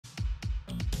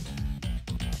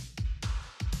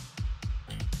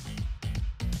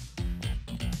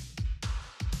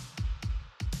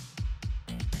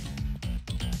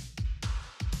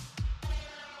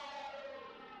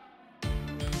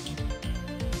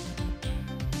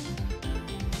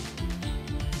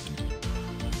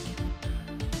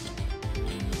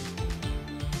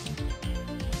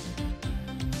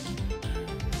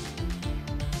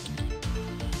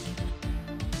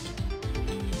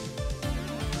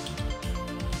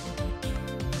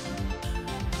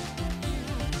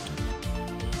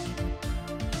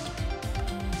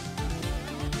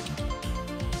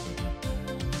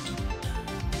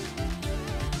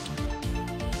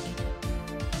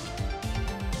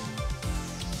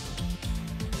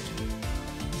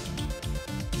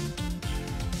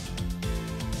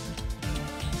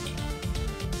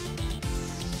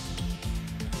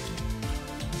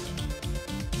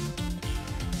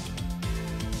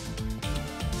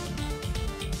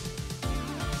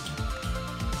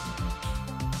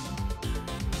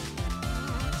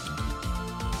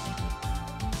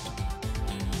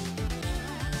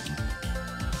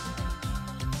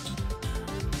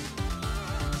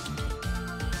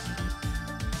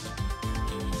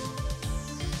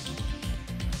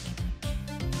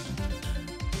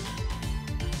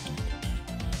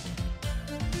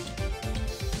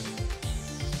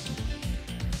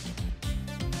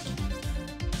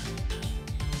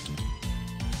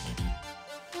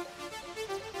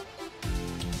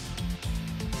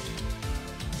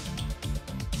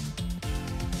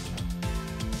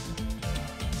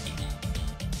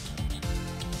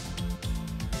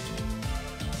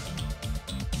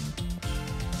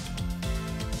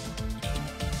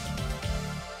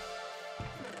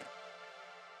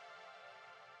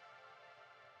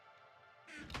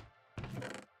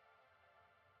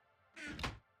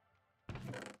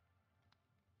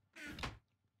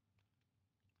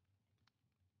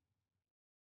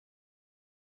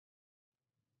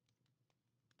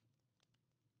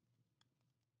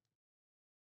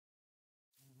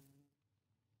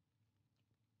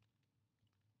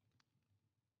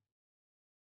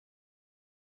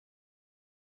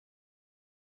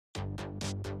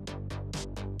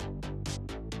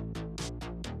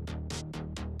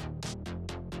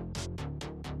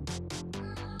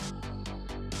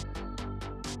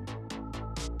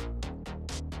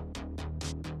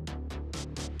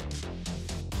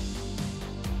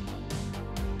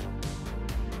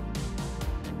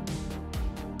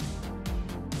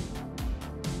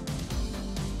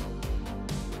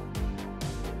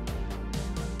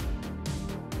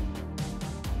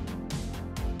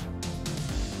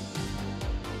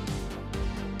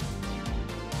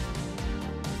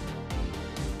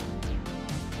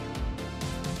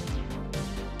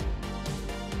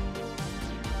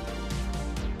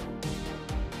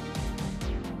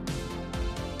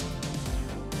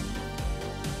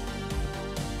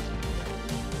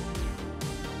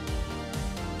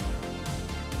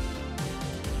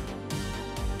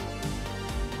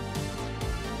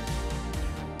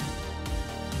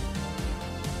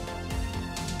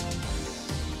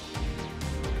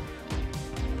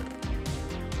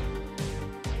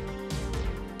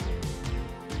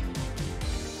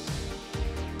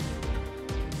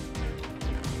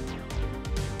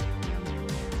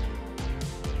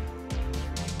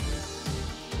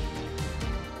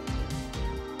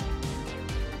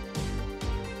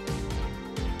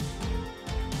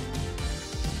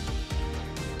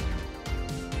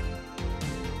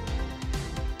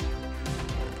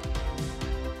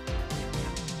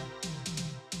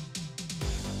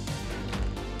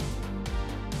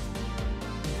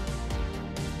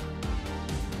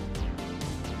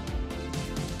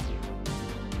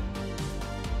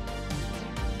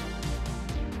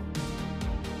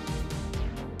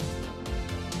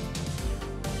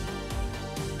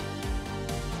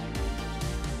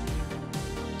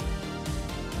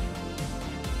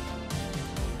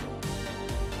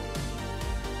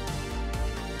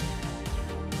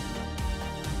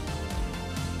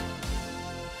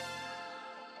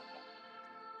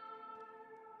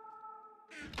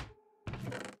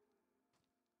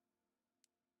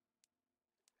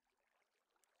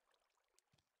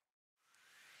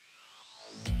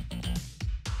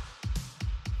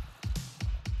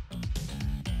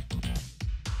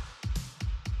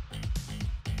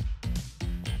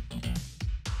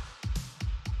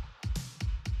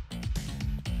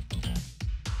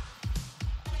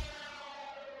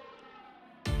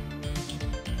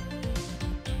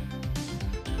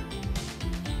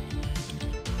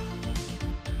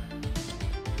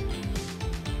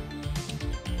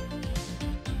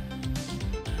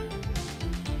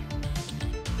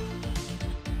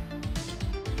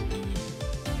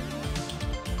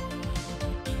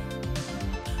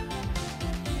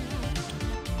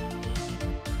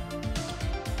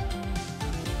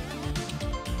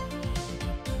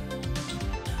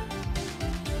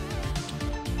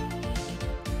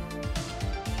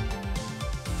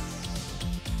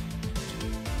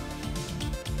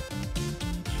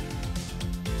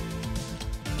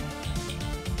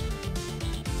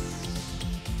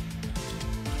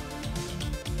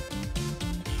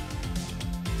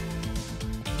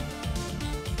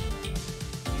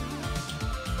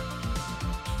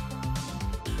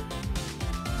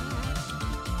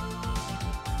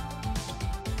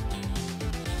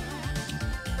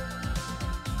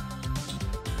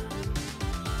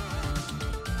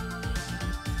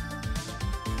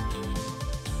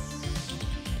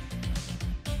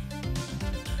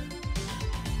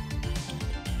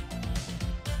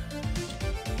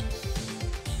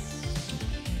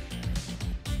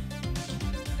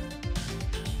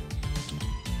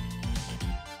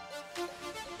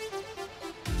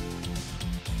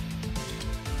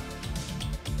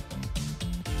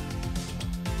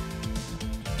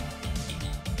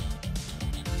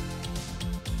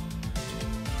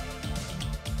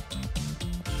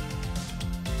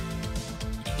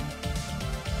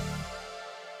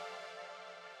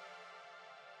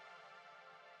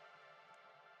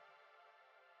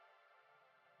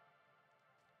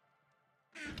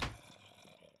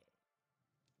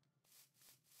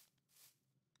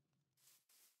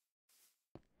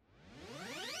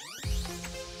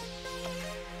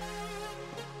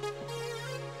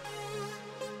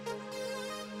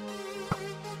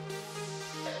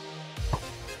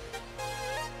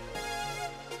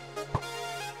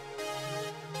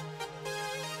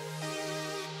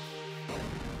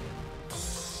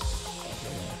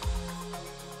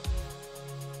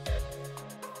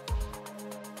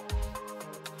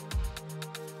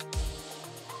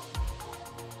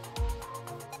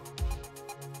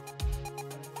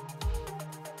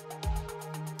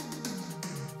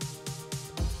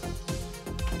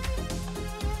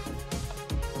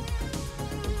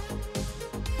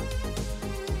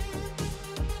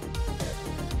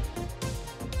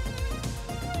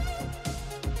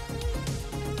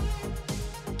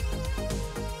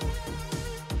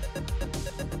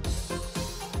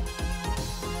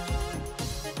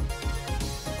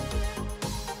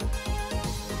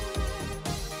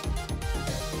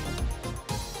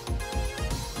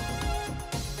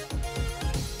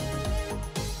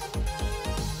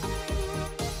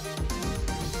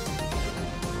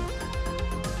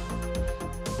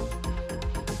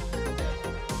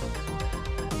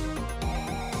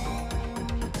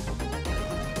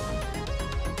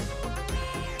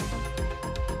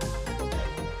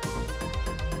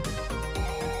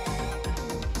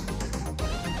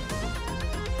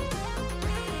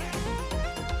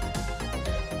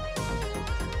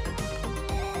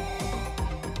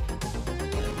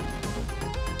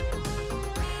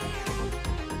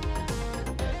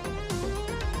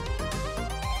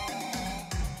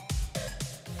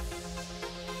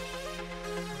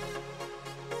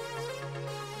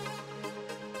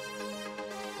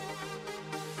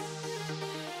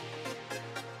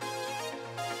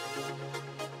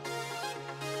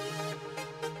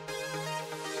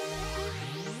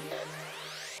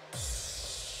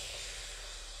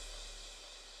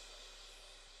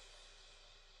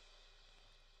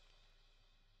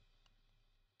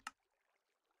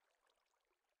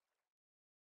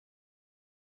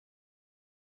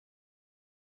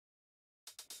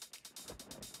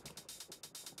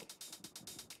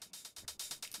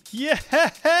Yeah,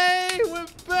 hey, we're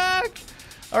back.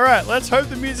 All right, let's hope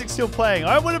the music's still playing.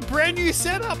 I want a brand new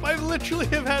setup. I literally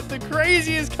have had the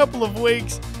craziest couple of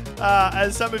weeks.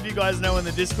 As some of you guys know in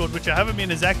the Discord, which I haven't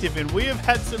been as active in, we have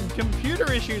had some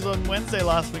computer issues on Wednesday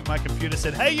last week. My computer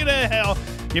said, hey, you know how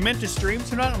you're meant to stream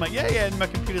tonight? I'm like, yeah. And my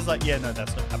computer's like, yeah, no,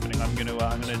 that's not happening. I'm gonna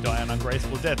die an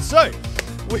ungraceful death. So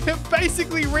we have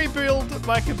basically rebuilt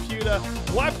my computer,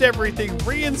 wiped everything,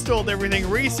 reinstalled everything,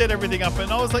 reset everything up, and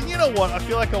I was like, you know what? I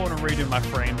feel like I want to redo my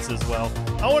frames as well.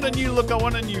 I want a new look, I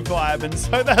want a new vibe, and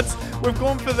so we've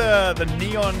gone for the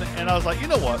neon, and I was like, you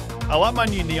know what? I like my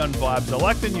new neon vibes. I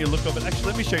like the new look of it. Actually,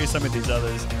 let me show you some of these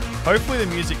others. Hopefully the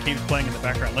music keeps playing in the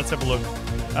background. Let's have a look.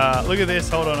 Look at this.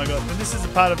 Hold on. And this is a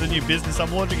part of the new business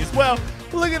I'm launching as well.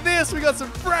 Look at this. We got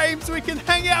some frames. We can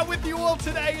hang out with you all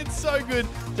today. It's so good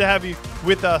to have you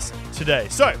with us today.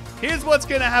 So here's what's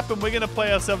going to happen. We're going to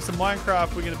play ourselves some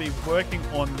Minecraft. We're going to be working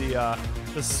on the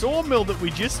sawmill that we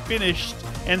just finished.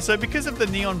 And so because of the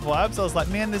neon vibes, I was like,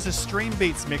 man, there's a Stream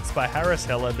Beats mix by Harris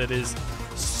Heller that is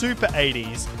super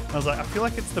 80s. And I was like, I feel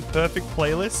like it's the perfect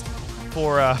playlist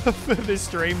for this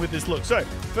stream with this look. So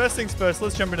first things first,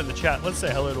 let's jump into the chat. Let's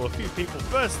say hello to a few people.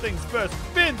 First things first,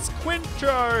 Vince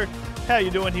Quinto. How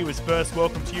you doing? He was first.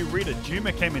 Welcome to you. Rita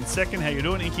Juma came in second. How you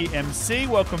doing? Inky MC,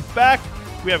 welcome back.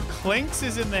 We have Clinks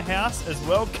is in the house as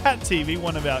well. Cat TV,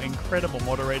 one of our incredible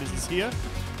moderators, is here.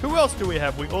 Who else do we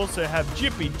have? We also have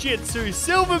Jippy Jitsu,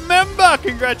 silver member.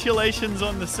 Congratulations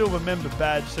on the silver member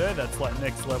badge, sir. That's like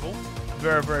next level.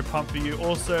 Very, very pumped for you.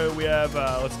 Also, we have,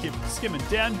 let's keep skimming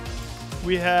down.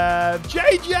 We have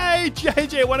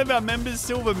JJ, one of our members,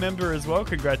 silver member as well.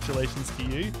 Congratulations to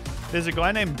you. There's a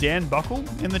guy named Dan Buckle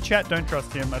in the chat. Don't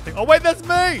trust him, I think. Oh, wait, that's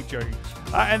me. Joking.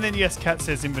 And then, yes, Kat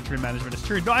says inventory management is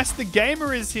true. Nice the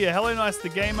Gamer is here. Hello, Nice the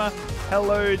Gamer.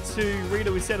 Hello to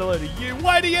Rita. We said hello to you.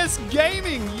 YDS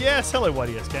Gaming. Yes, hello,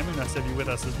 YDS Gaming. Nice to have you with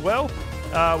us as well.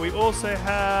 We also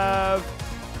have...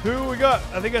 Who we got?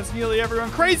 I think that's nearly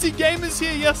everyone. Crazy Gamers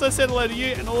here. Yes, I said hello to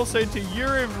you. And also to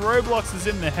Yuriv Roblox is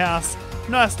in the house.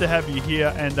 Nice to have you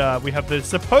here. And we have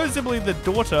supposedly the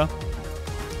daughter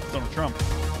of Donald Trump.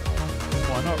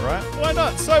 Why not, right? Why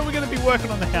not? So we're going to be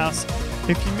working on the house.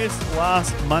 If you missed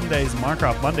last Monday's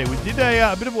Minecraft Monday, we did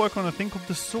a bit of work on a thing called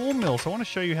the sawmill. So I want to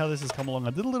show you how this has come along.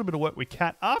 I did a little bit of work with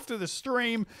Kat after the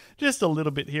stream, just a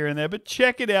little bit here and there, but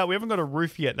check it out. We haven't got a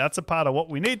roof yet. That's a part of what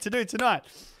we need to do tonight,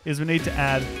 is we need to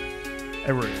add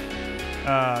a roof.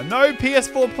 No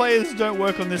PS4 players don't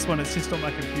work on this one. It's just on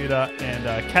my computer,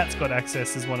 and Kat's got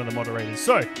access as one of the moderators.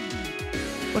 So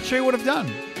let's show you what I've done.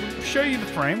 We'll show you the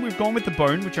frame. We've gone with the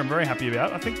bone, which I'm very happy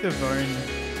about. I think the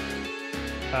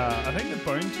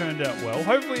bone turned out well.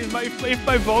 Hopefully, if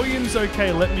my volume's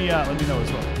okay, let me know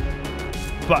as well.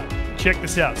 But check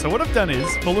this out. So what I've done is,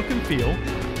 for look and feel,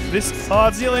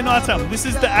 it's nearly nighttime. This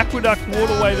is the aqueduct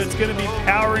waterway that's going to be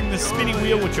powering the spinning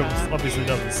wheel, which obviously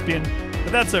doesn't spin.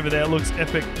 But that's over there. It looks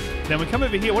epic. Then we come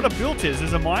over here. What I built is,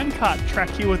 there's a minecart track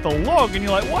here with a log. And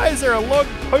you're like, why is there a log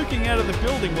poking out of the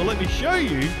building? Well, let me show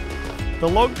you. The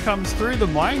log comes through the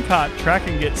minecart track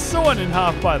and gets sawn in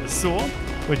half by the saw,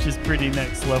 which is pretty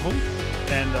next level.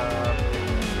 And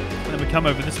then we come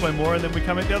over this way more, and then we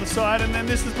come at the other side, and then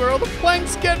this is where all the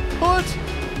planks get put.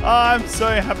 I'm so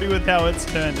happy with how it's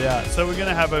turned out. So we're going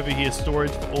to have over here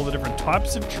storage for all the different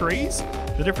types of trees,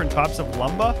 the different types of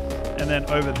lumber, and then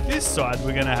over this side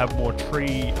we're going to have more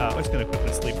tree. I'm just going to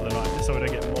quickly sleep for the night just so we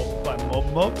don't get mobbed by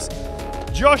mobs.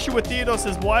 Joshua Theodore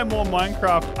says, why more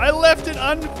Minecraft? I left it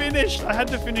unfinished. I had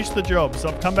to finish the job, so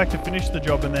I've come back to finish the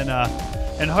job, and then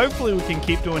and hopefully we can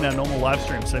keep doing our normal live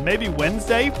stream. So maybe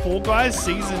Wednesday, Fall Guys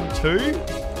Season 2,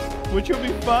 which will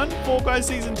be fun. Fall Guys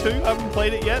Season 2, I haven't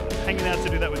played it yet. Hanging out to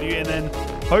do that with you. And then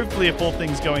hopefully, if all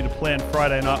things go into plan,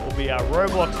 Friday night will be our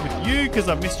Roblox with you, because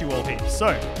I've missed you all heaps.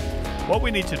 So what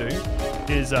we need to do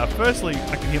is, firstly,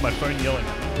 I can hear my phone yelling,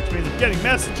 which means I'm getting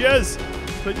messages.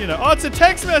 But, you know, oh, it's a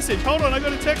text message. Hold on, I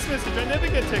got a text message. I never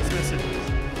get text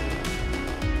messages.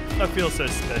 I feel so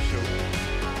special.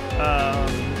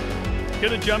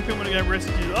 Gonna jump in when I get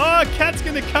rescued. Oh, Kat's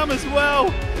gonna come as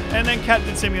well. And then Kat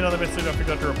did send me another message I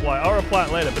forgot to reply. I'll reply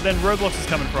it later. But then Roblox is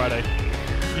coming Friday.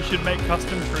 You should make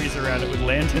custom trees around it with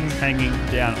lanterns hanging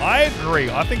down. I agree.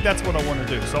 I think that's what I want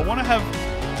to do. So I want to have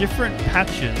different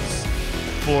patches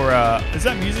for... is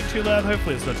that music too loud?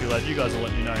 Hopefully it's not too loud. You guys will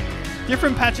let me know.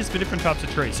 Different patches for different types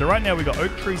of trees. So right now we've got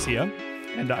oak trees here.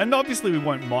 And obviously we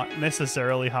won't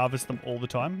necessarily harvest them all the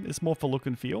time. It's more for look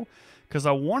and feel. Because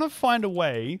I want to find a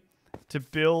way to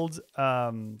build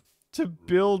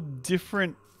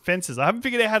different fences. I haven't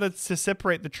figured out how to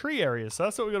separate the tree areas. So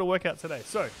that's what we've got to work out today.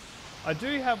 So I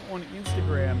do have on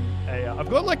Instagram I've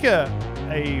got like a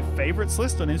favorites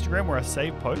list on Instagram where I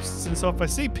save posts. And so if I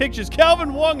see pictures,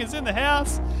 Calvin Wong is in the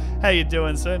house. How you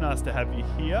doing? So nice to have you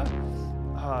here.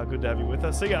 Good to have you with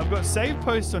us. So yeah, I've got saved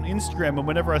posts on Instagram, and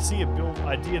whenever I see a build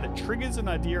idea that triggers an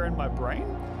idea in my brain,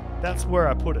 that's where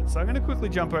I put it. So I'm going to quickly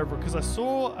jump over it because I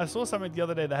saw something the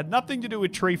other day that had nothing to do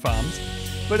with tree farms,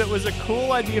 but it was a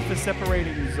cool idea for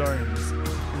separating zones.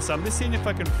 And so I'm just seeing if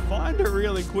I can find it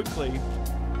really quickly.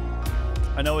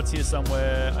 I know it's here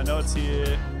somewhere. I know it's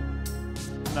here.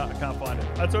 No, I can't find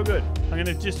it. That's all good. I'm going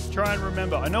to just try and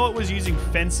remember. I know it was using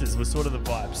fences was sort of the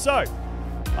vibe. So,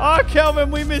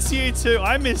 Kelvin, we miss you too.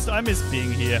 I miss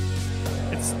being here.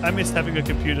 I miss having a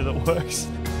computer that works.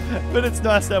 But it's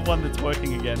nice to have one that's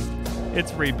working again.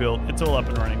 It's rebuilt. It's all up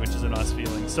and running, which is a nice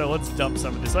feeling. So let's dump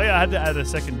some of this. Oh yeah, I had to add a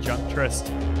second junk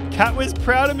chest. Kat was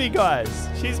proud of me, guys.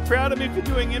 She's proud of me for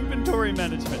doing inventory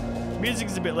management. Music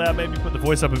is a bit loud. Maybe put the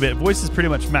voice up a bit. Voice is pretty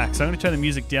much max. So I'm going to turn the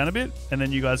music down a bit, and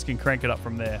then you guys can crank it up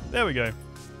from there. There we go.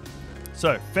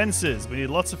 So, fences. We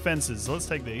need lots of fences. So let's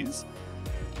take these.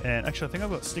 And actually, I think I've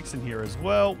got sticks in here as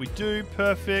well. We do.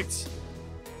 Perfect.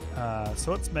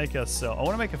 So let's make ourselves... I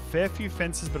want to make a fair few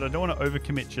fences, but I don't want to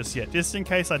overcommit just yet. Just in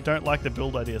case I don't like the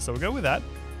build idea. So we'll go with that.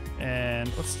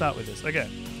 And let's start with this. Okay.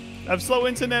 I have slow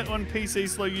internet on PC,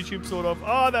 slow YouTube sort of.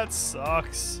 Oh, that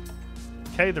sucks.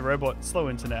 Okay, the robot, slow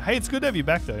internet. Hey, it's good to have you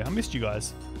back though. I missed you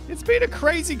guys. It's been a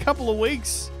crazy couple of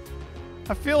weeks.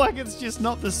 I feel like it's just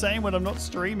not the same when I'm not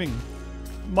streaming.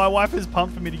 My wife is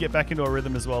pumped for me to get back into a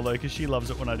rhythm as well though, because she loves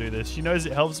it when I do this. She knows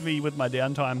it helps me with my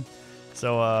downtime.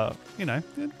 So, you know,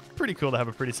 it's pretty cool to have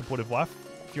a pretty supportive wife,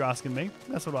 if you're asking me.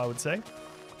 That's what I would say.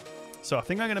 So I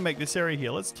think I'm going to make this area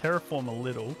here. Let's terraform a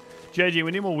little. JG,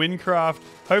 we need more Windcraft.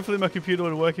 Hopefully my computer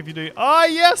will work if you do. Ah,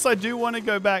 yes, I do want to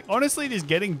go back. Honestly, just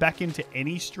getting back into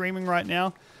any streaming right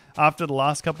now after the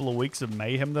last couple of weeks of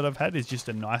mayhem that I've had is just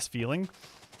a nice feeling.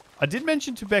 I did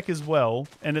mention to Beck as well,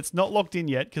 and it's not locked in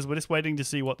yet because we're just waiting to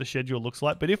see what the schedule looks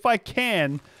like. But if I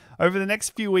can, over the next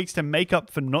few weeks to make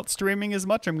up for not streaming as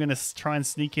much, I'm going to try and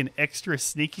sneak in extra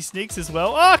sneaky sneaks as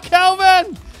well. Oh,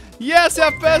 Calvin! Yes,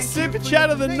 our first super chat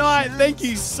of the night. Thank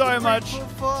you so much.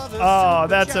 Oh,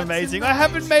 that's amazing. I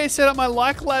haven't set up my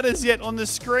like ladders yet on the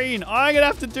screen. I'm going to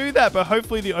have to do that, but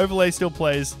hopefully the overlay still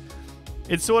plays.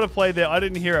 It sort of played there. I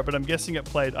didn't hear it, but I'm guessing it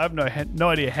played. I have no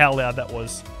idea how loud that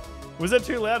was. Was that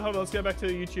too loud? Hold on, let's go back to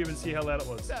YouTube and see how loud it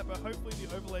was. But hopefully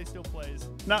the overlay still plays.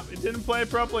 No, it didn't play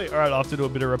properly. All right, I'll have to do a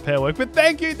bit of repair work. But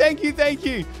thank you, thank you, thank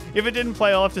you. If it didn't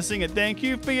play, I'll have to sing it. Thank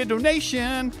you for your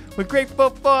donation. We're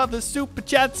grateful for the super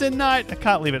chat tonight. I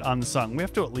can't leave it unsung. We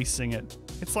have to at least sing it.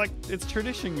 It's like, it's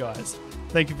tradition, guys.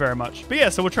 Thank you very much. But yeah,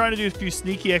 so we're trying to do a few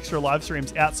sneaky extra live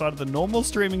streams outside of the normal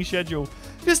streaming schedule,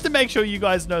 just to make sure you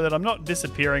guys know that I'm not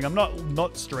disappearing. I'm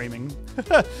not streaming.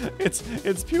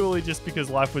 It's purely just because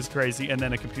life was crazy and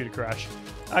then a computer crash.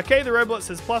 Okay, the robot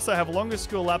says, plus I have a loaner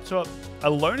school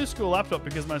laptop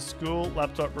because my school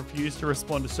laptop refused to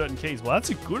respond to certain keys. Well, that's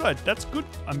good,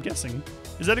 I'm guessing.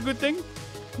 Is that a good thing?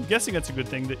 I'm guessing it's a good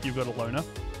thing that you've got a loaner.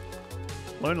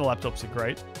 Loaner laptops are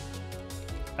great.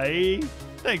 Hey,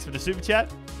 thanks for the super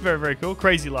chat. Very, very cool.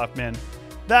 Crazy life, man.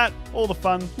 That, all the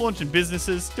fun, launching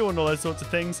businesses, doing all those sorts of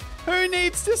things. Who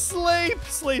needs to sleep?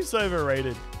 Sleep's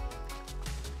overrated.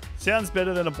 Sounds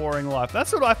better than a boring life.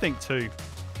 That's what I think too.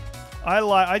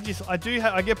 I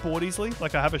get bored easily.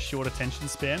 Like I have a short attention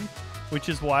span, which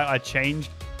is why I change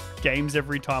games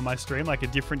every time I stream, like a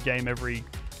different game every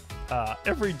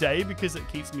day because it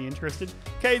keeps me interested.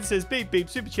 Cade says, beep, beep,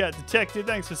 super chat detected.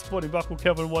 Thanks for supporting Buckle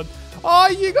Kelvin 1. Oh,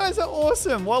 you guys are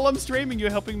awesome. While I'm streaming, you're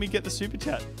helping me get the super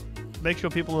chat. Make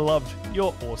sure people are loved.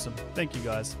 You're awesome. Thank you,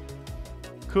 guys.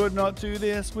 Could not do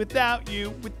this without you,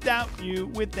 without you,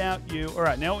 without you. All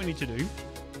right, now what we need to do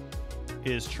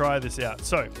is try this out.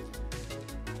 So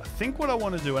I think what I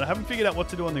want to do, and I haven't figured out what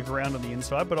to do on the ground on the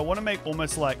inside, but I want to make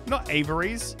almost like, not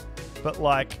aviaries, but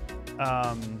like,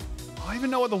 I don't even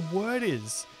know what the word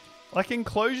is. Like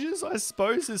enclosures, I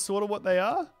suppose, is sort of what they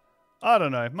are. I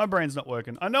don't know. My brain's not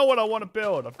working. I know what I want to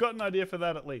build. I've got an idea for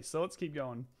that at least. So let's keep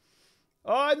going.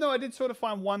 Oh, no, I did sort of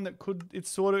find one that could...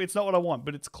 It's not what I want,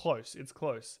 but it's close. It's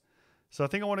close. So I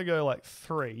think I want to go like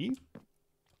 3.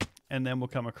 And then we'll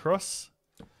come across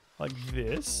like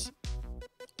this.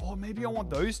 Or maybe I want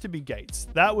those to be gates.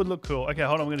 That would look cool. Okay,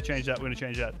 hold on. I'm going to change that. We're going to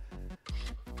change that.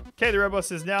 Okay, the robot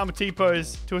says, now I'm a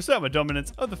T-pose to assert my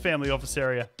dominance of the family office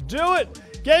area. Do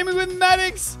it! Gaming with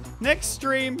Maddox! Next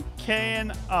stream,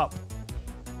 can up.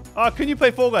 Oh, can you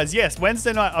play Fall Guys? Yes,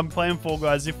 Wednesday night I'm playing Fall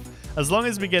Guys as long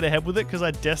as we get ahead with it because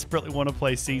I desperately want to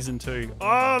play Season 2.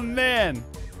 Oh, man!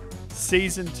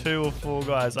 Season 2 of Fall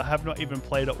Guys. I have not even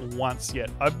played it once yet.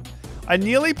 I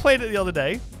nearly played it the other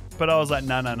day, but I was like,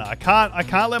 no. I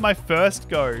can't let my first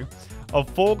go of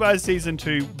Fall Guys Season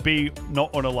 2 be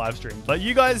not on a live stream. Like,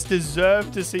 you guys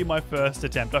deserve to see my first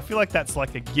attempt. I feel like that's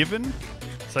like a given.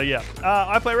 So yeah,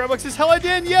 I play Roblox. Says, hello,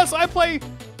 Dan. Yes, I play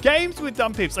games with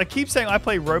dumb peeps. I keep saying I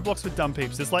play Roblox with dumb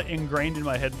peeps. It's like ingrained in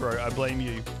my head, bro. I blame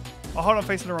you. Oh, hold on,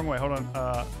 facing the wrong way. Hold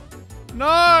on.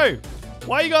 No!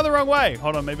 Why are you going the wrong way?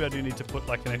 Hold on, maybe I do need to put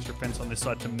like an extra fence on this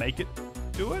side to make it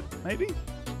do it, maybe?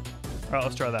 All right,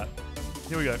 let's try that.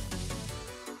 Here we go.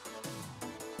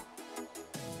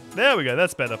 There we go,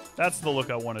 that's better. That's the look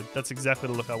I wanted. That's exactly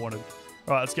the look I wanted.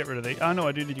 All right, let's get rid of these. Oh no,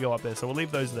 I do need to go up there, so we'll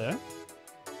leave those there.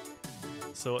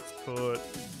 So let's put,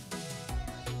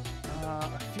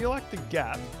 I feel like the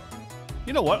gap,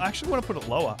 you know what? I actually want to put it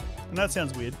lower. And that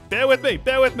sounds weird. Bear with me,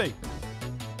 bear with me.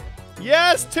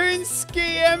 Yes,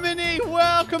 Toonski, Emily,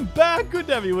 welcome back. Good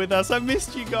to have you with us. I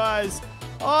missed you guys.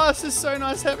 Oh, this is so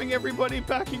nice having everybody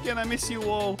back again. I miss you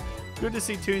all. Good to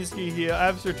see Toonski here. I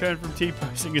have returned from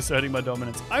T-posing, asserting my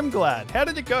dominance. I'm glad. How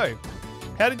did it go?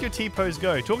 How did your T-pose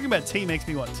go? Talking about tea makes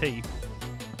me want tea.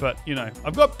 But, you know,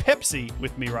 I've got Pepsi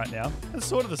with me right now. That's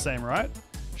sort of the same, right?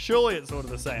 Surely it's sort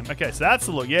of the same. Okay, so that's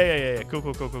the look. Yeah.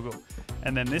 Cool.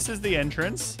 And then this is the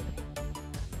entrance.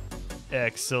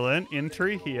 Excellent.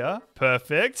 Entry here.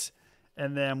 Perfect.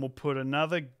 And then we'll put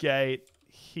another gate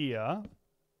here.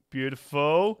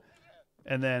 Beautiful.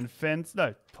 And then fence.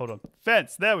 No, hold on.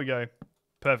 Fence. There we go.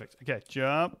 Perfect. Okay,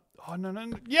 jump. Oh,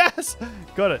 no. Yes!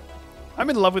 Got it. I'm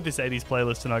in love with this 80s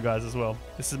playlist tonight, guys, as well.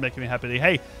 This is making me happy.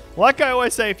 Hey, like I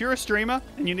always say, if you're a streamer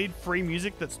and you need free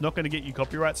music that's not going to get you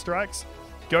copyright strikes,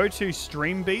 go to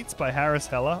Stream Beats by Harris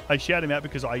Heller. I shout him out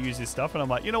because I use his stuff, and I'm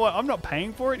like, you know what? I'm not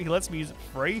paying for it. He lets me use it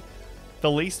free.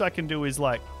 The least I can do is,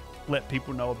 like, let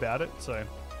people know about it. So,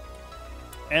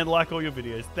 and like all your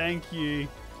videos. Thank you.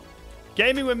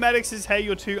 Gaming with Maddox says, hey,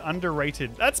 you're too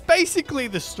underrated. That's basically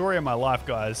the story of my life,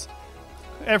 guys.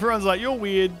 Everyone's like, you're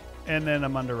weird, and then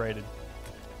I'm underrated.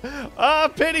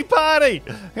 Pity party!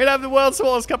 I'm gonna have the world's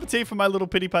smallest cup of tea for my little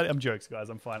pity party. I'm jokes, guys.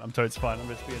 I'm fine. I'm totes fine. I'm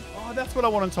just being... Oh, that's what I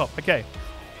want on top. Okay.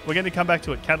 We're going to come back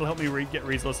to it. Cat will help me get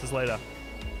resources later.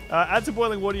 Add to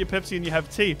boiling water your Pepsi and you have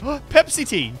tea. Pepsi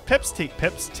tea! Peps tea.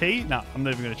 Peps tea? No, I'm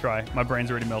not even going to try. My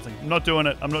brain's already melting. I'm not doing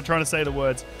it. I'm not trying to say the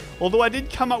words. Although I did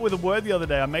come up with a word the other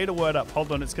day. I made a word up.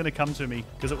 Hold on. It's going to come to me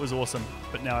because it was awesome.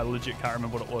 But now I legit can't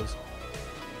remember what it was.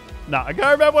 No, I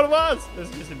can't remember what it was. This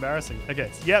is just embarrassing. Okay,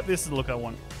 so, yep, this is the look I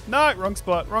want. No, wrong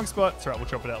spot, wrong spot. It's all right, we'll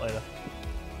chop it out later.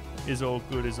 Is all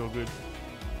good, is all good.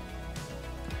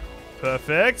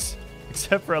 Perfect.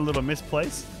 Except for a little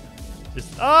misplace.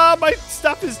 Just, my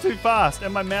stuff is too fast.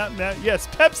 And my mount, yes,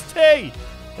 Peps tea.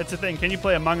 That's the thing. Can you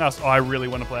play Among Us? Oh, I really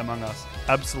want to play Among Us.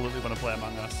 Absolutely want to play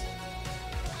Among Us.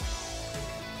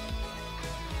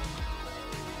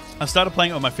 I started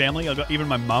playing it with my family. I got even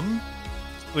my mum,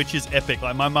 which is epic.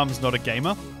 Like, my mum's not a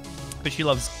gamer, but she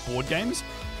loves board games,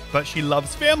 but she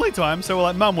loves family time. So we're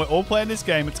like, Mum, we're all playing this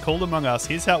game. It's called Among Us.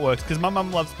 Here's how it works. Because my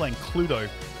mum loves playing Cluedo.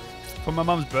 For my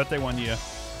mum's birthday one year,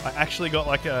 I actually got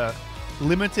like a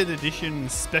limited edition,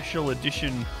 special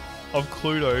edition of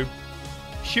Cluedo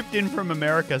shipped in from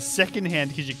America secondhand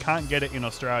because you can't get it in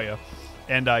Australia.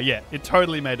 And yeah, it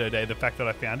totally made her day, the fact that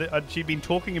I found it. She'd been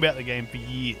talking about the game for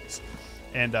years.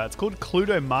 And it's called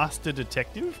Cluedo Master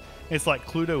Detective. It's like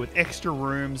Cluedo with extra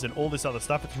rooms and all this other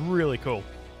stuff. It's really cool.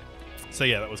 So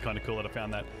yeah, that was kind of cool that I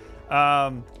found that.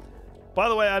 By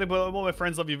the way, all my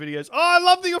friends love your videos. Oh, I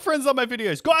love that your friends love my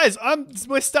videos. Guys,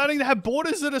 we're starting to have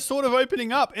borders that are sort of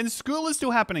opening up and school is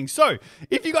still happening. So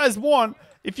if you guys want,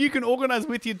 if you can organize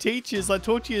with your teachers, like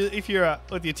talk to you if you're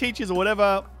with your teachers or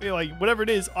whatever, you know, like whatever it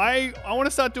is, I want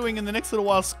to start doing in the next little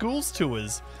while schools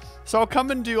tours. So I'll come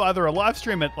and do either a live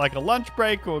stream at like a lunch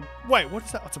break or... Wait, what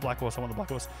is that? What's a black horse? I want the black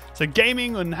horse. So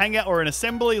gaming and hang out or an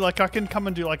assembly. Like I can come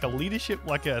and do like a leadership,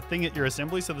 like a thing at your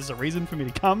assembly. So there's a reason for me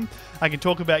to come. I can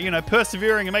talk about, you know,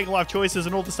 persevering and making life choices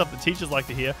and all the stuff that teachers like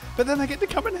to hear. But then I get to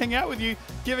come and hang out with you,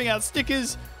 giving out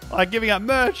stickers, giving out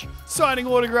merch, signing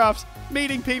autographs,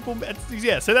 meeting people.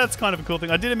 Yeah, so that's kind of a cool thing.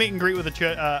 I did a meet and greet with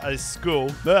a school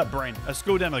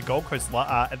down at the Gold Coast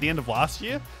at the end of last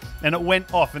year. And it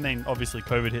went off, and then obviously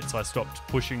COVID hit, so I stopped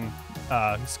pushing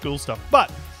school stuff.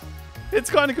 But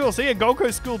it's kind of cool. So yeah, Gold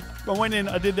Coast School, I went in,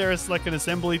 I did there as like an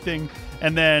assembly thing,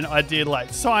 and then I did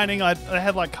like signing. I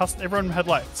had like everyone had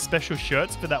like special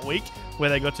shirts for that week where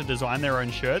they got to design their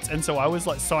own shirts, and so I was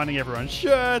like signing everyone's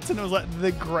shirts, and it was like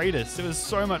the greatest. It was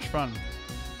so much fun.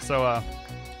 So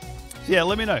yeah,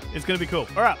 let me know. It's gonna be cool.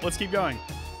 All right, let's keep going.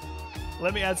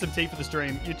 Let me add some tea for the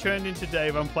stream. You turned into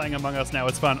Dave. I'm playing Among Us now.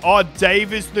 It's fun. Oh,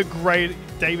 Dave is the great...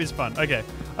 Dave is fun. Okay.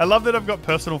 I love that I've got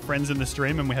personal friends in the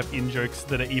stream and we have in-jokes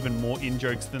that are even more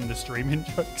in-jokes than the stream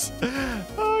in-jokes.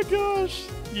 Oh, my gosh.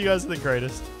 You guys are the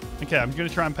greatest. Okay, I'm going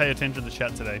to try and pay attention to the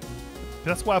chat today.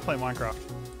 That's why I play Minecraft.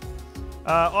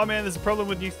 Oh man, there's a problem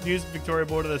with News Victoria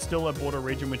border. There's still a border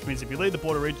region, which means if you leave the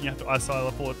border region, you have to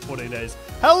isolate for 14 days.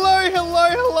 Hello,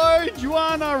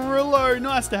 Joanna Rullo.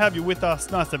 Nice to have you with us.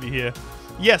 Nice to have you here.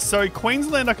 Yes, so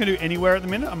Queensland I can do anywhere at the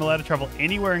minute. I'm allowed to travel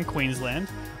anywhere in Queensland.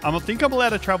 I think I'm allowed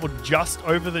to travel just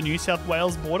over the New South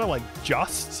Wales border, like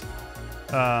just.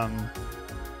 But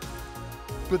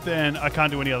then I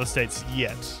can't do any other states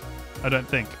yet. I don't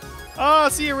think. Oh,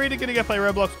 see you, Rita. Gonna go play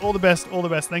Roblox. All the best. All the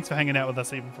best. Thanks for hanging out with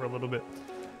us even for a little bit.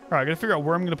 All right, I gotta figure out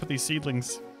where I'm gonna put these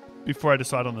seedlings before I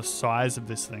decide on the size of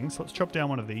this thing. So let's chop down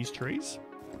one of these trees.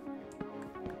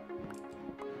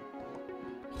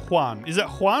 Juan. Is it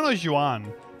Juan or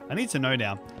Juan? I need to know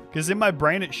now. Because in my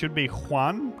brain it should be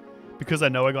Juan. Because I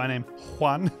know a guy named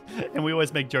Juan. And we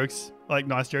always make jokes, like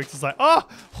nice jokes. It's like, oh,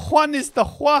 Juan is the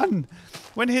Juan.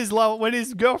 When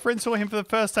his girlfriend saw him for the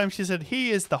first time, she said,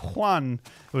 he is the Juan.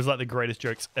 It was like the greatest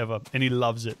jokes ever. And he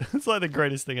loves it. It's like the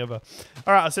greatest thing ever.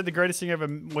 All right, I said the greatest thing ever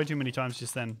way too many times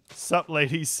just then. Sup,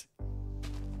 ladies?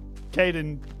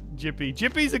 Caden, Jippy.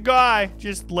 Jippy's a guy.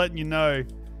 Just letting you know.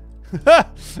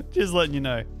 Just letting you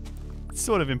know. It's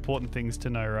sort of important things to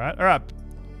know, right? All right.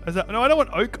 No, I don't want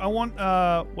oak. I want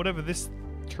whatever this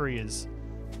tree is.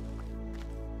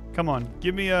 Come on,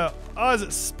 give me a... Oh, is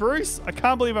it spruce? I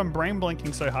can't believe I'm brain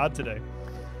blanking so hard today.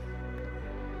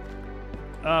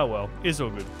 Oh, well. It's all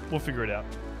good. We'll figure it out.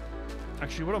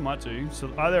 Actually, what I might do...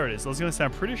 there it is. I was going to say,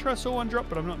 I'm pretty sure I saw one drop,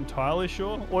 but I'm not entirely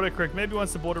sure. Autocorrect. Maybe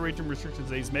once the border region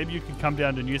restrictions ease, maybe you can come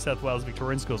down to New South Wales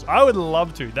Victorian schools. I would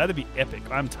love to. That'd be epic.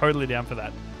 I'm totally down for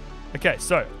that. Okay,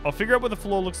 so I'll figure out what the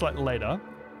floor looks like later.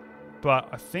 But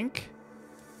I think...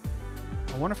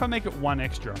 I wonder if I make it one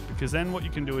extra, because then what you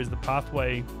can do is the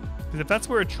pathway... Because if that's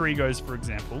where a tree goes, for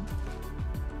example,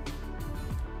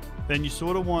 then you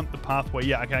sort of want the pathway...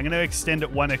 Yeah, okay, I'm going to extend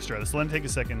it one extra. This will only take a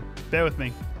second. Bear with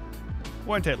me.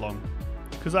 Won't take long,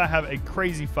 because I have a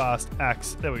crazy fast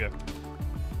axe. There we go.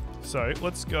 So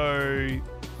let's go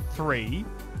 3.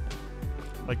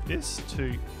 Like this.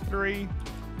 2, 3.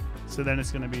 So then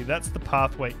it's going to be... That's the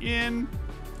pathway in.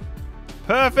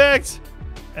 Perfect!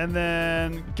 And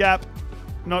then gap...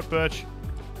 Not birch.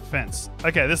 Fence.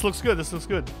 Okay, this looks good. This looks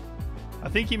good. I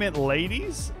think he meant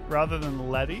ladies rather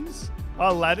than laddies.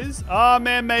 Oh, ladders? Oh,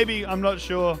 man, maybe. I'm not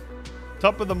sure.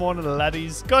 Top of the morning,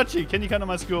 laddies. Got you. Can you come to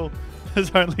my school? There's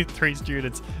only 3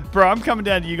 students. Bro, I'm coming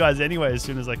down to you guys anyway as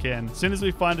soon as I can. As soon as we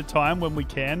find a time when we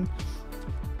can.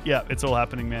 Yeah, it's all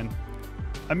happening, man.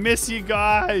 I miss you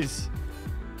guys.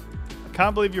 I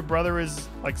can't believe your brother is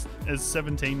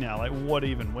 17 now. Like, what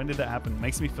even? When did that happen?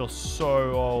 Makes me feel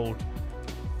so old.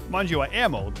 Mind you, I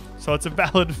am old, so it's a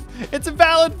valid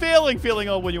feeling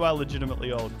old when you are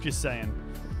legitimately old. Just saying.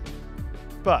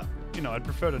 But, you know, I'd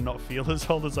prefer to not feel as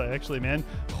old as I actually am. Man.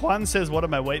 Juan says, what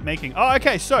am I weight making? Oh,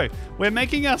 okay, so we're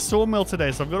making our sawmill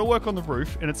today, so I've got to work on the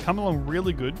roof, and it's coming along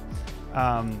really good.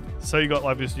 So you got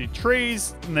obviously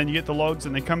trees, and then you get the logs,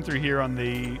 and they come through here on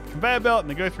the conveyor belt, and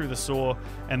they go through the saw,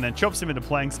 and then chops them into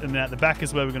planks, and then at the back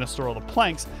is where we're going to store all the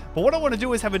planks. But what I want to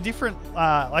do is have a different,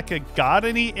 like a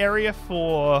garden-y area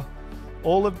for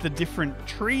all of the different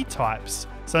tree types.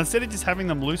 So instead of just having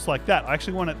them loose like that, I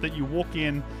actually want it that you walk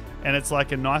in, and it's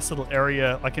like a nice little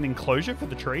area, like an enclosure for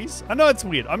the trees. I know it's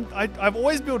weird. I've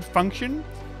always built function.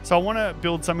 So I want to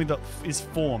build something that is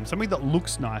form, something that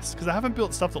looks nice, because I haven't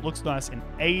built stuff that looks nice in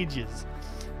ages.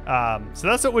 So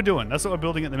that's what we're doing. That's what we're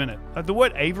building at the minute. The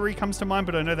word aviary comes to mind,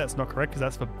 but I know that's not correct because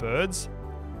that's for birds.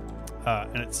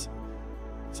 And it's...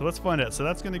 So let's find out. So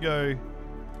that's going to go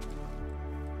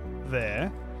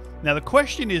there. Now the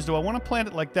question is, do I want to plant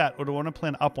it like that or do I want to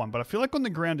plant up one? But I feel like on the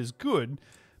ground is good.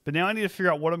 But now I need to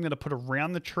figure out what I'm going to put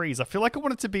around the trees. I feel like I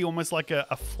want it to be almost like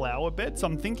a flower bed. So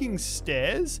I'm thinking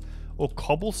stairs or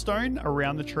cobblestone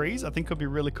around the trees. I think could be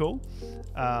really cool.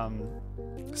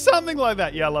 Something like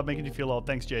that. Yeah, I love making you feel old.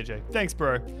 Thanks, JJ. Thanks,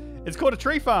 bro. It's called a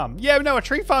tree farm. Yeah, no, a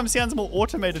tree farm sounds more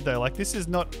automated though. Like this is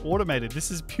not automated.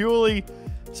 This is purely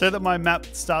so that my map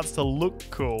starts to look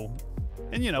cool.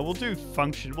 And you know, we'll do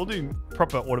function. We'll do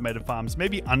proper automated farms.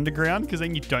 Maybe underground because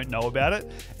then you don't know about it.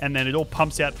 And then it all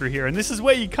pumps out through here. And this is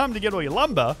where you come to get all your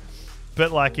lumber.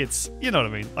 But like it's, you know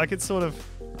what I mean? Like it's sort of...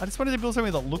 I just wanted to build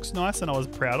something that looks nice and I was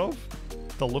proud of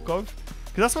the look of.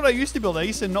 Because that's what I used to build. I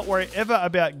used to not worry ever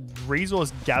about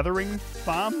resource gathering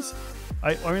farms.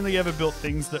 I only ever built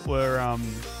things that were...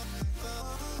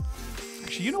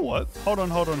 Actually, you know what? Hold on.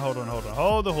 Hold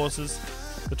the horses.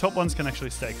 The top ones can actually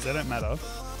stay because they don't matter.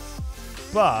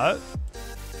 But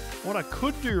what I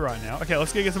could do right now... Okay,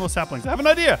 let's go get some more saplings. I have an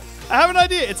idea.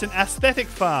 It's an aesthetic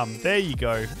farm. There you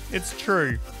go. It's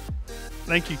true.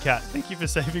 Thank you, Kat. Thank you for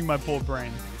saving my poor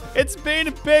brain. It's been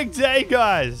a big day,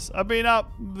 guys. I've been up.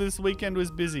 This weekend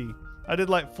was busy. I did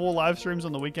like 4 live streams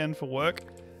on the weekend for work.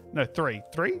 No, 3.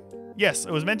 3? Yes,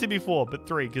 it was meant to be 4, but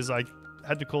 3 because I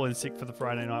had to call in sick for the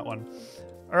Friday night one.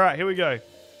 All right, here we go.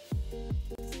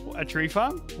 A tree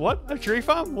farm? What? A tree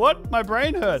farm? What? My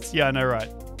brain hurts. Yeah, I know, right?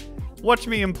 Watch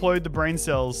me implode the brain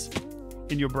cells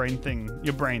in your brain thing.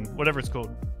 Your brain, whatever it's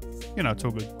called. You know, it's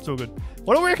all good. It's all good.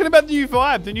 What are we reckon about the new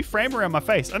vibe? The new frame around my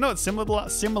face? I know it's similar one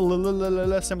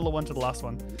to the last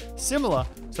one. Similar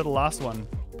to the last one.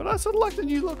 But I sort of like the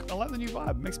new look. I like the new vibe.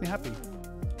 It makes me happy.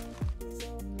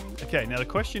 Okay, now the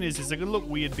question is it going to look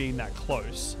weird being that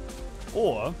close?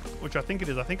 Or, which I think it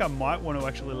is, I think I might want to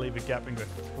actually leave a gap and go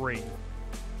 3.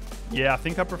 Yeah, I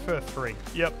think I prefer 3.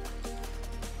 Yep.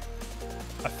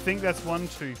 I think that's 1,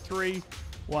 2, 3.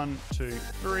 1, 2,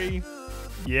 3.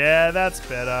 Yeah, that's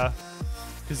better.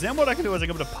 Because then what I can do is I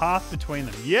can put a path between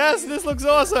them. Yes, this looks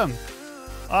awesome.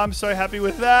 I'm so happy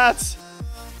with that.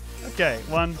 Okay,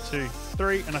 1, 2,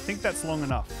 3. And I think that's long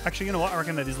enough. Actually, you know what? I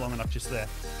reckon that is long enough just there.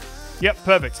 Yep,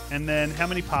 perfect. And then how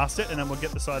many past it? And then we'll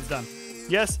get the sides done.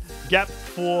 Yes, gap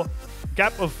 4.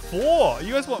 Gap of 4.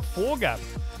 You guys want 4 gap?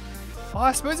 Oh,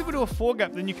 I suppose if we do a 4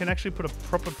 gap, then you can actually put a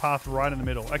proper path right in the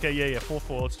middle. Okay, yeah, 4,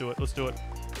 4. Let's do it. Let's do it.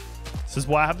 This is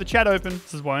why I have the chat open.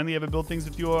 This is why I only ever build things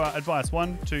with your advice.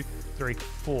 1, 2, 3,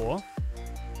 4.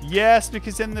 Yes,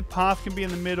 because then the path can be in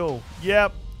the middle.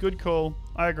 Yep, good call.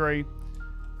 I agree.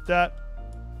 That.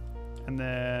 And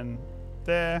then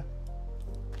there.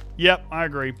 Yep, I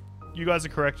agree. You guys are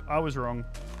correct. I was wrong.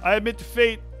 I admit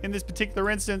defeat in this particular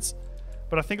instance,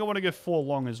 but I think I want to go 4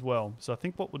 long as well. So I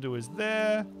think what we'll do is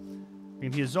there. We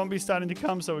can hear zombies starting to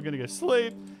come, so we're going to go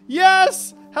sleep.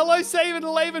 Yes! Hello, Saven and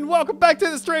Laven. Welcome back to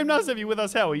the stream. Nice to have you with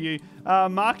us. How are you?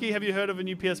 Marky, have you heard of a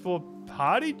new PS4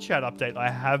 party chat update? I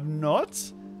have not.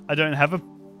 I don't have a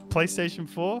PlayStation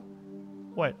 4.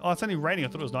 Wait. Oh, it's only raining. I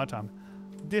thought it was nighttime.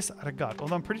 Disregard.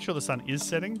 Although I'm pretty sure the sun is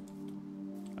setting.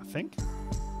 I think.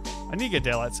 I need to get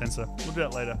daylight sensor. We'll do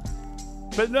that later.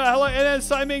 But no, hello, and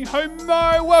Simon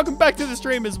Homo. Welcome back to the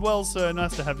stream as well, sir.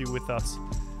 Nice to have you with us.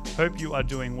 Hope you are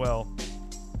doing well.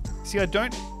 See, I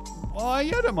don't... Oh,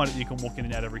 yeah, I don't mind if you can walk in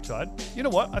and out every side. You know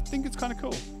what? I think it's kind of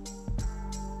cool.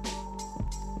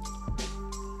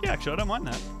 Yeah, actually, I don't mind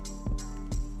that.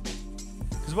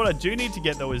 Because what I do need to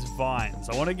get, though, is vines.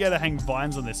 I want to get to hang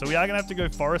vines on this. So we are going to have to go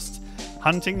forest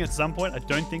hunting at some point. I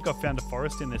don't think I've found a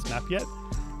forest in this map yet.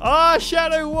 Ah,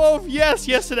 Shadow Wolf. Yes,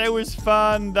 yesterday was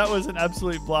fun. That was an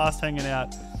absolute blast hanging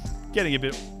out. Getting a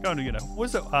bit, going to, you know,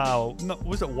 was it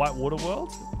Whitewater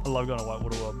World? I love going to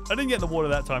Whitewater World. I didn't get in the water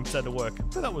that time because I had to work,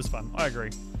 but that was fun. I agree.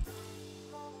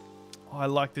 Oh, I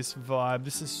like this vibe.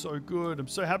 This is so good. I'm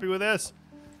so happy with this.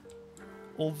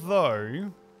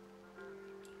 Although,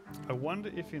 I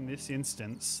wonder if in this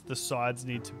instance, the sides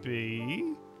need to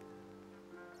be...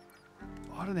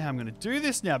 I don't know how I'm going to do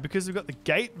this now because we've got the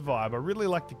gate vibe. I really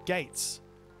like the gates.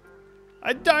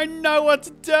 I don't know what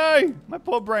to do. My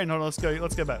poor brain. Hold on, let's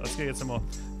go back. Let's go get some more.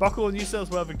 Buckle, New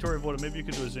South Wales, Victoria border. Maybe you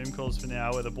could do a Zoom calls for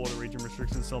now where the border region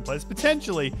restrictions are still in place.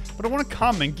 Potentially, but I want to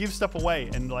come and give stuff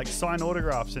away and like sign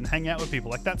autographs and hang out with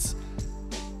people. Like that's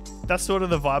sort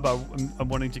of the vibe I'm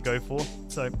wanting to go for.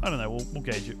 So I don't know. We'll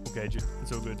gauge it. We'll gauge it.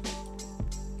 It's all good.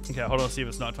 Okay, hold on. See if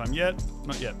it's nighttime yet.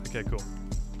 Not yet. Okay, cool.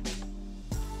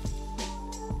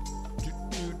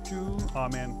 Oh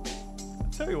man,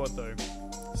 I'll tell you what though.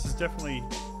 This is definitely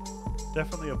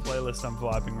a playlist I'm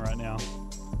vibing right now.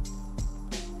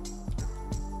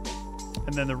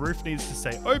 And then the roof needs to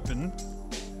stay open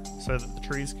so that the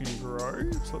trees can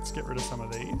grow. So let's get rid of some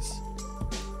of these.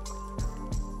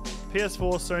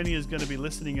 PS4, Sony is going to be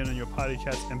listening in on your party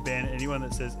chats and ban anyone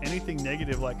that says anything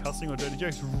negative like cussing or dirty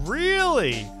jokes.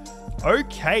 Really?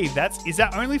 Okay, is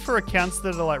that only for accounts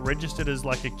that are like registered as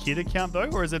like a kid account though?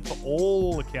 Or is it for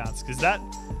all accounts? Because that...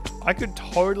 I could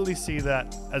totally see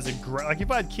that as a great... Like, if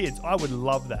I had kids, I would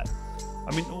love that.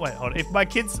 I mean, wait, hold on. If my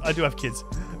kids... I do have kids.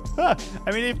 I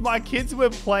mean, if my kids were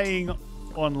playing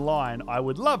online, I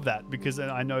would love that because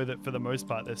I know that for the most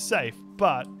part, they're safe.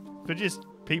 But for just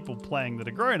people playing that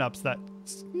are grown-ups, that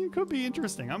could be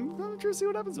interesting. I'm interested to see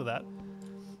what happens with that.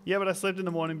 Yeah, but I slept in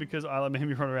the morning because Isla made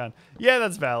me run around. Yeah,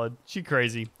 that's valid. She's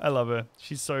crazy. I love her.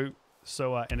 She's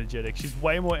so energetic. She's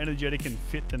way more energetic and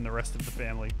fit than the rest of the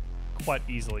family. Quite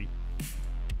easily.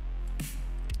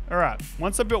 Alright,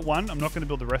 once I built one, I'm not going to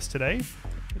build the rest today.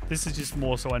 This is just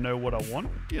more so I know what I want.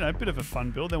 You know, a bit of a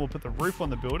fun build. Then we'll put the roof on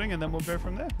the building and then we'll go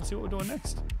from there. We'll see what we're doing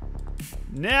next.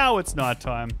 Now it's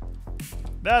nighttime.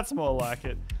 That's more like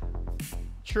it.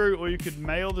 True, or you could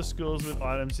mail the schools with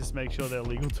items, just make sure they're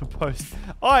legal to post.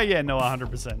 Oh yeah, no,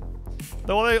 100%.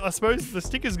 Though I suppose the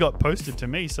stickers got posted to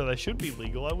me, so they should be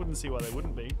legal. I wouldn't see why they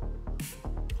wouldn't be.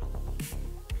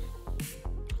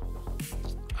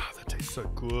 Oh, that tastes so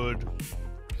good.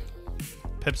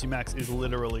 Pepsi Max is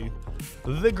literally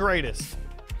the greatest.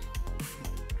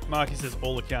 Marky says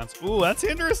all accounts. Ooh, that's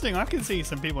interesting. I can see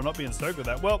some people not being stoked with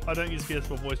that. Well, I don't use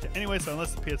PS4 voice chat anyway, so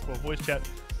unless the PS4 voice chat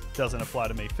doesn't apply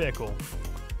to me, fair call.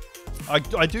 I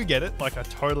do get it. Like, I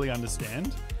totally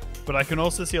understand. But I can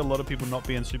also see a lot of people not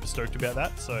being super stoked about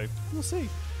that, so we'll see.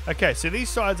 Okay, so these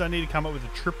sides I need to come up with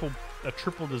a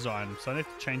triple design, so I need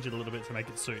to change it a little bit to make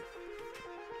it suit.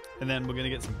 And then we're going to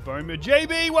get some bone meal.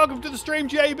 JB, welcome to the stream,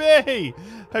 JB!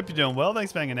 Hope you're doing well.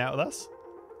 Thanks for hanging out with us.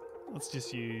 Let's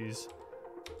just use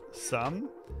some.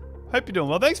 Hope you're doing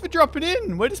well. Thanks for dropping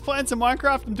in. We're just playing some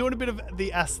Minecraft and doing a bit of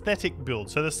the aesthetic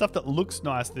build. So the stuff that looks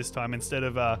nice this time instead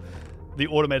of the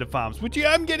automated farms, which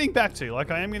I am getting back to.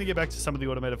 Like, I am going to get back to some of the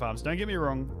automated farms. Don't get me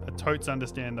wrong. I totes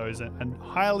understand those and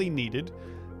highly needed.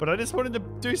 But I just wanted to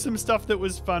do some stuff that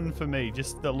was fun for me.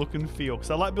 Just the look and feel.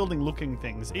 Because I like building looking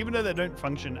things, even though they don't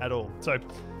function at all. So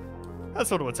that's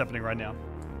sort of what's happening right now.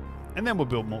 And then we'll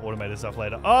build more automated stuff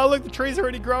later. Oh, look, the tree's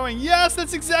already growing. Yes,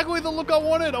 that's exactly the look I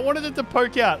wanted. I wanted it to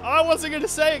poke out. I wasn't going to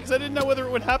say it because I didn't know whether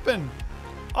it would happen.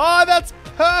 Oh, that's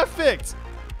perfect.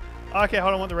 Okay, hold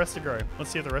on. I want the rest to grow. Let's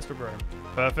see if the rest will grow.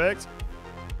 Perfect.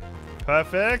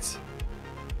 Perfect.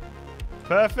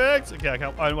 Perfect. Okay, I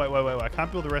can't. Oh, wait. I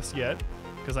can't build the rest yet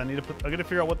because I need to put. I got to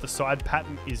figure out what the side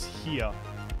pattern is here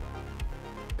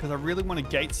because I really want a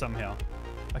gate somehow.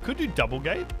 I could do double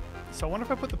gate. So I wonder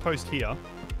if I put the post here.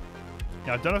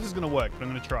 Yeah, I don't know if it's going to work, but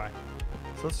I'm going to try.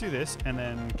 So let's do this and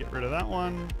then get rid of that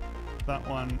one,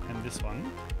 and this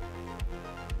one.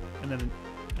 And then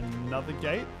another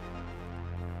gate.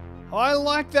 Oh, I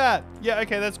like that. Yeah,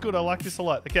 okay, that's good. I like this a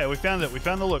lot. Okay, we found it. We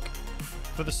found the look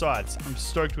for the sides. I'm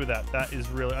stoked with that. That is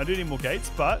really... I do need more gates,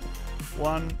 but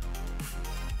one...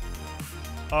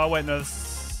 Oh, wait, no.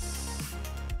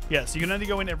 Yeah, so you can only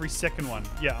go in every second one.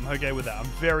 Yeah, I'm okay with that. I'm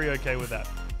very okay with that.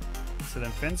 So then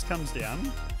fence comes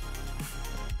down.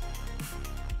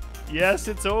 Yes,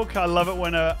 it's all... I love it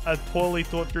when a poorly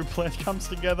thought through plan comes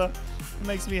together. It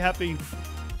makes me happy.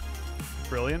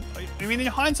 Brilliant. I mean, in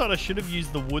hindsight, I should have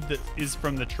used the wood that is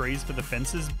from the trees for the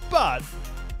fences, but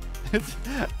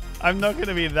I'm not going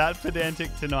to be that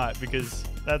pedantic tonight because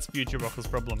that's Future Rockle's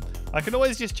problem. I can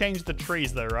always just change the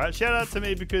trees though, right? Shout out to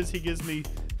me because he gives me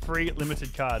free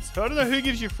limited cards. So I don't know who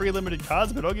gives you free limited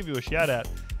cards, but I'll give you a shout out.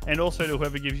 And also to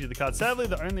whoever gives you the card. Sadly,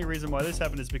 the only reason why this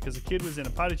happened is because a kid was in a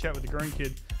party chat with a grown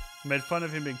kid, made fun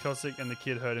of him being toxic, and the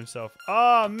kid hurt himself.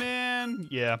 Oh, man.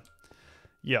 Yeah.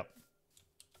 Yep.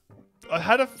 I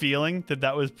had a feeling that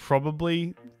that was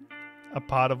probably a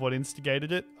part of what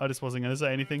instigated it. I just wasn't going to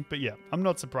say anything. But yeah, I'm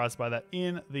not surprised by that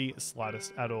in the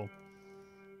slightest at all.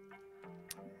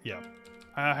 Yeah.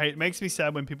 It makes me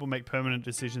sad when people make permanent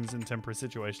decisions in temporary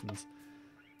situations.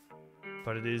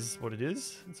 But it is what it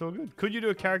is. It's all good. Could you do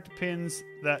a character pins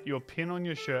that your pin on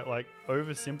your shirt, like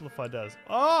Oversimplify does?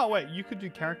 Oh, wait, you could do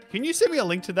character. Can you send me a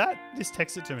link to that? Just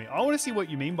text it to me. I want to see what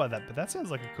you mean by that, but that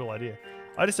sounds like a cool idea.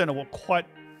 I just don't know what quite...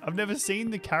 I've never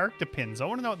seen the character pins. I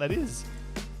want to know what that is.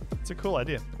 It's a cool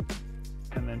idea.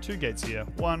 And then 2 gates here.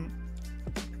 1.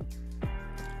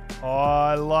 Oh,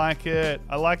 I like it.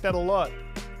 I like that a lot.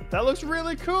 That looks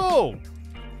really cool.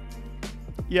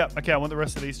 Yeah, okay, I want the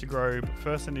rest of these to grow, but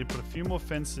first I need to put a few more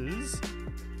fences.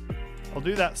 I'll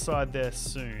do that side there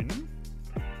soon.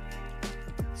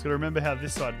 Just gotta remember how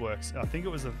this side works. I think it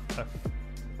was so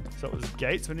it was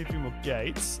gates. We need a few more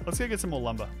gates. Let's go get some more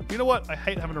lumber. You know what? I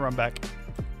hate having to run back.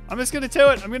 I'm just gonna do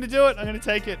it. I'm gonna do it. I'm gonna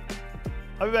take it.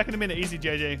 I'll be back in a minute. Easy,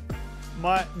 JJ.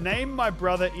 My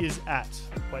brother is at.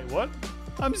 Wait, what?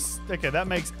 Okay, that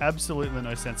makes absolutely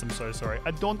no sense. I'm so sorry.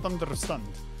 I don't understand.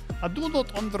 I do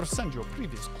not understand your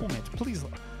previous comment. Please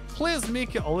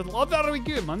make it a little... Oh, there we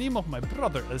go. My name of my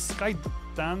brother is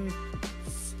Skydanger32.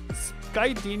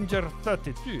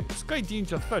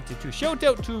 Skydanger32. Shout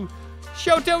out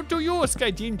to you,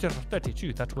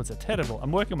 Skydanger32. That was a terrible...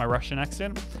 I'm working my Russian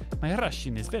accent. My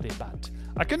Russian is very bad.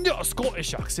 I can do a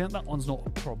Scottish accent. That one's not a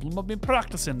problem. I've been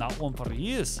practicing that one for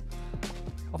years.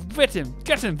 I've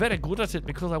getting very good at it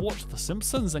because I watched The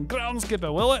Simpsons and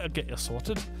Groundskeeper Willie to get you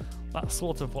sorted. That's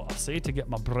sort of what I say to get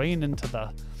my brain into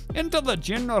the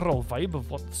general vibe of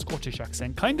what the Scottish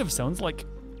accent kind of sounds like.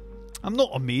 I'm not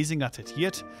amazing at it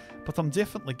yet, but I'm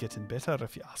definitely getting better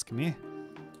if you ask me.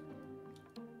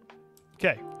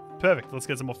 Okay, perfect. Let's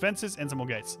get some more fences and some more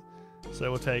gates. So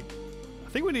we'll take... I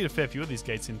think we need a fair few of these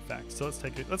gates, in fact. So let's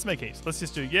take it. Let's make 8. Let's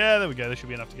just do... Yeah, there we go. There should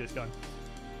be enough to get us going.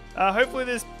 Hopefully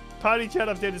this party chat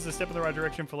update is a step in the right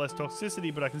direction for less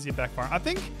toxicity, but I can see it backfiring. I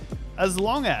think as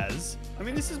long as, I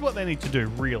mean, this is what they need to do,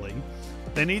 really.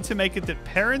 They need to make it that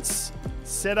parents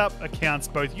set up accounts,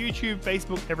 both YouTube,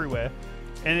 Facebook, everywhere.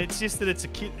 And it's just that it's a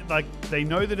kid, like, they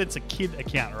know that it's a kid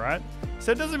account, right?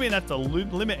 So it doesn't mean they have to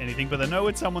limit anything, but they know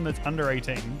it's someone that's under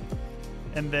 18.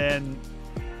 And then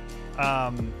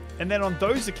on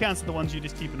those accounts are the ones you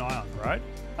just keep an eye on, right?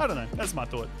 I don't know. That's my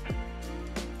thought.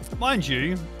 Mind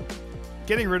you,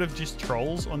 getting rid of just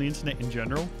trolls on the internet in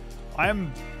general, I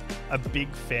am a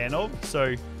big fan of.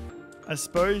 So I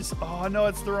suppose, oh no,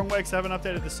 it's the wrong way because I haven't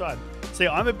updated this side. See,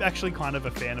 I'm actually kind of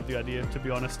a fan of the idea, to be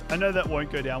honest. I know that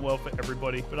won't go down well for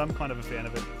everybody, but I'm kind of a fan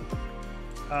of it.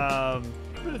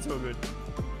 But it's all good.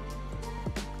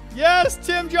 Yes,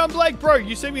 Tim John Blake, bro,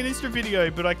 you sent me an Insta video,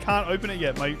 but I can't open it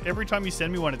yet. Every time you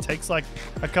send me one, it takes like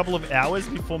a couple of hours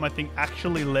before my thing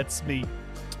actually lets me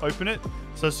open it.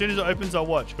 So as soon as it opens, I'll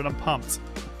watch, but I'm pumped.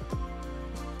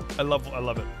 I love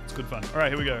it. It's good fun. All right,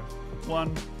 here we go.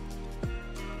 1,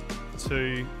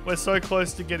 2. We're so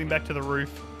close to getting back to the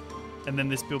roof, and then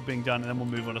this build being done, and then we'll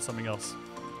move on to something else.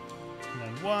 And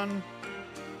then 1.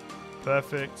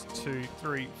 Perfect. 2,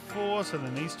 3, 4. So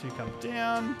then these two come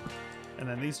down. And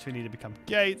then these two need to become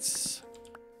gates.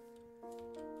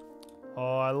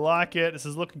 Oh, I like it. This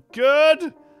is looking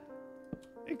good.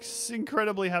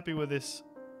 Incredibly happy with this.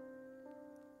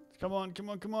 Come on, come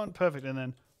on, come on. Perfect. And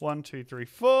then 1, 2, 3,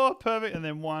 4. Perfect. And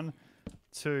then 1,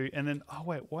 2. And then, oh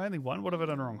wait, why only 1? What have I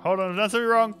done wrong? Hold on, I've done something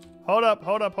wrong. Hold up,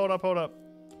 hold up, hold up, hold up.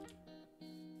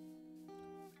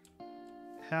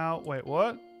 How? Wait,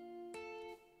 what?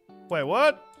 Wait,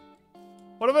 what?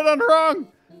 What have I done wrong?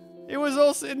 It was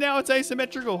also, now it's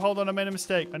asymmetrical. Hold on, I made a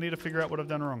mistake. I need to figure out what I've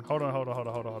done wrong. Hold on, hold on, hold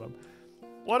on, hold on, hold on.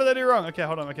 What did I do wrong? Okay,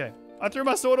 hold on, okay. I threw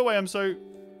my sword away. I'm so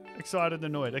excited and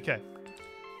annoyed. Okay.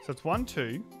 So it's 1,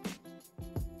 2.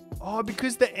 Oh,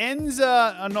 because the ends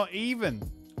are not even.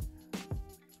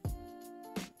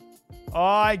 Oh,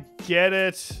 I get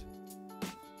it.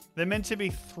 They're meant to be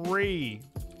 3.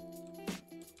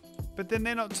 But then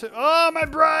they're not 2. Oh, my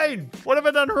brain! What have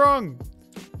I done wrong?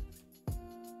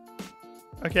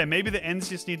 Okay, maybe the ends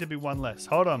just need to be 1 less.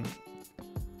 Hold on.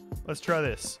 Let's try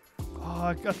this.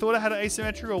 Oh, I thought I had an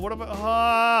asymmetrical. What have I...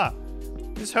 Ah!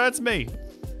 This hurts me.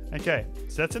 Okay,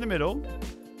 so that's in the middle.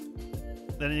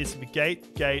 Then it needs to be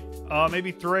gate, gate. Oh,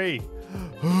 maybe 3.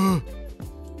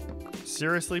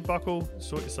 Seriously, Buckle?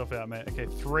 Sort yourself out, mate. Okay,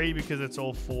 3 because it's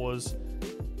all 4s.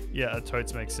 Yeah, that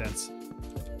totes makes sense.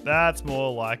 That's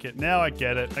more like it. Now I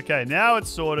get it. Okay, now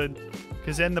it's sorted.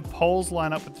 Because then the poles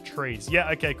line up with the trees. Yeah,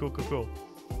 okay, cool, cool, cool.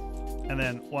 And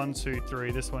then 1, 2,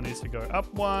 3. This one needs to go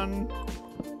up 1.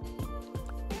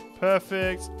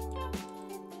 Perfect.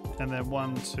 And then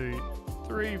 1, 2,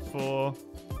 3, 4.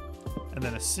 And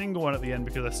then a single one at the end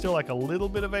because I still like a little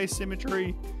bit of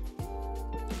asymmetry.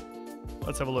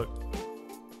 Let's have a look.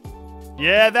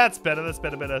 Yeah, that's better. That's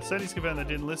better, better. Sony's confirmed they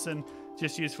didn't listen.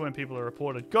 Just used for when people are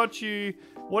reported. Got you.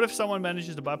 What if someone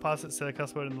manages to bypass it, set a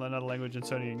cuss word in another language, and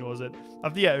Sony ignores it?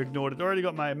 Yeah, ignored it. Already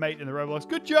got my mate in the Roblox.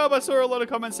 Good job. I saw a lot of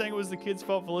comments saying it was the kid's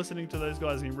fault for listening to those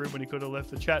guys being rude when he could have left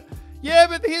the chat. Yeah,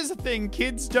 but here's the thing.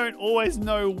 Kids don't always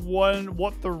know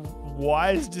what the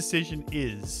wise decision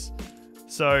is.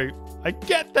 So I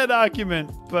get that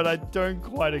argument, but I don't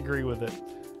quite agree with it.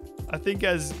 I think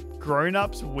as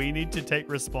grown-ups, we need to take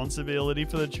responsibility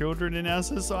for the children in our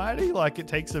society. Like it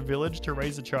takes a village to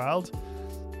raise a child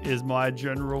is my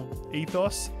general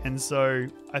ethos. And so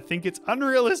I think it's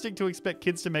unrealistic to expect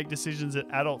kids to make decisions that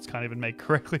adults can't even make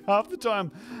correctly half the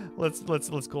time. Let's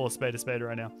call a spade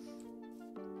right now.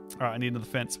 All right, I need another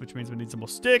fence, which means we need some more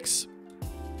sticks.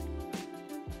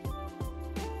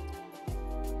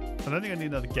 I don't think I need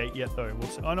another gate yet, though. We'll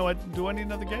see. Oh, no, do I need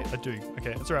another gate? I do.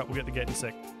 Okay, that's all right. We'll get the gate in a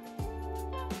sec.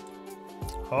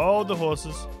 Hold the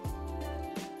horses.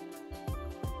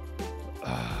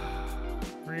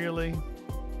 Really?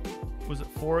 Was it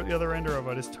 4 at the other end, or have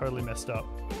I just totally messed up?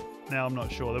 Now I'm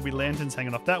not sure. There'll be lanterns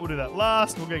hanging off that. We'll do that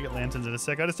last. We'll go get lanterns in a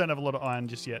sec. I just don't have a lot of iron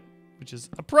just yet, which is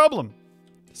a problem,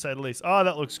 to say the least. Oh,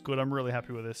 that looks good. I'm really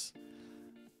happy with this.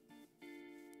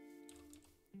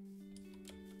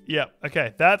 Yeah,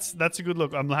 okay. That's a good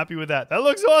look. I'm happy with that. That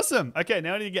looks awesome. Okay,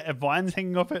 now I need to get vines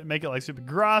hanging off it and make it like super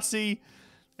grassy.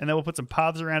 And then we'll put some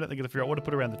paths around it. They're going to figure out what to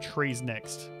put around the trees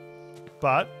next.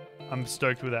 But I'm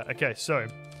stoked with that. Okay, so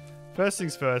first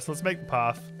things first, let's make the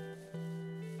path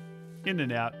in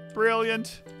and out.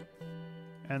 Brilliant.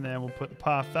 And then we'll put the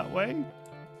path that way.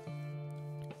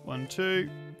 1, 2.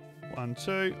 1,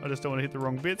 2. I just don't want to hit the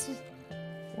wrong bits.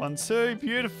 1, 2.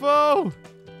 Beautiful.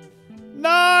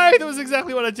 No, that was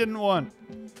exactly what I didn't want.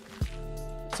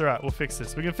 It's all right. We'll fix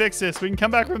this. We can fix this. We can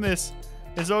come back from this.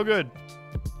 It's all good.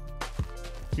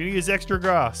 You're gonna use extra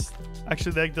grass.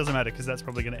 Actually, that doesn't matter because that's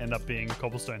probably gonna end up being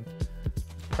cobblestone.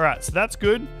 All right, so that's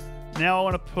good. Now I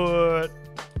want to put...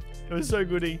 It was so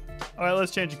goody. All right,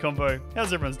 let's change the combo.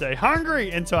 How's everyone's day?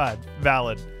 Hungry and tired.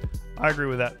 Valid. I agree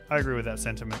with that. I agree with that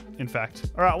sentiment, in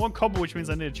fact. All right, I want cobble, which means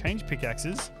I need to change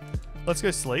pickaxes. Let's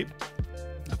go sleep.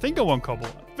 I think I want cobble.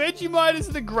 Vegemite is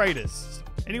the greatest.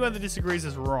 Anyone that disagrees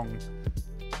is wrong.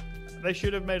 They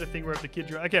should have made a thing where if the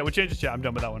kids... Okay, we'll change the chat. I'm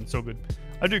done with that one. It's all good.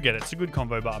 I do get it. It's a good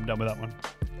combo, but I'm done with that one.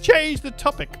 Change the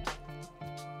topic.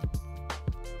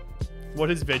 What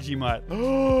is Vegemite?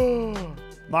 Oh,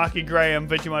 Marky Graham,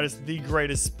 Vegemite is the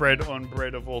greatest spread on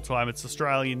bread of all time. It's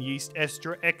Australian yeast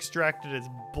extracted. It's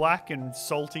black and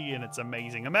salty, and it's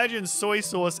amazing. Imagine soy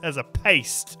sauce as a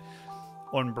paste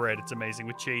on bread. It's amazing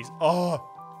with cheese. Oh,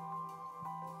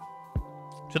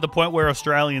 to the point where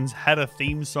Australians had a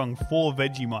theme song for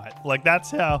Vegemite. Like,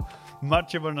 that's how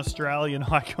much of an Australian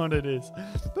icon it is.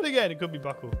 But again, it could be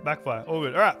backfire. All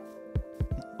good. All right,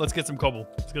 let's get some cobble.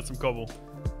 Let's get some cobble.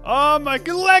 Oh my,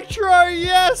 Electro!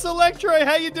 Yes, Electro!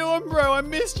 How you doing, bro? I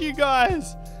missed you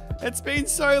guys. It's been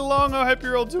so long. I hope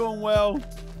you're all doing well.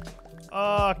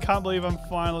 Oh, I can't believe I'm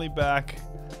finally back.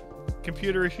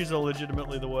 Computer issues are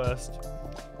legitimately the worst.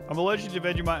 I'm allergic to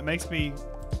Vegemite. It makes me...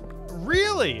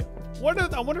 Really?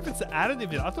 I wonder if it's the additive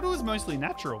in it. I thought it was mostly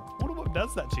natural. I wonder what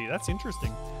does that to you. That's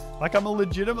interesting. Like, I'm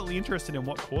legitimately interested in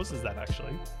what causes that,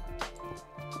 actually.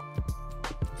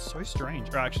 So strange.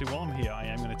 Or actually, while I'm here, I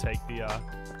am going to take the...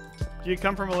 Do you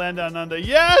come from a land down under?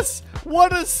 Yes!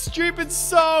 What a stupid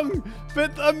song!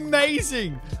 But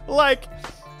amazing! Like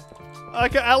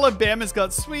Alabama's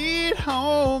got Sweet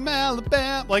Home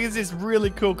Alabama. Like, it's this really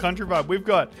cool country vibe. We've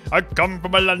got I come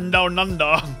from a land down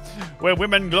under where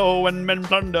women glow and men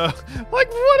plunder.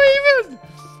 Like, what even?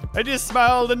 I just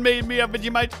smiled and made me a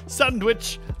Vegemite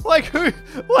sandwich. Like, who?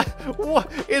 Like, what?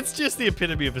 It's just the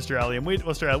epitome of Australian. We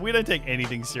don't take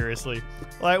anything seriously.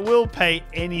 Like, we'll pay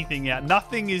anything out.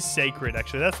 Nothing is sacred,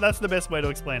 actually. That's the best way to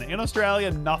explain it. In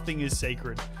Australia, nothing is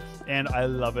sacred. And I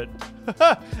love it.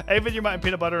 A Vegemite and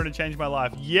peanut butter and it changed my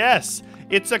life. Yes!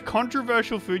 It's a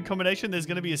controversial food combination. There's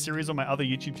going to be a series on my other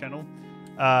YouTube channel.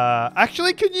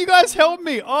 Actually, can you guys help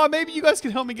me? Oh, maybe you guys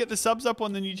can help me get the subs up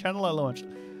on the new channel I launched.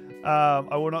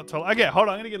 I will not tell. Okay, hold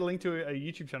on. I'm going to get a link to a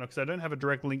YouTube channel because I don't have a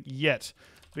direct link yet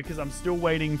because I'm still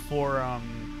waiting for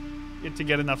it to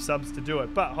get enough subs to do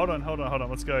it. But hold on.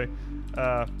 Let's go.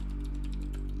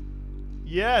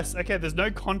 Yes. Okay, there's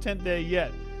no content there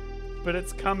yet, but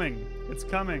it's coming. It's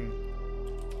coming.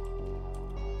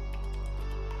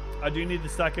 I do need to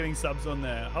start getting subs on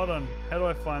there. Hold on. How do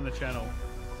I find the channel?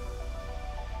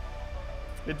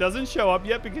 It doesn't show up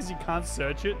yet because you can't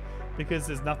search it. Because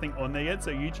there's nothing on there yet.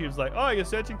 So YouTube's like, oh, you're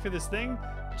searching for this thing?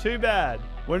 Too bad.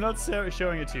 We're not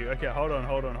showing it to you. Okay, hold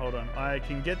on. I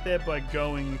can get there by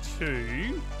going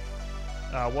to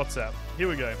WhatsApp. Here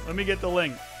we go. Let me get the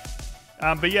link.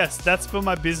 But yes, that's for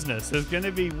my business. There's going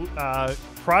to be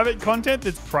private content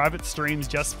that's private streams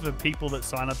just for people that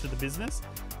sign up to the business.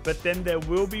 But then there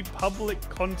will be public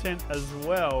content as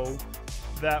well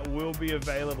that will be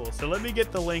available. So let me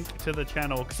get the link to the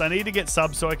channel because I need to get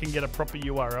subs so I can get a proper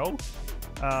URL.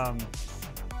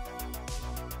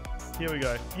 Here we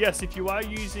go. Yes, if you are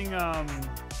using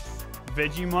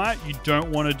Vegemite, you don't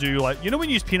want to do like, you know when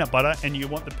you use peanut butter and you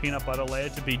want the peanut butter layer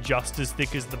to be just as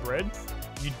thick as the bread?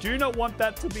 You do not want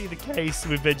that to be the case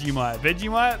with Vegemite.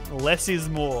 Vegemite, less is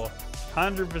more.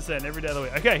 100% every day of the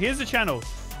week. Okay, here's the channel.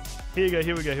 Here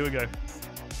we go.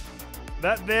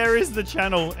 That there is the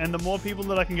channel, and the more people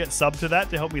that I can get sub to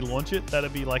that to help me launch it,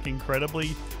 that'd be like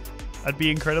I'd be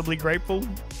incredibly grateful.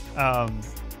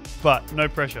 But no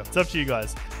pressure. It's up to you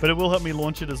guys. But it will help me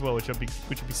launch it as well, which would be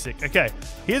sick. Okay,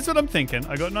 here's what I'm thinking.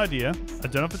 I got an idea. I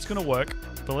don't know if it's gonna work,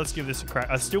 but let's give this a crack.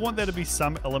 I still want there to be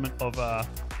some element of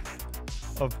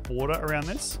border around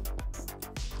this.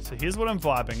 So here's what I'm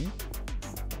vibing.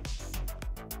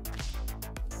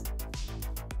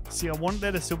 See, I want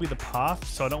there to still be the path,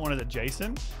 so I don't want it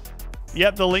adjacent.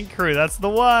 Yep, the link crew, that's the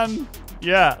one.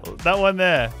 Yeah, that one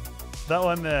there. That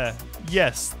one there.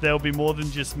 Yes, there'll be more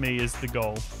than just me is the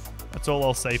goal. That's all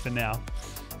I'll say for now.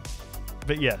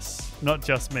 But yes, not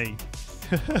just me.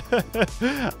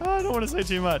 I don't want to say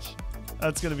too much.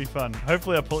 That's going to be fun.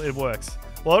 Hopefully it works.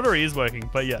 Well, it already is working,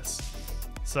 but yes.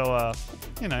 So,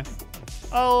 you know.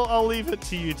 I'll leave it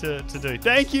to you to do.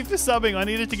 Thank you for subbing. I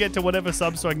needed to get to whatever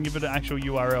sub so I can give it an actual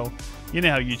URL. You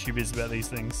know how YouTube is about these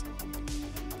things.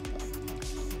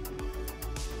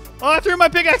 Oh, I threw my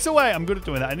pickaxe away. I'm good at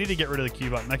doing that. I need to get rid of the Q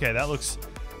button. Okay, that looks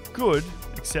good,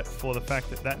 except for the fact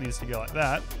that that needs to go like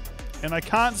that. And I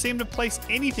can't seem to place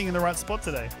anything in the right spot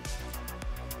today.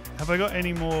 Have I got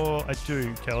any more? I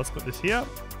do. Okay, let's put this here.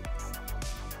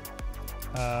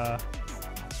 Perfect.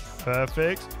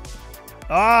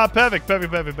 Ah, perfect.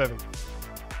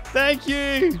 Thank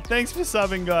you. Thanks for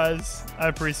subbing, guys. I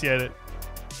appreciate it.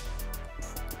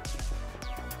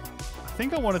 I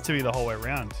think I want it to be the whole way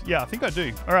around. Yeah, I think I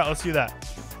do. All right, let's do that.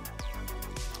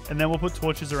 And then we'll put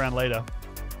torches around later.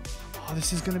 Oh,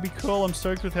 this is going to be cool. I'm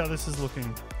stoked with how this is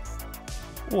looking.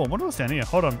 Oh, I wonder what's down here.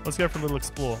 Hold on. Let's go for a little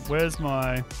explore. Where's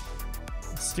my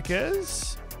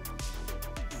stickers?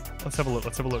 Let's have a look.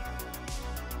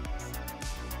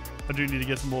 I do need to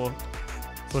get some more.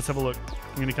 So let's have a look.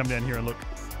 I'm going to come down here and look.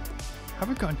 I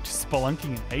haven't gone to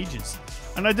spelunking in ages.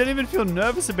 And I don't even feel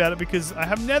nervous about it because I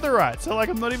have netherite. So, like,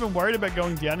 I'm not even worried about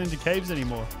going down into caves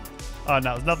anymore. Oh,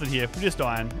 no, there's nothing here. We're just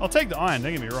iron. I'll take the iron.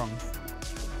 Don't get me wrong.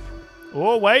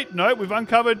 Oh, wait. No, we've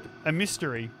uncovered a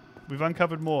mystery. We've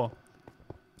uncovered more,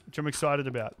 which I'm excited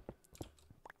about.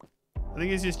 I think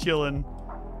he's just chilling.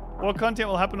 What content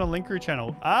will happen on Link Crew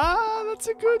channel? Ah, that's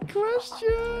a good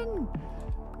question.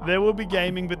 There will be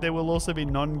gaming, but there will also be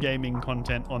non-gaming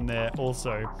content on there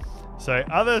also. So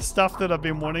other stuff that I've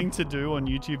been wanting to do on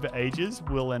YouTube for ages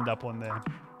will end up on there.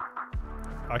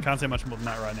 I can't say much more than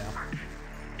that right now.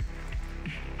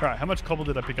 All right, how much cobble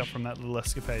did I pick up from that little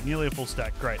escapade? Nearly a full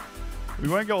stack. Great. We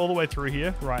won't go all the way through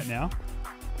here right now.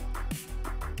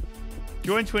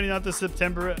 Join 29th of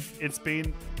September. It's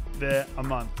been there a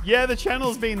month. Yeah, the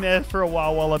channel's been there for a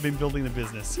while I've been building the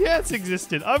business. Yeah, it's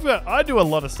existed. I do a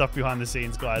lot of stuff behind the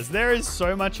scenes, guys. There is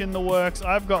so much in the works.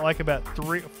 I've got like about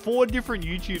 4 different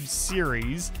YouTube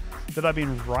series that I've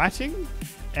been writing,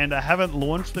 and I haven't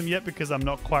launched them yet because I'm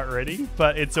not quite ready,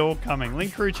 but it's all coming.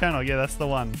 Link Crew channel. Yeah, that's the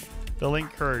one. The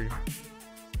Link Crew.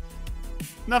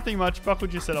 Nothing much. Buckle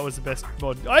just said I was the best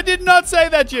mod. I did not say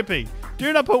that, Jippy.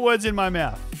 Do not put words in my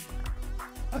mouth.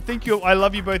 I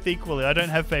love you both equally. I don't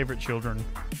have favorite children.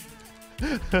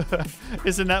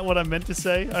 Isn't that what I meant to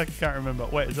say? I can't remember.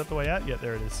 Wait, is that the way out? Yeah,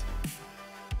 there it is.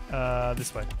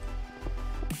 This way.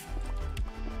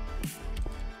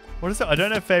 What is it? I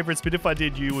don't have favorites, but if I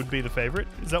did, you would be the favorite.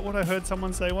 Is that what I heard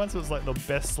someone say once? It was like the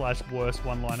best/worst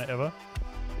one-liner ever.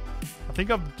 I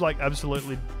think I've like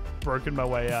absolutely broken my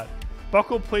way out.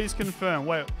 Buckle, please confirm.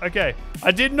 Wait, okay.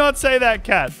 I did not say that,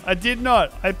 Cat. I did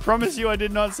not. I promise you I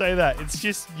did not say that. It's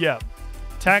just, yeah.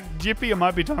 Jippy, it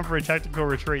might be time for a tactical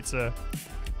retreat, sir.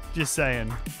 Just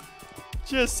saying.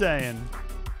 Just saying.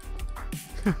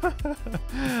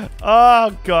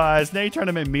 Oh, guys. Now you're trying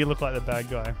to make me look like the bad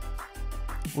guy.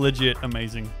 Legit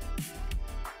amazing.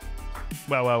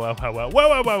 Wow.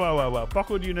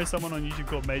 Buckle, do you know someone on YouTube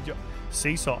called Major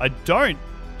Seesaw? I don't.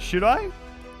 Should I?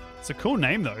 It's a cool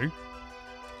name, though.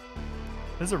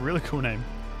 That's a really cool name.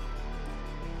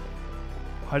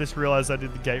 I just realized I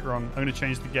did the gate wrong. I'm going to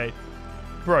change the gate.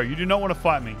 Bro, you do not want to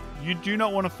fight me. You do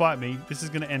not want to fight me. This is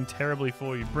going to end terribly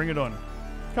for you. Bring it on.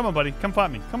 Come on, buddy. Come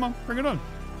fight me. Come on. Bring it on.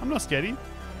 I'm not scared of you.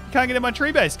 You can't get in my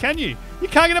tree base, can you? You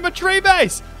can't get in my tree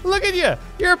base. Look at you.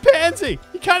 You're a pansy.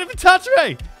 You can't even touch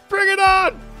me. Bring it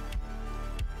on.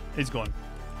 He's gone.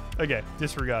 Okay.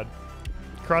 Disregard.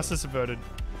 Crisis averted.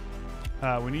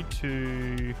 We need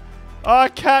to... Oh,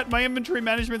 Cat, my inventory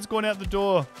management's gone out the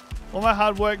door. All my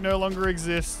hard work no longer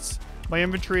exists. My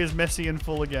inventory is messy and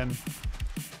full again.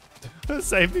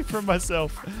 Save me from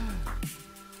myself.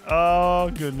 Oh,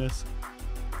 goodness.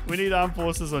 We need armed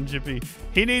forces on Jippy.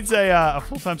 He needs a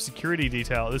full-time security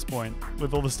detail at this point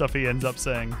with all the stuff he ends up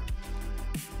saying.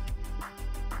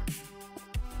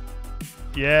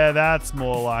 Yeah, that's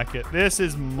more like it. This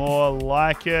is more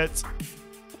like it.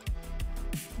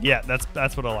 Yeah,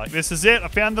 that's what I like. This is it. I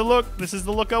found the look. This is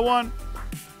the look I want.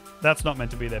 That's not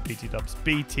meant to be there, PT dubs.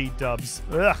 BT dubs.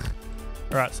 Ugh.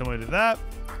 All right, so I'm going to do that.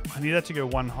 I need that to go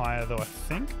one higher, though, I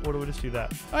think. Or do we just do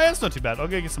that? Oh, yeah, that's not too bad. I'll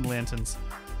go get some lanterns.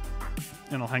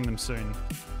 And I'll hang them soon.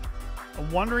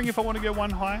 I'm wondering if I want to go one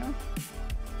higher.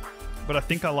 But I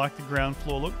think I like the ground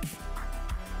floor look.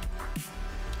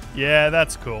 Yeah,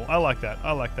 that's cool. I like that.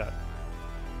 I like that.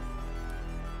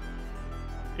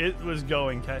 It was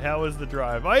going, Cat. How was the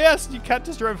drive? Oh, yes, you Cat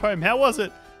just drove home. How was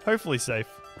it? Hopefully safe.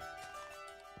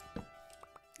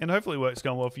 And hopefully work's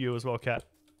going well for you as well, Cat.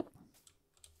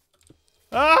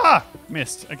 Ah!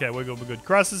 Missed. Okay, we're good, we're good.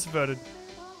 Crisis averted.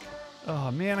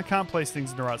 Oh, man, I can't place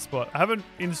things in the right spot. I haven't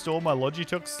installed my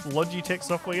Logitech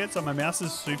software yet, so my mouse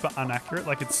is super inaccurate.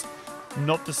 Like, it's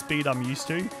not the speed I'm used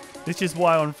to. This is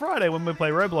why on Friday when we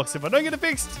play Roblox, if I don't get it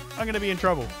fixed, I'm going to be in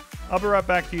trouble. I'll be right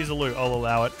back. Here's a Lou. I'll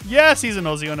allow it. Yes, he's an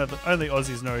Aussie. Only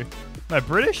Aussies know. No,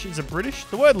 British? Is it British?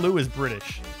 The word Lou is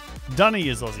British. Dunny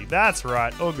is Aussie. That's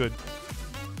right. All good.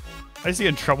 I used to get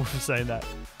in trouble for saying that.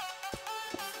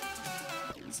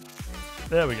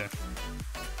 There we go.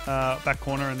 Back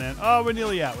corner and then... Oh, we're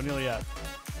nearly out. We're nearly out.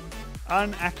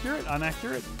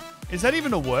 Inaccurate? Is that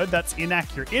even a word? That's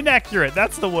inaccurate. Inaccurate.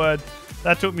 That's the word.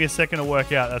 That took me a second to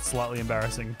work out. That's slightly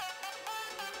embarrassing.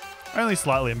 Only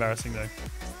slightly embarrassing, though.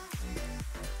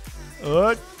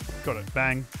 Got it.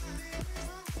 Bang.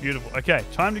 Beautiful. Okay,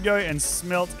 time to go and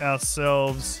smelt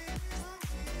ourselves.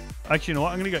 Actually, you know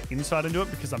what? I'm going to go inside and do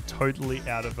it because I'm totally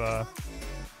out of...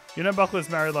 You know Buckler's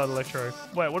married like Electro.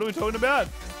 Wait, what are we talking about?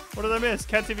 What did I miss?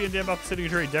 Cat TV and Dan Buckler sitting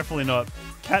in a tree? Definitely not.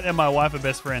 Cat and my wife are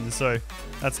best friends, so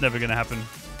that's never going to happen.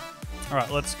 All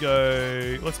right, let's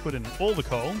go. Let's put in all the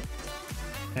coal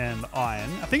and iron.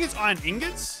 I think it's iron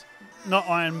ingots, not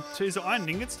iron. Is it iron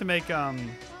ingots to make? I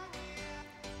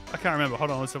can't remember.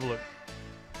 Hold on, let's have a look.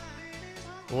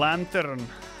 Lantern.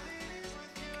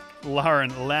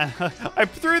 Lauren. I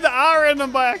threw the R in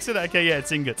them by accident. Okay, yeah,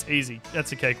 it's ingots. Easy.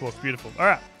 That's a cakewalk. Beautiful. All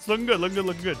right, it's looking good. Looking good.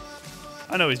 Looking good.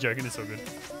 I know he's joking. It's all good.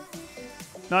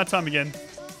 Night time again.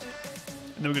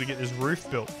 And then we're gonna get this roof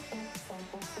built.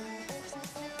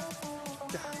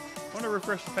 I want to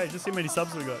refresh the page. Just see how many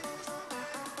subs we got.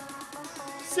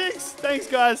 6. Thanks,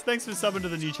 guys. Thanks for subbing to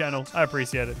the new channel. I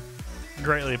appreciate it.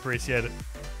 Greatly appreciate it.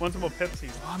 Want some more Pepsi?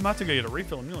 Oh, I'm about to go get a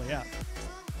refill. I'm nearly out.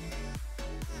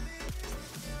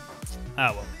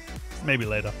 Ah, well. Maybe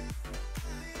later.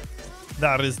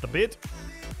 That is the bit.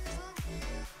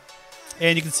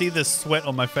 And you can see the sweat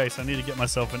on my face. I need to get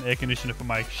myself an air conditioner for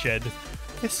my shed.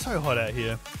 It's so hot out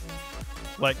here.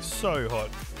 Like, so hot.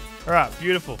 All right,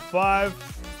 beautiful. 5.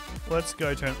 Let's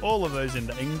go turn all of those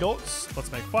into ingots.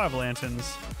 Let's make 5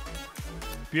 lanterns.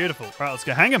 Beautiful. All right, let's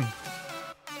go hang them.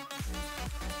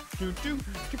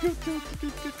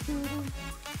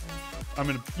 I'm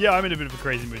in a bit of a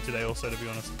crazy mood today also, to be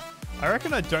honest. I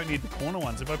reckon I don't need the corner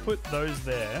ones. If I put those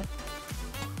there,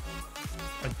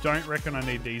 I don't reckon I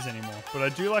need these anymore. But I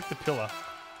do like the pillar.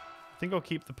 I think I'll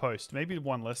keep the post. Maybe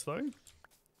one less, though.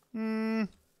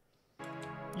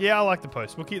 Yeah, I like the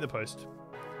post. We'll keep the post.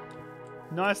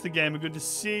 Nice the gamer. Good to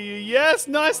see you. Yes,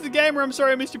 nice the gamer. I'm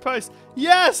sorry I missed your post.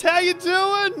 Yes, how you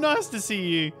doing? Nice to see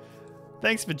you.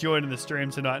 Thanks for joining the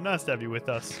stream tonight. Nice to have you with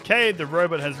us. Cade, the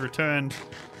robot, has returned.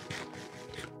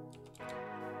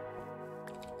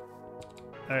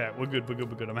 Alright, we're good, we're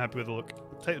good, we're good. I'm happy with the look.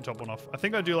 Take the top one off. I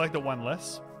think I do like the one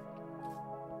less.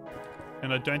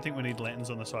 And I don't think we need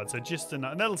lanterns on the side. So just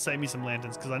enough. And that'll save me some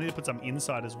lanterns because I need to put some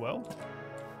inside as well.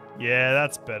 Yeah,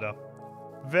 that's better.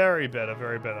 Very better,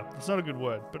 very better. It's not a good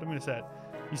word, but I'm going to say it.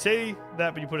 You say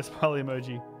that, but you put a smiley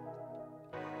emoji.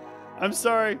 I'm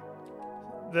sorry.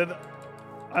 Then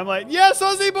I'm like, yes,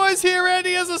 Aussie Boy's here,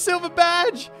 Andy has a silver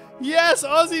badge. Yes,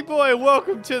 Aussie Boy,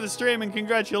 welcome to the stream and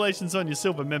congratulations on your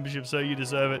silver membership, so you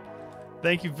deserve it.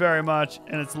 Thank you very much,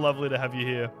 and it's lovely to have you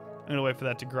here. I'm going to wait for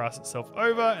that to grass itself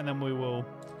over, and then we will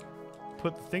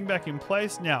put the thing back in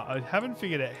place. Now, I haven't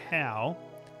figured out how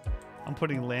I'm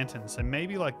putting lanterns, so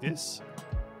maybe like this.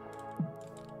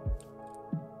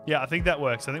 Yeah, I think that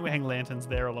works. I think we hang lanterns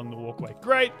there along the walkway.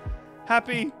 Great.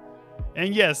 Happy.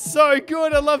 And yes, so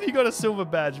good. I love you got a silver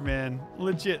badge, man.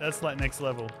 Legit, that's like next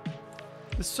level.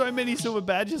 There's so many silver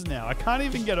badges now. I can't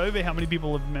even get over how many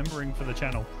people are membering for the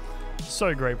channel.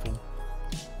 So grateful.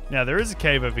 Now, there is a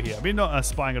cave over here. I've been not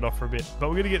spying it off for a bit, but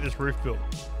we're going to get this roof built.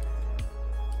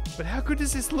 But how good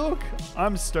does this look?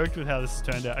 I'm stoked with how this has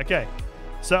turned out. Okay,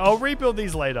 so I'll rebuild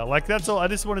these later. Like, that's all. I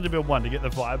just wanted to build one to get the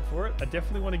vibe for it. I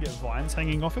definitely want to get vines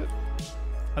hanging off it.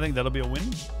 I think that'll be a win.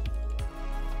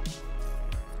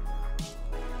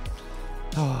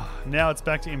 Oh, now it's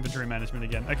back to inventory management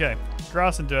again. Okay,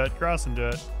 grass and dirt, grass and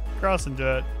dirt, grass and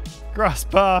dirt, grass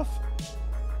path.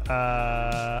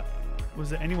 Was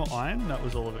there any more iron? No, it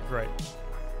was all of it. Great.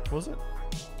 Was it?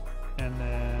 And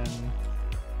then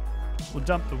we'll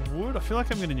dump the wood. I feel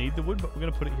like I'm going to need the wood, but we're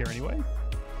going to put it here anyway.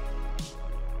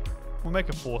 We'll make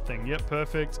a 4th thing. Yep,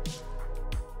 perfect.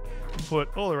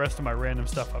 Put all the rest of my random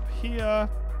stuff up here.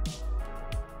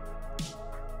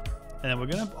 And then we're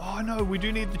going to... Oh, no, we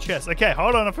do need the chest. Okay,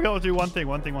 hold on. I forgot to do one thing.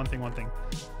 Let's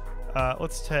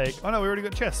take... Oh, no, we already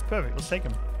got chests. Perfect. Let's take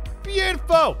them.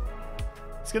 Beautiful!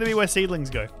 It's going to be where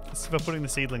seedlings go. This is for putting the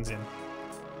seedlings in.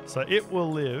 So it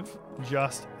will live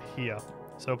just here.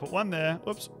 So I'll put one there.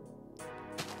 Oops.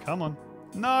 Come on.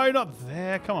 No, not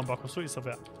there. Come on, Buckle. Sort yourself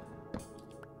out.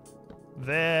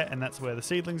 There, and that's where the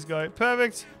seedlings go.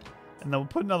 Perfect. And then we'll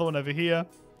put another one over here.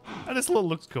 And this little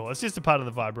looks cool. It's just a part of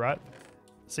the vibe, right?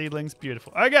 Seedlings,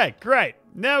 beautiful. Okay, great.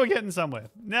 Now we're getting somewhere.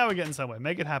 Now we're getting somewhere.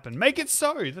 Make it happen. Make it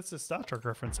so. That's a Star Trek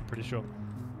reference, I'm pretty sure.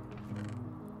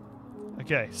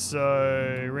 Okay,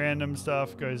 so random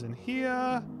stuff goes in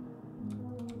here.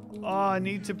 Oh, I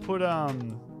need to put, I'll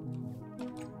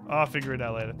figure it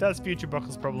out later. That's future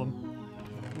Buckle's problem.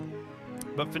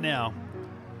 But for now,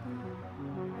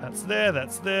 That's there,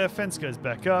 that's there. Fence goes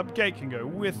back up. Gate can go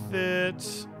with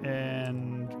it.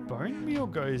 And bone meal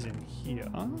goes in here.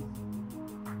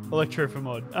 Electro for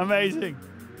mod. Amazing.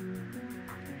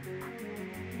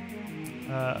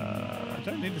 I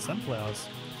don't need the sunflowers.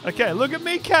 Okay, look at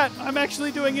me, Cat. I'm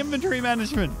actually doing inventory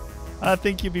management. I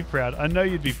think you'd be proud. I know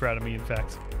you'd be proud of me, in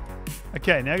fact.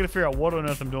 Okay, now I gotta figure out what on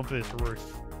earth I'm doing for this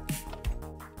roof.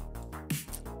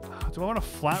 Do I want a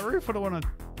flat roof or do I want a...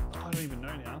 I don't even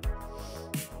know now.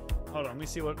 Hold on, let me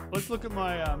see what... Let's look at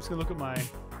my... I'm just gonna look at my...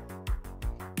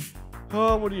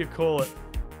 Oh, what do you call it?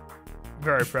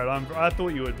 Very proud. I thought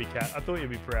you would be, Cat. I thought you'd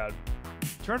be proud.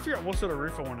 Trying to figure out what sort of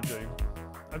roof I want to do.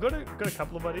 I've got a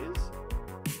couple of ideas.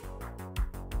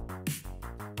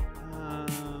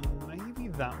 Maybe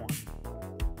that one.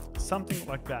 Something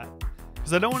like that.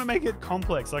 Because I don't want to make it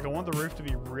complex. Like, I want the roof to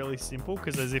be really simple,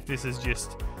 because as if this is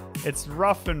just... It's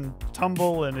rough and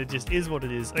tumble, and it just is what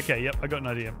it is. Okay, yep, I got an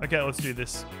idea. Okay, let's do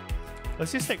this.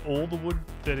 Let's just take all the wood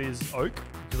that is oak,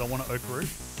 because I want an oak roof.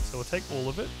 So we'll take all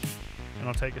of it, and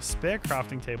I'll take a spare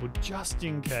crafting table just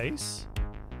in case.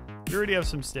 We already have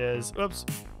some stairs. Oops.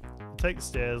 We'll take the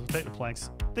stairs, we'll take the planks.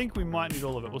 I think we might need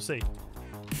all of it. We'll see.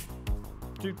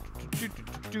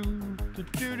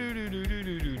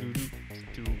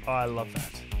 Oh, I love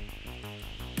that.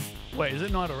 Wait, is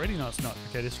it night already? No, it's not.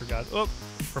 Okay, disregard. Oh,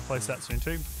 replace that soon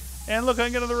too. And look, I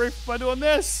can get on the roof by doing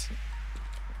this.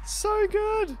 So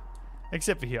good.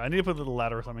 Except for here. I need to put a little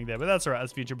ladder or something there, but that's all right.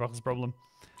 That's Future Brock's problem.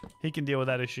 He can deal with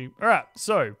that issue. All right,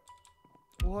 so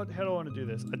how do I want to do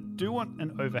this? I do want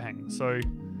an overhang. So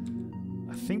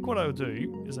I think what I'll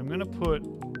do is I'm going to put...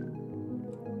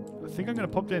 I think I'm going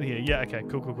to pop down here. Yeah, okay,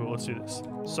 cool. Let's do this.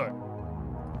 So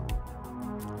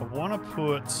I want to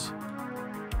put...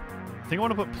 I think I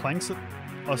want to put planks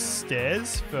or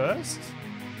stairs first.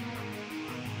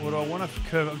 Or do I want to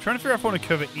curve it? I'm trying to figure out if I want to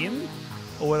curve it in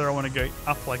or whether I want to go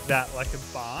up like that, like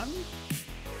a barn.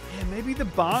 Yeah, maybe the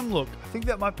barn look. I think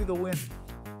that might be the win.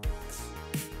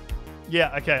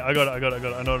 Yeah, okay, I got it. I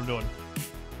know what I'm doing.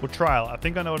 We'll trial. I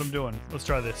think I know what I'm doing. Let's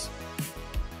try this.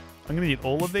 I'm going to need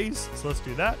all of these, so let's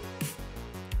do that.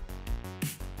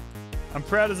 I'm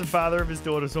proud as a father of his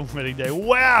daughter's wedding day.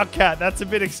 Wow, Cat, that's a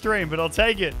bit extreme, but I'll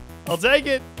take it. I'll take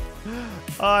it.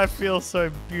 Oh, I feel so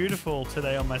beautiful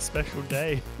today on my special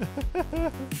day.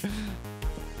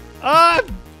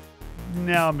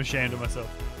 Now I'm ashamed of myself.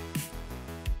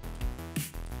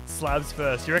 Slabs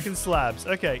first. You reckon slabs?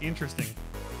 Okay, interesting.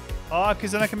 Oh,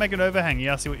 because then I can make an overhang.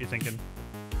 Yeah, I see what you're thinking.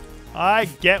 I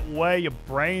get where your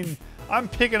brain... I'm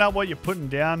picking up what you're putting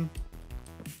down.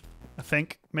 I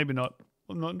think. Maybe not.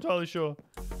 I'm not entirely sure.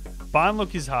 Barn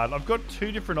look is hard. I've got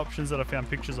two different options that I found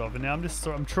pictures of, and now I'm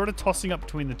sort of tossing up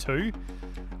between the two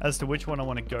as to which one I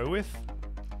want to go with.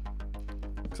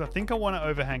 Because I think I want to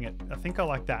overhang it. I think I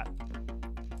like that.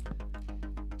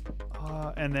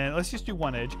 And then let's just do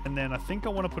one edge, and then I think I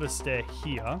want to put a stair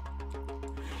here.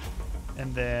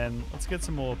 And then let's get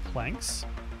some more planks.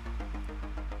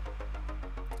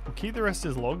 I'll keep the rest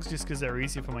as logs just because they're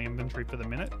easier for my inventory for the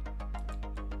minute.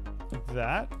 Like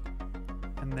that.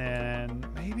 And then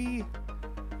maybe...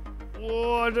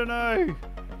 Oh, I don't know.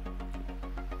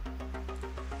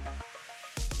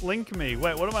 Link me.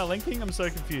 Wait, what am I linking? I'm so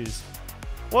confused.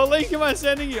 What link am I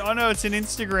sending you? Oh no, it's an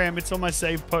Instagram. It's on my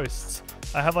saved posts.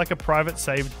 I have like a private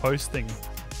saved post thing.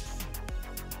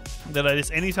 That I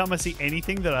just, anytime I see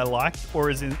anything that I like, or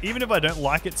is in, even if I don't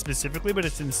like it specifically, but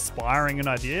it's inspiring an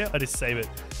idea, I just save it.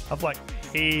 I've like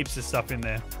heaps of stuff in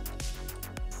there.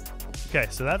 Okay,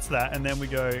 so that's that. And then we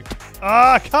go,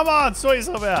 come on, sort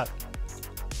yourself out.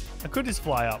 I could just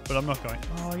fly up, but I'm not going.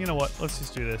 Oh, you know what? Let's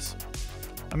just do this.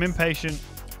 I'm impatient.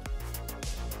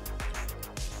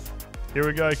 Here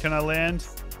we go. Can I land?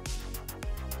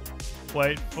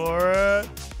 Wait for it.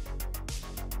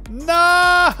 No!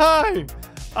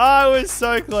 I was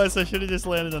so close. I should have just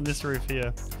landed on this roof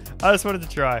here. I just wanted to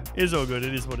try. It's all good.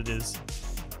 It is what it is.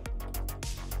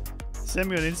 Send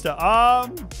me on Insta.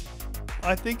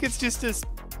 I think it's just as...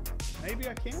 Maybe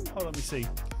I can? Hold on, let me see.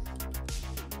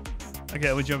 Okay,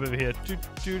 let me jump over here.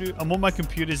 I'm on my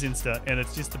computer's Insta, and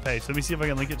it's just the page. So let me see if I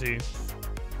can link it to you.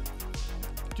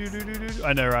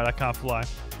 I know, right? I can't fly.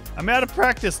 I'm out of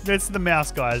practice. It's the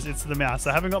mouse, guys. It's the mouse.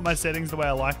 I haven't got my settings the way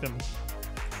I like them.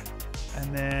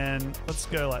 And then let's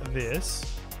go like this.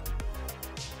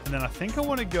 And then I think I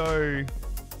want to go...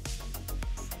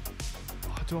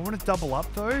 Oh, do I want to double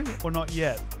up though? Or not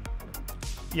yet?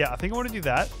 Yeah, I think I want to do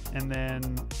that. And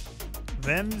then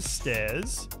the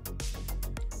stairs.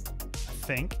 I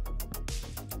think.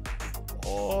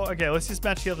 Oh, okay, let's just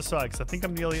match the other side because I think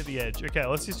I'm nearly at the edge. Okay,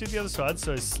 let's just do the other side.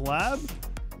 So slab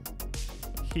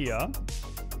here.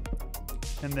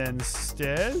 And then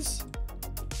stairs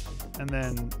And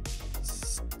then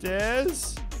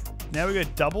stairs. Now we go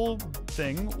double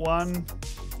thing. 1.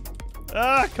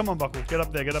 Ah, come on, Buckle. Get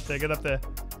up there, get up there, get up there.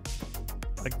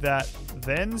 Like that.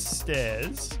 Then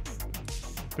stairs.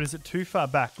 But is it too far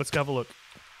back? Let's go have a look.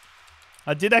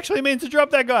 I did actually mean to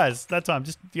drop that, guys. That time,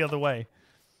 just the other way.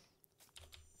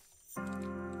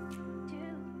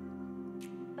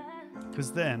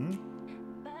 Because then...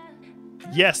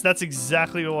 Yes, that's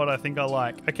exactly what I think I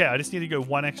like. Okay, I just need to go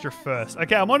 1 extra first.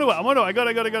 Okay, I'm onto it. I'm onto it. I got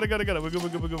it. We're good, we're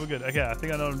good, we're good, we're good. Okay, I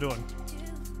think I know what I'm doing.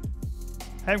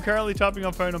 Hey, I'm currently typing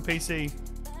on phone on PC.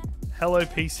 Hello,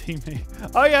 PC me.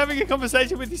 Oh, you're having a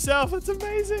conversation with yourself. That's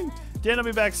amazing. Dan, I'll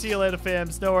be back. See you later,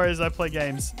 fams. No worries. I play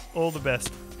games. All the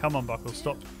best. Come on, Buckle.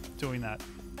 Stop doing that.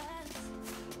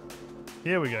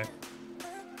 Here we go.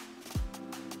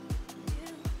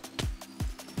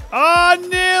 Oh,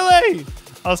 nearly!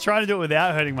 I was trying to do it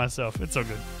without hurting myself. It's all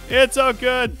good. It's all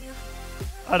good.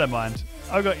 I don't mind.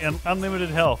 I've got unlimited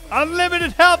health.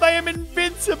 Unlimited health! I am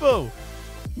invincible!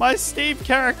 My Steve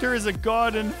character is a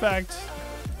god, in fact.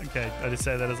 Okay, I just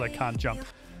say that as I can't jump.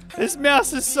 This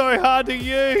mouse is so hard to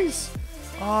use.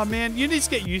 Oh, man. You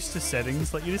just get used to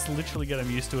settings. Like, you just literally get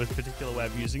them used to a particular way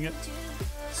of using it.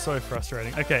 So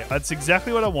frustrating. Okay, that's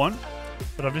exactly what I want,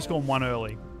 but I've just gone 1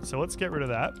 early. So let's get rid of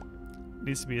that.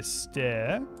 Needs to be a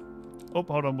stair. Oh,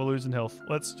 hold on. We're losing health.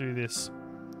 Let's do this.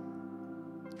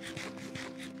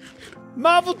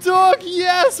 Marvel Talk,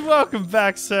 yes! Welcome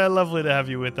back, sir. Lovely to have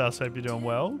you with us. Hope you're doing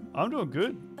well. I'm doing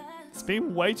good. It's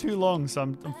been way too long, so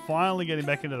I'm finally getting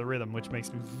back into the rhythm, which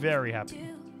makes me very happy.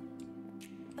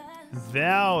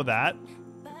 Now that.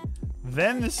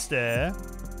 Then the stair.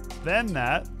 Then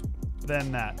that.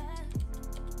 Then that.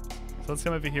 So let's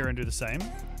come over here and do the same.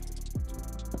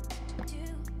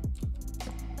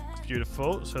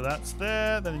 Beautiful. So that's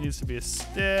there. Then there needs to be a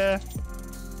stair.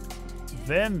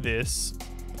 Then this.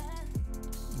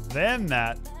 Then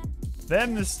that.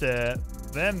 Then the stair.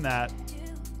 Then that.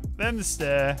 Then the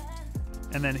stair.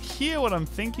 And then here what I'm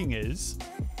thinking is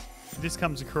this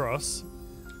comes across,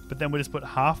 but then we just put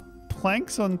half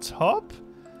planks on top.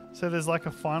 So there's like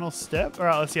a final step. All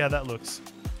right, let's see how that looks.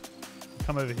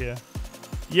 Come over here.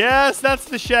 Yes, that's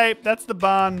the shape. That's the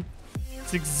barn.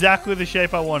 It's exactly the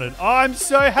shape I wanted. Oh, I'm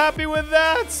so happy with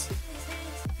that.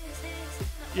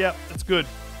 Yep, that's good.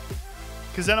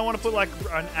 Because then I want to put like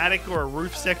an attic or a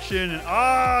roof section. And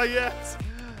oh, yes.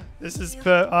 This is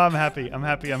I'm happy. I'm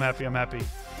happy. I'm happy. I'm happy.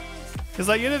 Because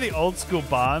like, you know the old school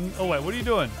barn? Oh, wait, what are you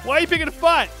doing? Why are you picking a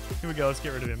fight? Here we go. Let's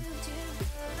get rid of him.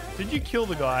 Did you kill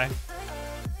the guy?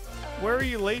 Where are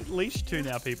you leashed to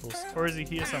now, peoples? Or is he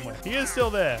here somewhere? He is still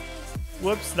there.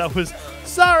 Whoops, that was...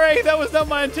 Sorry, that was not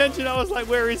my intention. I was like,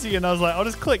 where is he? And I was like, I'll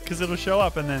just click because it'll show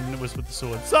up. And then it was with the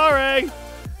sword. Sorry.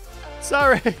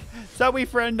 Sorry. Sorry,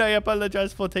 friend. I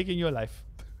apologize for taking your life.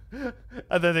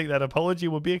 I don't think that apology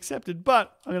will be accepted,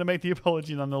 but I'm going to make the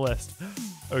apology nonetheless.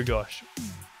 Oh, gosh.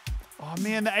 Oh,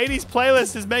 man, the 80s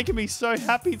playlist is making me so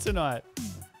happy tonight.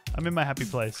 I'm in my happy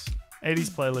place. 80s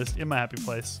playlist in my happy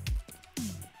place.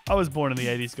 I was born in the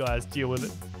 80s, guys. Deal with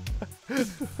it.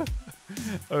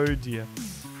 Oh, dear.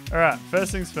 All right,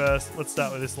 first things first. Let's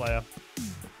start with this layer.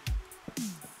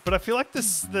 But I feel like the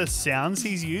sounds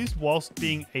he's used whilst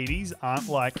being 80s aren't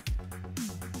like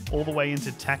all the way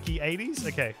into tacky 80s.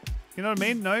 Okay, you know what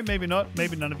I mean? No, maybe not.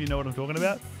 Maybe none of you know what I'm talking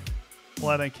about. Well,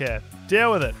 I don't care.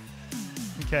 Deal with it.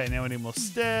 Okay, now we need more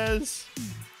stairs.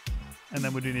 And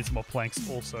then we do need some more planks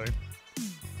also.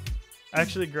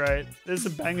 Actually, great. There's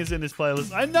some bangers in this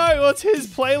playlist. I know, well, it's his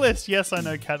playlist. Yes, I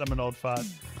know, Kat, I'm an old fart.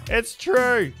 It's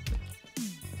true.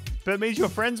 But it means you're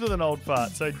friends with an old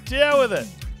fart, so deal with it.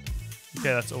 Okay,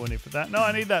 that's all we need for that. No,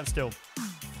 I need that still.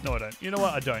 No, I don't. You know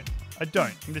what? I don't. I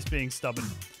don't. I'm just being stubborn.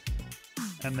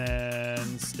 And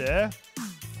then stair.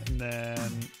 And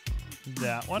then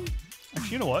that one.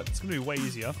 Actually, you know what? It's going to be way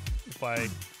easier if I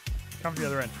come to the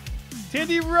other end.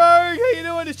 Tandy Rogue, how you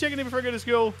doing? Just checking in before I go to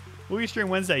school. Will you stream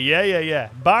Wednesday? Yeah.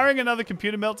 Barring another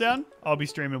computer meltdown, I'll be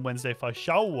streaming Wednesday for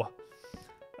sure.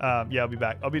 Yeah, I'll be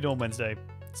back. I'll be doing Wednesday.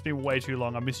 It's been way too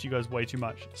long. I missed you guys way too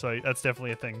much. So that's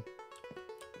definitely a thing.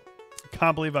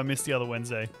 Can't believe I missed the other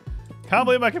Wednesday. Can't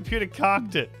believe my computer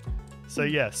cocked it. So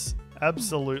yes,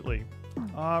 absolutely.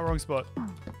 Ah, wrong spot.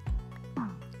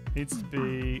 Needs to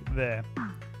be there.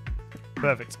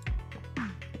 Perfect.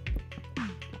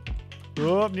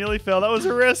 Oh, nearly fell. That was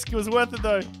a risk. It was worth it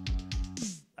though.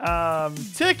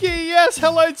 Tiki, yes.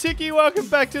 Hello, Tiki. Welcome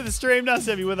back to the stream. Nice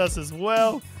to have you with us as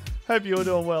well. Hope you're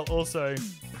doing well also.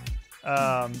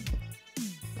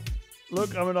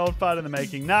 Look, I'm an old fart in the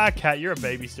making. Nah, Kat, you're a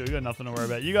baby still. You got nothing to worry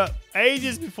about. You got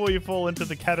ages before you fall into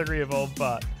the category of old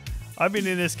fart. I've been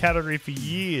in this category for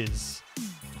years.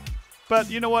 But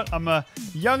you know what? I'm a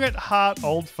young at heart,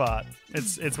 old fart.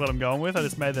 It's what I'm going with. I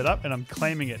just made that up and I'm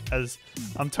claiming it as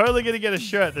I'm totally gonna get a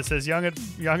shirt that says young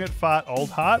at fart, old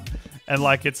heart. And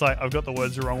like it's like I've got the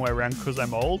words the wrong way around because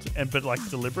I'm old, but like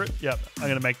deliberate. Yep, I'm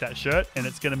gonna make that shirt and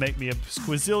it's gonna make me a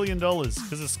squazillion dollars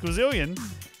because a squazillion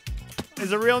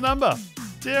is a real number.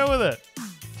 Deal with it.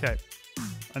 Okay,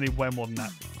 I need way more than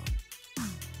that.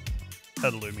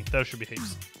 That'll do me. That should be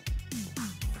heaps.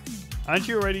 Aren't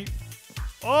you ready?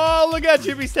 Oh, look at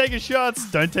Jimmy's taking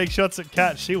shots. Don't take shots at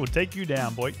Kat. She will take you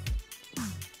down, boy.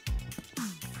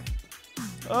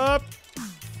 Up.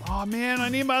 Oh, man, I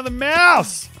need my other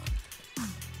mouse.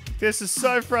 This is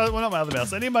so frustrating. Well, not my other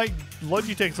mouse. I need my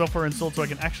Logitech software installed so I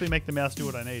can actually make the mouse do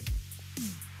what I need.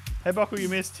 Hey, Buckle, you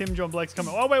missed. Tim John Blake's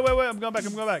coming. Oh, wait. I'm going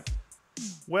back.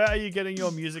 Where are you getting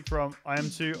your music from? I am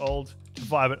too old to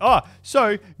vibe it. Oh,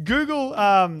 so Google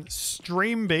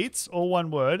Stream Beats, all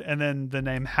one word, and then the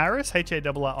name Harris,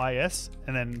 Harris,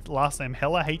 and then last name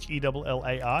Heller,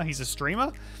 Hellar. He's a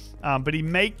streamer, but he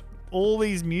make all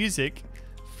these music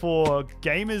for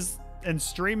gamers and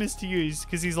streamers to use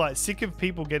because he's like sick of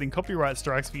people getting copyright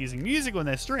strikes for using music on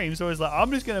their stream. So he's like,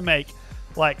 I'm just going to make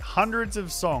like hundreds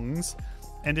of songs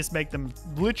and just make them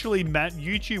literally.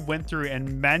 YouTube went through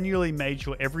and manually made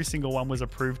sure every single one was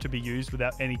approved to be used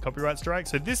without any copyright strike.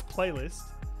 So this playlist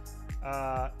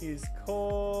is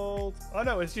called, oh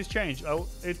no, it's just changed. Oh,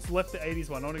 it's left the 80s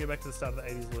one. I want to go back to the start of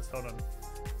the 80s list. Hold on.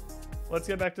 Let's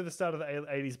go back to the start of the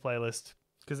 80s playlist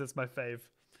because it's my fave.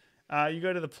 You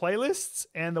go to the playlists,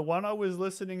 and the one I was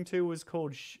listening to was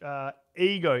called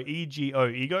Ego, E-G-O,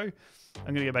 Ego.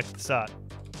 I'm going to go back to the start.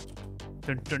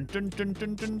 Dun, dun, dun, dun,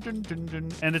 dun, dun, dun, dun,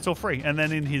 dun. And it's all free. And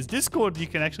then in his Discord, you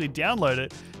can actually download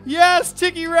it. Yes,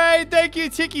 Tiki Raid! Thank you,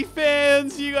 Tiki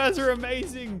fans! You guys are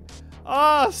amazing!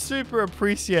 Super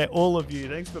appreciate all of you.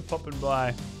 Thanks for popping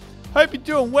by. Hope you're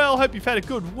doing well. Hope you've had a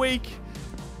good week.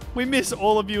 We miss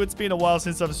all of you. It's been a while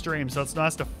since I've streamed, so it's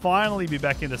nice to finally be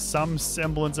back into some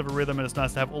semblance of a rhythm, and it's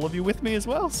nice to have all of you with me as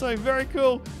well. So very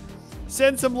cool.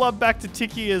 Send some love back to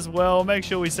Tiki as well. Make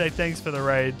sure we say thanks for the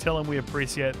raid. Tell him we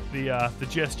appreciate the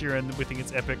gesture and we think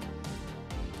it's epic.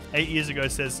 8 years ago,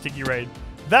 says Tiki Raid.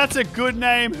 That's a good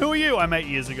name. Who are you? I'm 8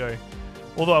 years ago.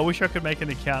 Although I wish I could make an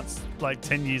account like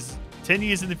 10 years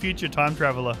in the future, time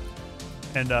traveler,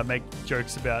 and make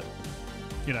jokes about,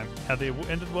 you know, how the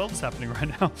end of the world is happening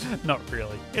right now. Not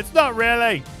really. It's not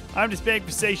really. I'm just being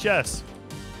facetious.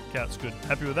 Okay, that's good.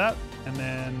 Happy with that. And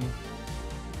then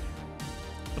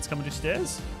let's come and do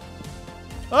stairs.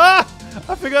 I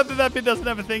forgot that bit doesn't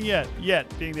have a thing yet. Yet,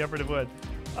 being the operative word.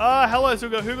 Hello. So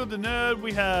we've got Hoogle the Nerd.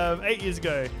 We have 8 years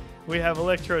ago. We have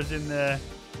Electros in there.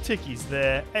 Tiki's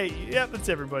there. Hey, yep, that's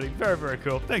everybody. Very, very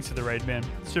cool. Thanks for the raid, man.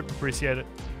 Super appreciate it.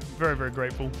 Very, very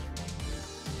grateful.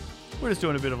 We're just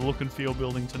doing a bit of look and feel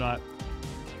building tonight.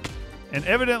 And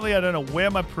evidently, I don't know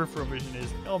where my peripheral vision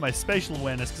is. Oh, my spatial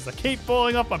awareness, because I keep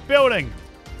falling off my building.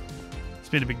 It's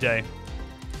been a big day.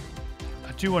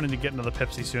 I do want to get another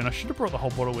Pepsi soon. I should have brought the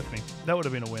whole bottle with me. That would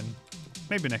have been a win.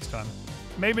 Maybe next time.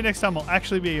 Maybe next time I'll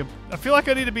actually be... I feel like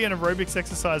I need to be an aerobics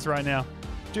exercise right now.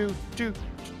 I'm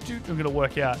going to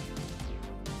work out.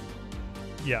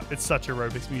 Yeah, it's such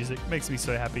aerobics music. Makes me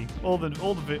so happy. All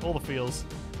the feels.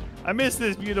 I miss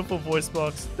this beautiful voice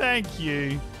box. Thank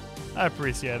you. I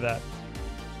appreciate that.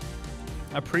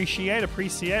 Appreciate.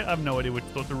 I have no idea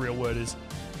what the real word is.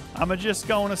 I'm just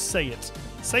going to say it.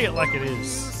 Say it like it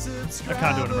is. I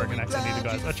can't do an American accent either,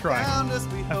 guys. I try.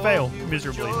 I fail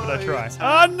miserably, but I try.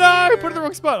 Oh no! Put it in the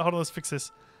wrong spot. Hold on, let's fix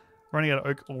this. Running out of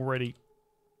oak already.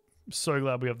 I'm so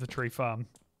glad we have the tree farm.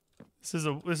 This is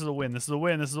a win. This is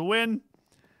a win.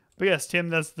 But yes, Tim,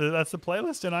 that's the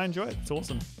playlist, and I enjoy it. It's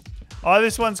awesome. Oh,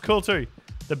 this one's cool too.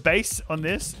 The bass on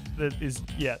this, the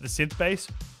synth bass,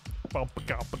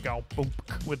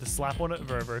 with the slap on it,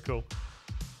 very, very cool.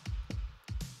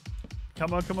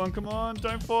 Come on.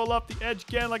 Don't fall off the edge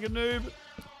again like a noob.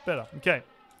 Better. Okay.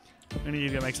 I'm going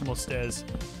to make some more stairs.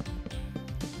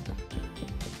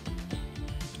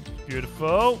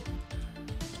 Beautiful.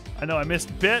 I know I missed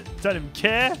a bit. Don't even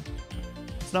care.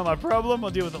 It's not my problem.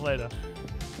 I'll deal with it later.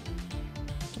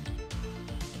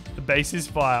 The bass is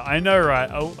fire. I know, right?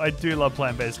 I do love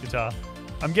playing bass guitar.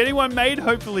 I'm getting one made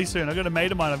hopefully soon. I've got a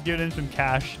mate of mine. I've given him some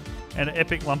cash and an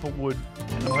epic lump of wood.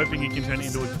 And I'm hoping he can turn it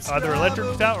into either an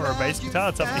electric guitar or a bass guitar.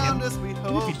 It's up to him.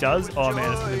 And if he does, oh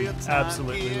man, it's going to be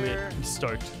absolutely lit. I'm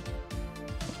stoked.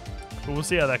 But we'll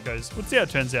see how that goes. We'll see how it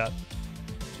turns out.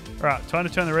 Alright, time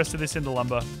to turn the rest of this into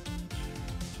lumber.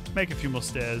 Make a few more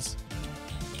stairs.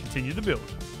 Continue to build.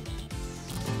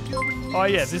 Oh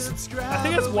yeah, I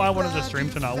think that's why I wanted to stream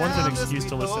tonight. I wanted an excuse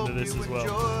to listen to this as well.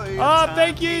 Oh,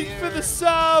 thank you for the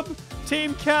sub,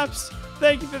 Team Caps.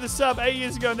 Thank you for the sub 8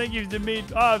 years ago. Thank you to me.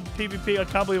 Oh, PvP. I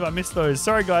can't believe I missed those.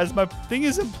 Sorry, guys. My thing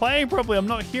isn't playing properly. I'm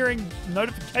not hearing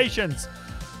notifications.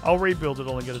 I'll rebuild it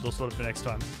all and get it all sorted for next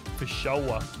time. For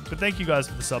sure. But thank you guys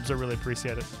for the subs. I really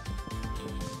appreciate it.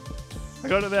 I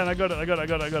got it then. I got it.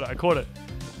 I caught it.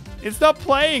 It's not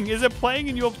playing. Is it playing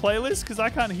in your playlist? Because I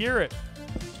can't hear it.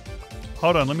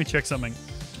 Hold on. Let me check something.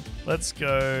 Let's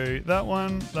go that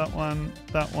one, that one,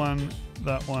 that one,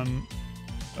 that one.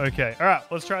 Okay. All right.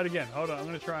 Let's try it again. Hold on. I'm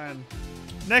going to try and...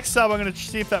 Next sub, I'm going to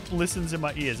see if that listens in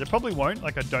my ears. It probably won't.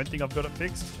 Like, I don't think I've got it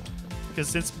fixed. Because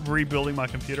since rebuilding my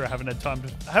computer, I haven't had time to...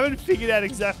 I haven't figured out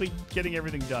exactly getting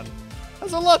everything done.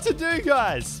 There's a lot to do,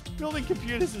 guys. Building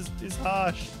computers is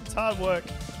harsh. It's hard work.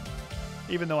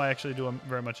 Even though I actually do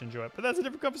very much enjoy it. But that's a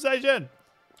different conversation.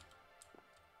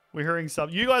 We're hearing sub.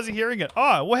 You guys are hearing it.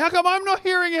 Oh, well, how come I'm not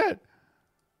hearing it?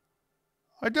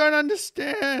 I don't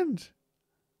understand.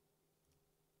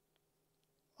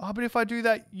 Oh, but if I do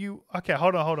that, you... Okay,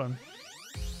 hold on.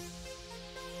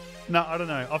 No, I don't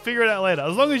know. I'll figure it out later.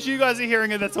 As long as you guys are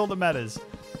hearing it, that's all that matters.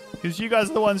 Because you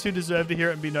guys are the ones who deserve to hear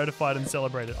it and be notified and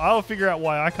celebrated. I'll figure out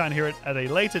why I can't hear it at a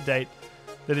later date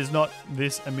that is not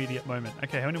this immediate moment.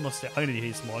 Okay, how many more steps? I'm going to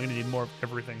need some more. I'm going to need more of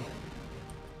everything.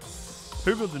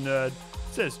 Google the nerd.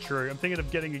 Says true. I'm thinking of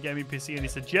getting a gaming PC. Any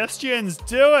suggestions?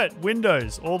 Do it!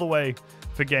 Windows. All the way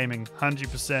for gaming.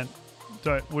 100%.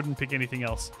 Wouldn't pick anything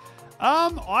else.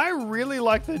 I really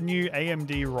like the new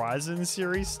AMD Ryzen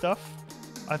series stuff.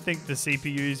 I think the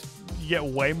CPUs, you get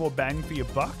way more bang for your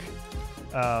buck.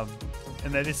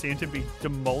 And they just seem to be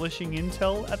demolishing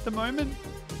Intel at the moment.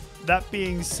 That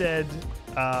being said,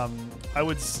 I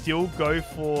would still go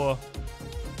for...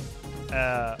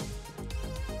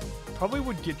 probably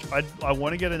would get... I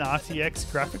want to get an RTX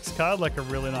graphics card, like a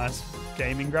really nice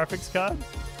gaming graphics card.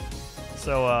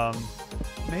 So,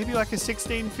 maybe like a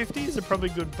 1650 is a probably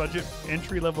good budget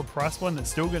entry-level price one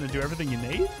that's still going to do everything you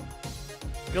need.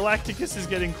 Galacticus is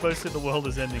getting close to the world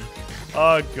is ending.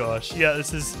 Oh gosh, yeah,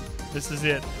 this is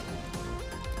it.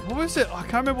 What was it? I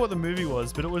can't remember what the movie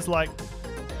was, but it was like...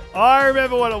 I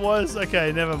remember what it was.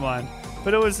 Okay, never mind.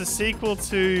 But it was a sequel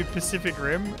to Pacific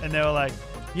Rim, and they were like,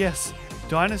 yes,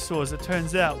 dinosaurs, it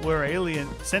turns out, were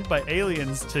sent by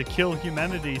aliens to kill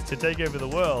humanity to take over the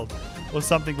world. Or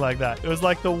something like that. It was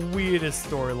like the weirdest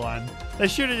storyline. They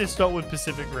should have just stopped with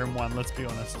Pacific Rim 1, let's be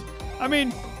honest. I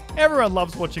mean, everyone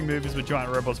loves watching movies with giant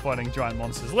robots fighting giant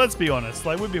monsters. Let's be honest.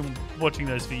 Like, we've been watching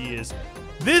those for years.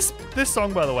 This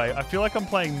song, by the way, I feel like I'm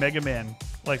playing Mega Man.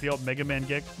 Like the old Mega Man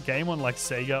game on like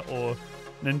Sega or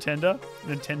Nintendo.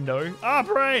 Ah,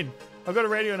 brain! I've got a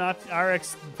Radeon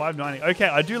RX 590. Okay,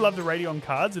 I do love the Radeon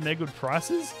cards and they're good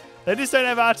prices. They just don't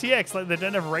have RTX. Like, they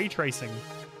don't have ray tracing.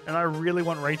 And I really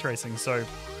want ray tracing, so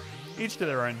each to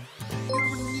their own.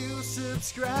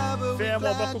 Fam,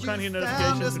 while Buckle can't hear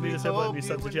notifications, we need to have new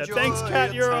subs to chat. Thanks,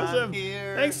 Kat, you're awesome.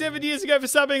 Thanks 7 years ago for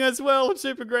subbing as well. I'm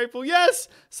super grateful. Yes,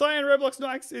 Cyan Roblox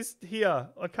Nikes is here.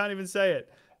 I can't even say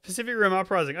it. Pacific Rim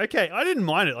Uprising. Okay, I didn't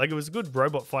mind it. Like, it was a good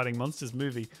robot fighting monsters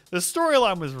movie. The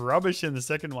storyline was rubbish in the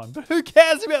second one, but who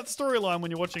cares about the storyline when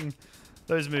you're watching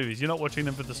those movies? You're not watching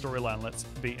them for the storyline. Let's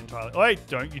be entirely... Oh, wait,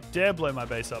 don't you dare blow my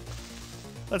base up.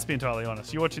 Let's be entirely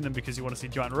honest. You're watching them because you want to see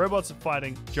giant robots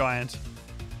fighting giant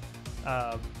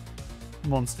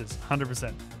monsters.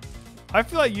 100%. I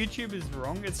feel like YouTube is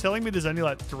wrong. It's telling me there's only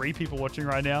like 3 people watching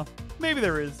right now. Maybe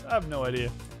there is. I have no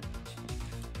idea.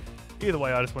 Either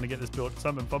way, I just want to get this built.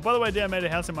 Something fun. By the way, Dan made a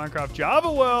house in Minecraft Java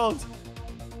World.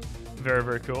 Very,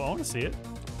 very cool. I want to see it.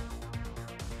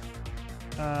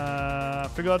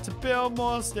 Forgot to build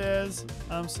more stairs.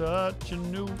 I'm such a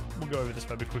noob. We'll go over this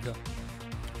way a bit quicker.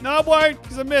 No, I won't,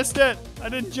 because I missed it. I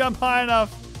didn't jump high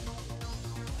enough.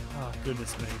 Oh,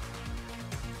 goodness me.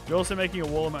 You're also making a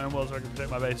wall in my own world so I can protect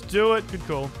my base. Do it. Good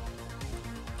call.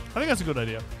 I think that's a good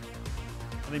idea.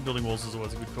 I think building walls is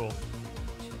always a good call.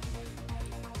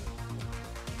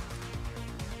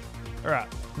 All right.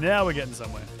 Now we're getting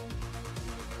somewhere.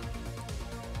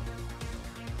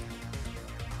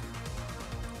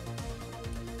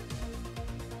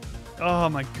 Oh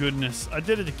my goodness. I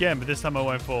did it again, but this time I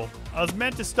won't fall. I was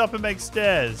meant to stop and make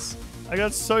stairs. I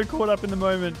got so caught up in the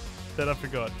moment that I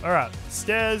forgot. All right.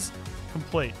 Stairs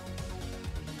complete.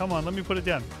 Come on, let me put it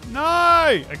down.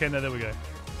 No! Okay, no, there we go.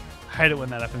 I hate it when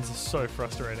that happens. It's so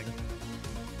frustrating.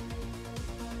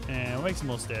 And we'll make some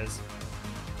more stairs.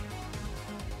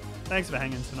 Thanks for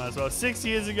hanging tonight as well. 6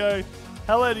 years ago.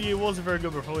 Hello to you. Walls are very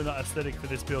good, but probably not aesthetic for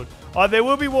this build. Oh, there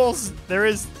will be walls. There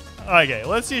is... Okay,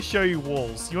 let's just show you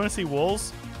walls. You want to see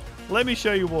walls? Let me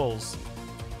show you walls.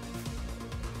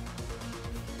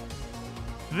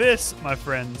 This, my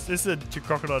friends, this is a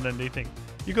crocodile Dundee thing.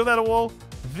 You call that a wall?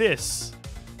 This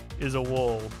is a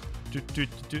wall.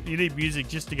 You need music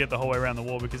just to get the whole way around the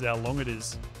wall because of how long it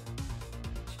is.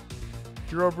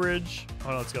 Drawbridge.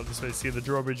 Oh, no, let's go up this way to see the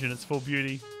drawbridge in its full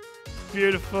beauty.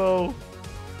 Beautiful.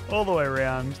 All the way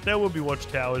around. There will be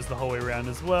watchtowers the whole way around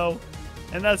as well.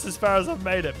 And that's as far as I've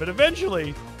made it. But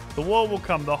eventually, the wall will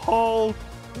come the whole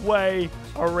way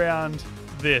around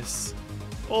this.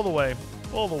 All the way.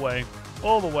 All the way.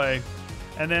 All the way.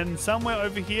 And then somewhere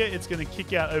over here, it's going to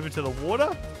kick out over to the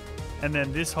water. And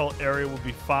then this whole area will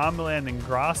be farmland and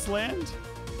grassland.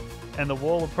 And the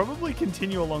wall will probably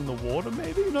continue along the water,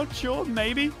 maybe? Not sure.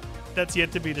 Maybe. That's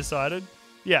yet to be decided.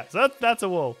 Yeah, so that's a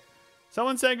wall.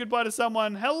 Someone saying goodbye to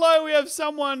someone. Hello, we have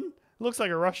someone. Looks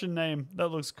like a Russian name. That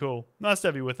looks cool. Nice to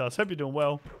have you with us. Hope you're doing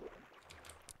well.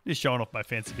 Just showing off my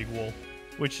fancy big wall,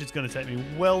 which is going to take me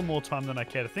well more time than I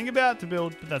care to think about to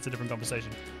build, but that's a different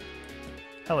conversation.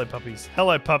 Hello, puppies.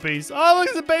 Hello, puppies. Oh, look,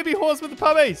 there's a baby horse with the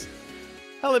puppies.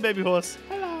 Hello, baby horse.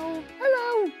 Hello.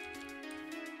 Hello.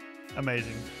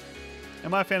 Amazing.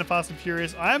 Am I a fan of Fast and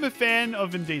Furious? I am a fan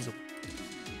of Vin Diesel.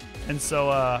 And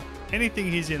so anything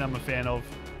he's in, I'm a fan of.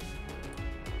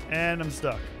 And I'm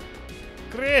stuck.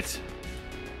 Great.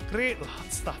 Great.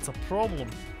 That's a problem.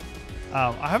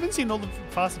 I haven't seen all the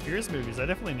Fast and Furious movies. I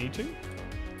definitely need to.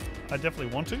 I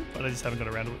definitely want to, but I just haven't got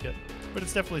around to it yet. But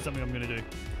it's definitely something I'm going to do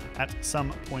at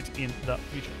some point in the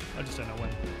future. I just don't know when.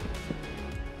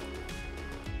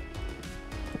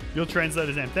 Your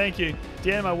translator's name. Thank you.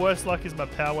 Dan, my worst luck is my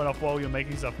power went off while you're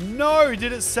making stuff. No!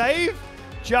 Did it save?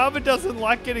 Java doesn't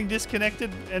like getting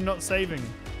disconnected and not saving.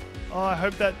 Oh, I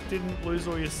hope that didn't lose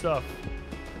all your stuff.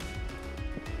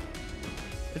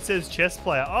 It says chess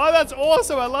player. Oh, that's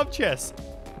awesome. I love chess.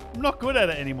 I'm not good at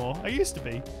it anymore. I used to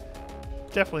be.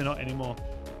 Definitely not anymore.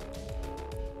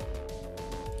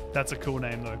 That's a cool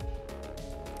name, though.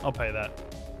 I'll pay that.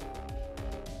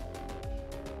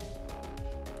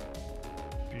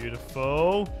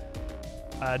 Beautiful.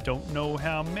 I don't know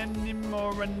how many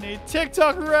more I need.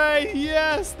 TikTok raid.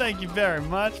 Yes. Thank you very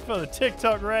much for the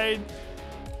TikTok raid.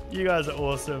 You guys are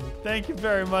awesome. Thank you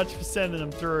very much for sending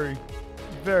them through.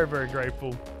 Very, very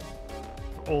grateful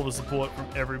for all the support from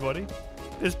everybody.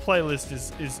 This playlist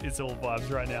is all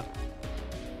vibes right now.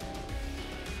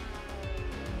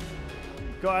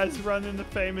 Guys running the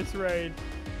famous raid.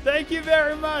 Thank you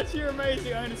very much. You're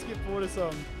amazing. I'm going to skip forward a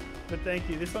song. But thank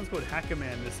you. This one's called Hacker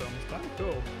Man. This song is kind of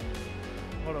cool.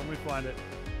 Hold on, we find it.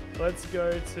 Let's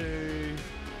go to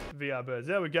VR Birds.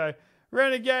 There we go.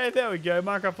 Renegade. There we go.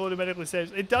 Minecraft automatically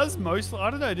saves. It does mostly. I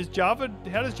don't know. Does Java?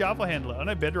 How does Java handle it? I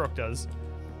know Bedrock does.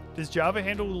 Does Java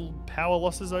handle power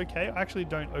losses okay? I actually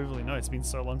don't overly know. It's been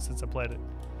so long since I played it.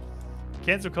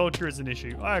 Cancel culture is an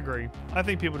issue. I agree. I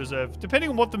think people deserve,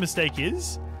 depending on what the mistake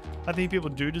is, I think people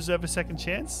do deserve a second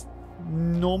chance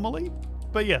normally.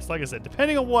 But yes, like I said,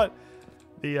 depending on what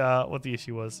the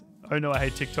issue was. Oh no, I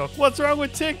hate TikTok. What's wrong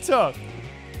with TikTok?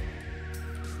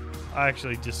 I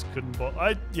actually just couldn't bother.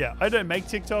 I don't make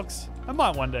TikToks. I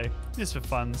might one day, just for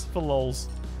funs, for lols.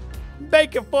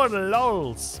 Make it for the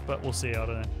lols. But we'll see. I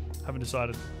don't know. Haven't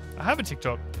decided. I have a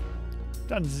TikTok.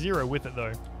 Done zero with it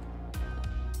though.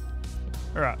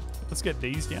 All right, let's get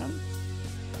these down.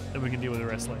 Then we can deal with the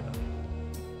rest later.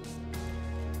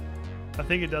 I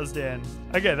think it does, Dan.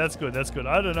 Okay, that's good. That's good.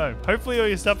 I don't know. Hopefully all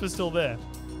your stuff is still there.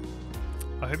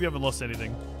 I hope you haven't lost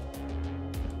anything.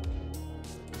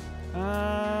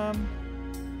 How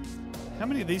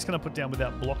many of these can I put down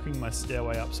without blocking my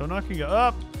stairway up? So now I can go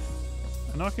up,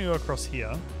 and I can go across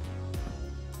here.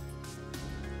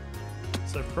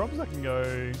 So probably I can go...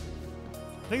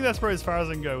 I think that's probably as far as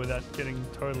I can go without getting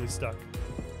totally stuck.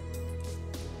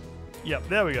 Yep,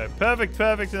 there we go. Perfect,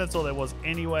 perfect. And that's all there was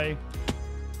anyway.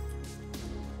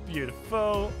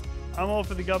 Beautiful. I'm all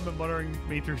for the government monitoring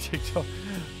me through TikTok.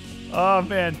 Oh,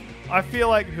 man. I feel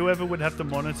like whoever would have to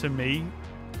monitor me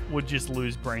would just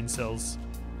lose brain cells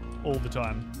all the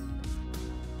time.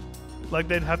 Like,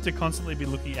 they'd have to constantly be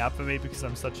looking out for me because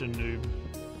I'm such a noob.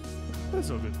 But it's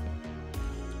all good.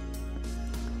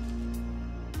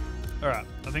 Alright,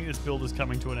 I think this build is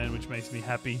coming to an end, which makes me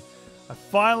happy. I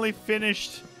finally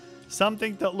finished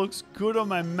something that looks good on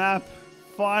my map.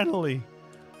 Finally.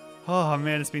 Oh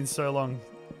man, it's been so long.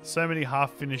 So many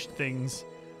half-finished things.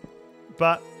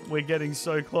 But we're getting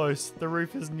so close. The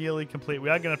roof is nearly complete. We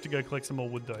are going to have to go collect some more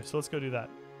wood though, so let's go do that.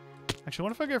 Actually,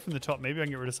 what if I go from the top? Maybe I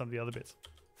can get rid of some of the other bits.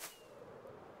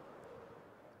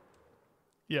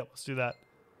 Yeah, let's do that.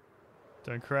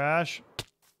 Don't crash.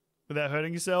 Without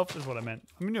hurting yourself is what I meant.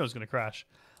 I knew I was going to crash.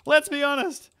 Let's be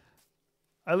honest.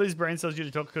 I lose brain cells due to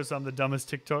TikTok because I'm the dumbest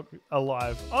TikTok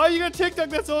alive. Oh, you got TikTok.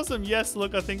 That's awesome. Yes,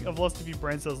 look, I think I've lost a few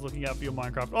brain cells looking out for your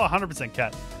Minecraft. Oh, 100%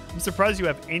 cat. I'm surprised you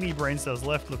have any brain cells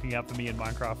left looking out for me in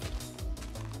Minecraft.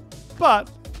 But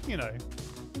you know,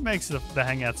 it makes the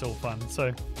hangouts all fun.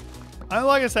 So,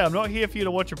 like I say, I'm not here for you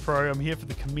to watch a pro. I'm here for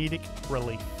the comedic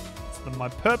relief. My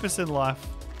purpose in life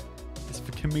is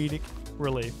for comedic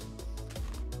relief.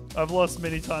 I've lost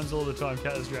many times all the time.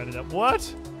 Cat is drowning up. What?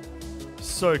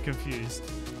 So confused.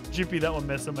 Jippy, that one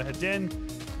messed up my head. Dan,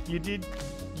 you did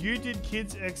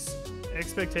kids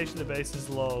expectation the base is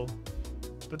low,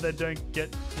 but they don't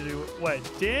get to do it. Wait,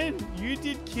 Dan, you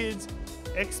did kids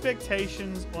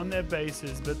expectations on their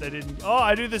bases, but they didn't. Oh,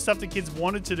 I do the stuff the kids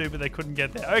wanted to do, but they couldn't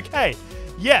get there. Okay.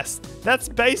 Yes, that's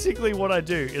basically what I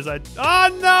do.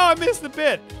 Oh no, I missed the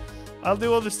bit. I'll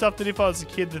do all the stuff that if I was a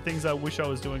kid, the things I wish I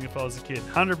was doing if I was a kid.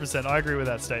 100%. I agree with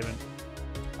that statement.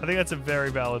 I think that's a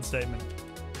very valid statement.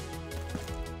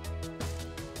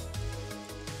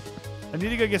 I need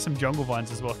to go get some jungle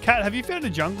vines as well. Kat, have you found a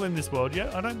jungle in this world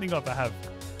yet? I don't think if I have.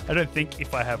 I don't think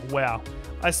if I have. Wow.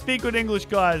 I speak good English,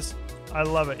 guys. I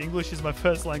love it. English is my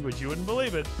first language. You wouldn't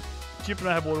believe it. Chip and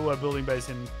I have waterworld building base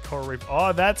in Coral Reef.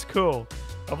 Oh, that's cool.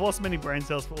 I've lost many brain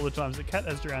cells for all the times that Cat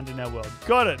has drowned in our world.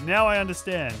 Got it. Now I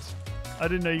understand. I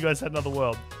didn't know you guys had another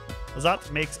world.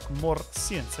 That makes more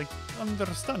sense. I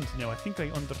understand now. I think I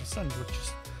understand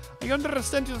I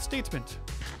understand your statement.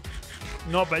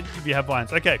 Not bad if you have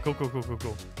vines. Okay, cool.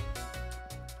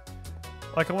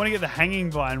 Like, I want to get the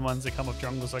hanging vine ones that come off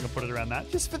jungle so I can put it around that.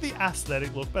 Just for the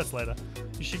aesthetic look. That's later.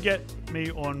 You should get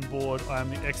me on board. I'm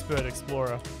the expert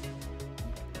explorer.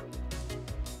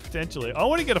 Potentially. I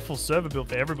want to get a full server built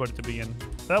for everybody to be in.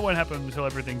 That won't happen until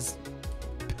everything's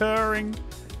purring.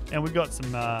 And we've got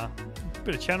some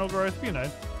bit of channel growth, you know.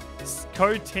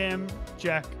 Code Tam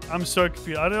Jack. I'm so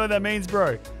confused. I don't know what that means,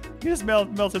 bro. You just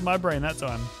melted my brain that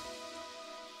time.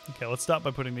 Okay, let's start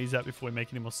by putting these out before we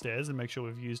make any more stairs and make sure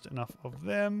we've used enough of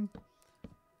them.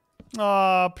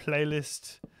 Ah,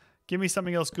 playlist. Give me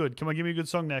something else good. Come on, give me a good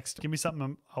song next. Give me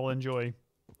something I'll enjoy.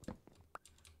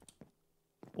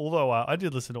 Although I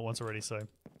did listen to it once already, so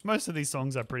most of these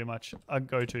songs are pretty much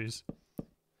go-tos.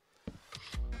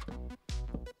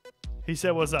 He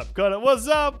said, what's up? Got it. What's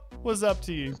up? What's up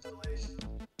to you?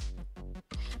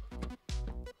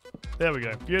 There we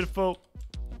go. Beautiful.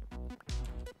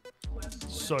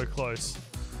 So close.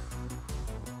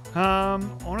 I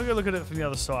want to go look at it from the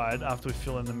other side after we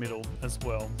fill in the middle as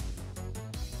well.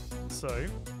 So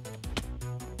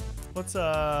let's have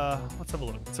a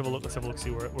look. Let's have a look.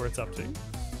 See where it's up to.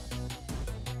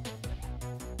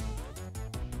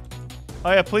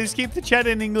 Oh yeah, please keep the chat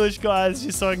in English, guys,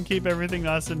 just so I can keep everything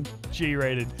nice and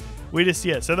G-rated.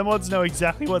 So the mods know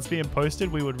exactly what's being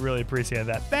posted. We would really appreciate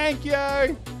that. Thank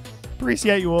you.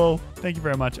 Appreciate you all. Thank you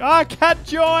very much. Ah, Kat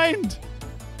joined.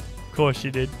 Of course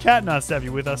she did. Kat, nice to have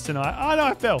you with us tonight. Oh no,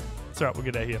 I fell. It's alright, we'll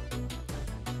get out of here.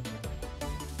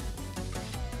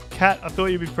 Kat, I thought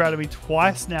you'd be proud of me.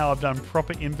 Twice now I've done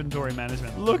proper inventory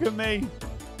management. Look at me.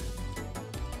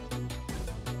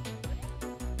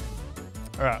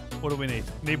 Alright, what do we need?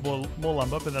 Need more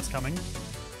lumber, but that's coming.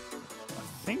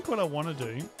 I think what I want to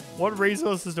do... What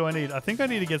resources do I need? I think I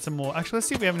need to get some more... Actually, let's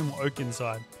see if we have any more oak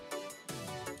inside.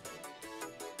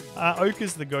 Oak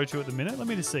is the go-to at the minute. Let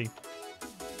me just see.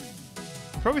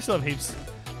 Probably still have heaps.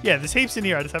 Yeah, there's heaps in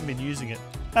here. I just haven't been using it.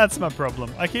 That's my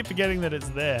problem. I keep forgetting that it's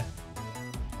there.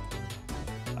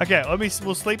 Okay,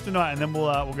 we'll sleep tonight and then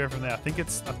we'll go from there. I think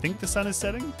the sun is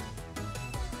setting.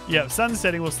 Yeah, sun's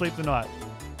setting. We'll sleep tonight.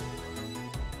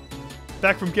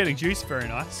 Back from getting juice. Very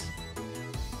nice.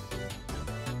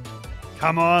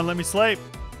 Come on, let me sleep.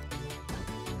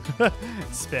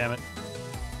 Spam it.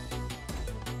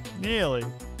 Nearly.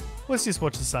 Let's just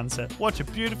watch the sunset. Watch a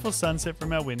beautiful sunset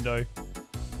from our window.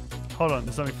 Hold on,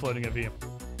 there's something floating over here.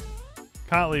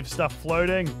 Can't leave stuff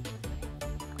floating.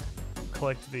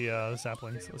 Collect the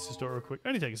saplings. Let's just do it real quick.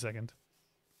 Only take a second.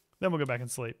 Then we'll go back and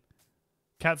sleep.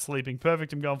 Cat's sleeping.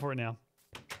 Perfect, I'm going for it now.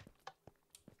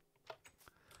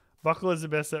 Buckle is the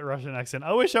best at Russian accent.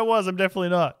 I wish I was, I'm definitely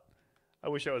not. I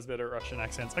wish I was better at Russian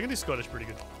accents. I can do Scottish pretty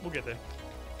good. We'll get there.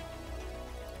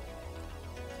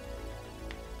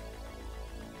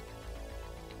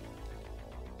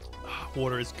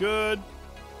 Water is good.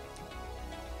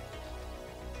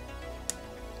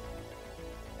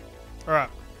 Alright.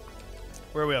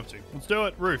 Where are we up to? Let's do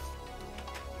it. Roof.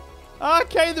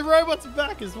 Okay, the robot's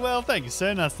back as well. Thank you,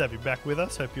 sir. Nice to have you back with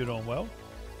us. Hope you're doing well.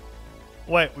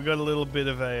 Wait, we got a little bit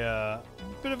of a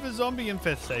zombie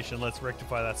infestation. Let's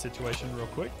rectify that situation real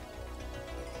quick.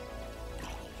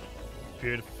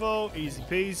 Beautiful. Easy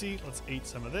peasy. Let's eat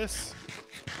some of this.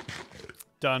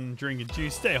 Done drinking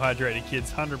juice. Stay hydrated,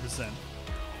 kids. 100%.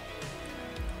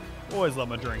 Always love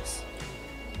my drinks.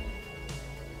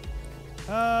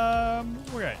 Okay.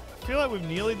 I feel like we've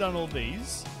nearly done all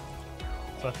these.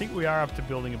 So I think we are up to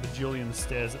building a bajillion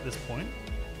stairs at this point.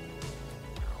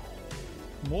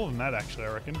 More than that, actually,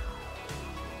 I reckon.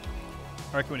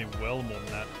 I reckon we need well more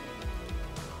than that.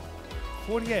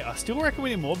 48. I still reckon we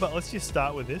need more, but let's just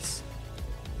start with this.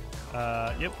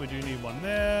 Yep, we do need one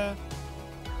there.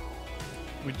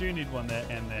 We do need one there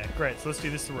and there. Great, so let's do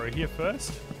this row here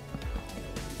first.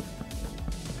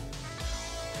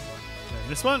 And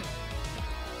this one.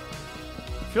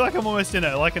 I feel like I'm almost in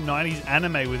like a 90s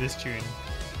anime with this tune.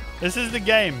 This is the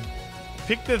game.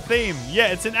 Pick the theme. Yeah,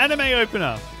 it's an anime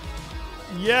opener.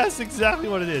 Yes, exactly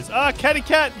what it is. Ah, Catty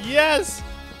Cat, yes!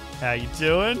 How you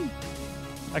doing?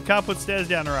 I can't put stairs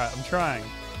down right. I'm trying.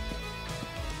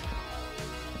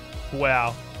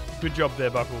 Wow. Good job there,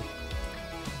 Buckle.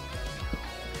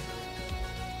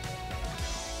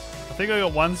 I think I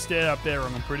got one stair up there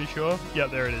wrong, I'm pretty sure.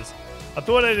 Yep, there it is. I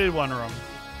thought I did one wrong.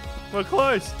 We're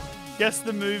close. Guess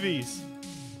the movies.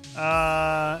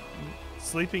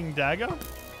 Sleeping Dagger?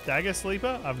 Dagger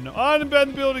Sleeper? Oh, I didn't burn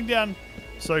the building down.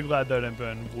 So glad they don't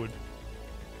burn wood.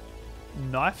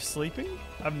 Knife Sleeping?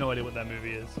 I have no idea what that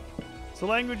movie is. It's the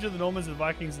language of the Normans, the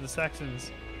Vikings, and the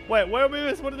Saxons. Wait, where did we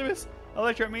miss? What did we miss?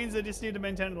 Electorate means they just need to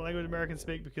maintain the language Americans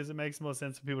speak because it makes more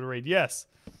sense for people to read. Yes.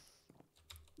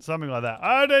 Something like that.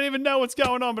 I don't even know what's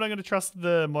going on, but I'm going to trust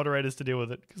the moderators to deal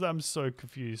with it because I'm so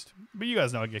confused. But you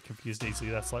guys know I get confused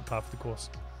easily. That's like part of the course.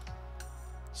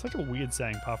 Such a weird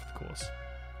saying, part of the course.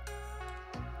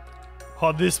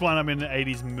 Oh, this one I'm in an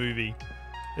 80s movie.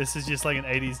 This is just like an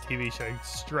 80s TV show,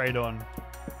 straight on.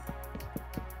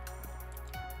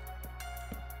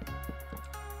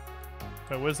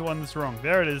 Wait, where's the one that's wrong?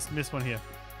 There it is. Missed one here.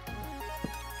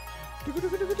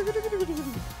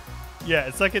 Yeah,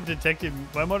 it's like a detective.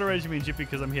 By moderator, you mean Jippy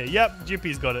because I'm here. Yep,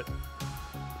 Jippy's got it.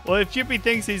 Well, if Jippy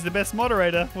thinks he's the best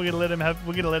moderator, we're gonna let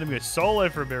him go solo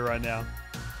for a bit right now.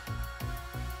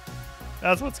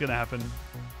 That's what's gonna happen.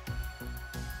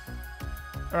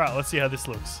 All right, let's see how this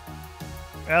looks.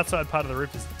 Outside part of the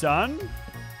roof is done.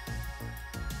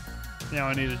 Now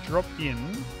I need to drop in.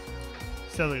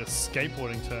 Sounds like a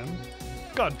skateboarding term.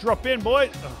 God, drop in, boy.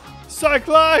 Oh, so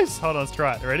close. Hold on, let's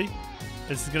try it. Ready?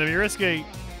 This is going to be risky.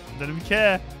 Don't even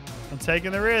care. I'm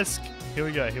taking the risk. Here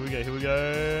we go. Here we go. Here we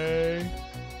go.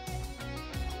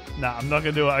 Nah, I'm not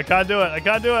going to do it. I can't do it. I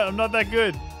can't do it. I'm not that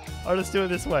good. I'll just do it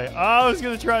this way. I was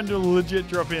going to try and do a legit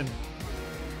drop in.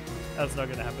 That's not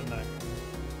going to happen, though.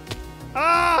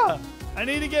 Ah! I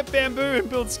need to get bamboo and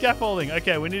build scaffolding.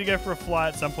 Okay, we need to go for a fly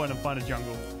at some point and find a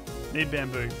jungle. Need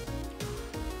bamboo.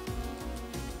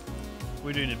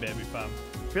 We do need bamboo farm.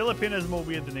 Filipino is more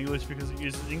weird than English because it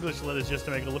uses English letters just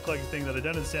to make it look like a thing that I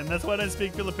don't understand. That's why I don't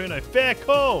speak Filipino. Fair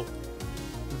call.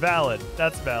 Valid.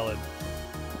 That's valid.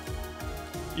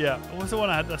 Yeah, what was the one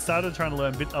I had? I started trying to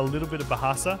learn a little bit of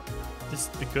Bahasa,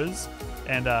 just because.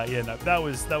 And yeah, no, that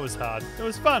was hard. It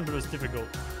was fun, but it was difficult.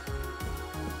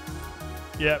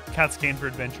 Yeah, Cat's keen for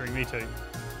adventuring. Me too.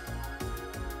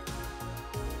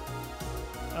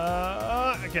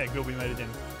 Okay, good. We made it in.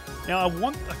 Now I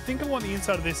think I want the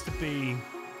inside of this to be.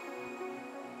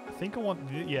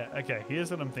 Yeah. Okay.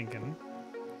 Here's what I'm thinking.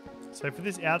 So for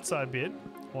this outside bit,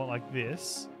 I want like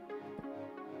this.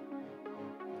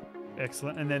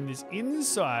 Excellent. And then this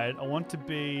inside, I want to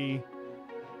be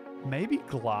maybe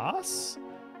glass.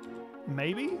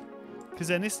 Maybe. Because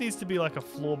then this needs to be like a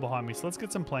floor behind me. So let's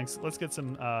get some planks. Let's get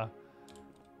some,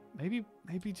 maybe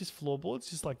just floorboards,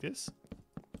 just like this.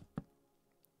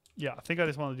 Yeah, I think I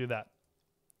just want to do that.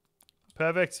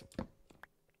 Perfect.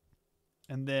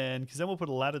 And then, because then we'll put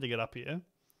a ladder to get up here.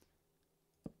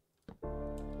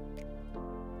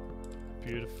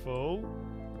 Beautiful.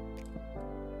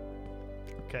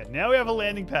 Okay, now we have a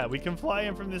landing pad. We can fly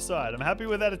in from this side. I'm happy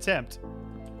with that attempt.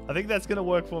 I think that's going to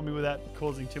work for me without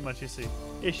causing too much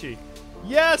issue.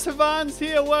 Yes, Havan's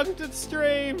here. Welcome to the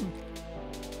stream.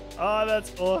 Oh,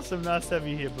 that's awesome. Nice to have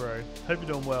you here, bro. Hope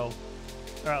you're doing well.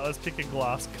 All right, let's pick a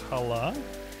glass color.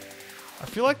 I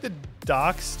feel like the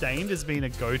dark stained has been a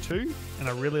go-to, and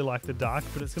I really like the dark,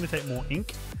 but it's going to take more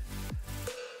ink.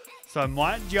 So I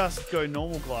might just go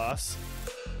normal glass.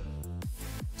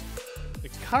 The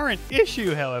current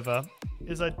issue, however,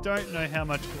 is I don't know how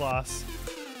much glass.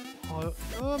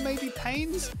 Oh, maybe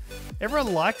panes?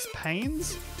 Everyone likes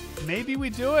panes? Maybe we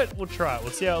do it. We'll try it.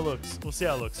 We'll see how it looks. We'll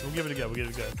give it a go.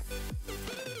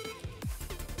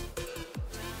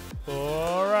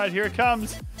 All right, here it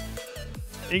comes.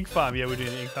 Ink farm. Yeah, we're doing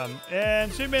the ink farm.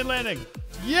 And Superman landing.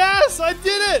 Yes, I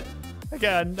did it. Okay,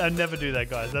 I never do that,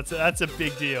 guys. That's a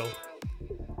big deal.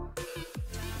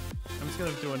 I'm just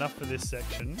going to do enough for this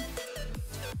section.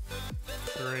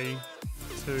 3,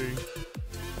 2,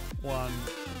 1.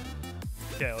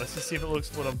 Okay, let's just see if it looks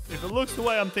the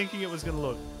way I'm thinking it was going to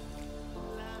look.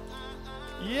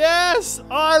 Yes! Oh,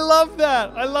 I love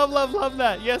that. I love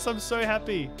that. Yes, I'm so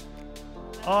happy.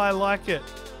 Oh, I like it.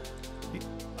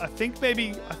 I think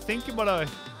what I...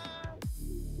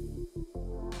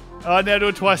 Oh, now do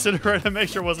it twice in a row to make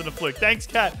sure it wasn't a fluke. Thanks,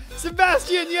 Kat.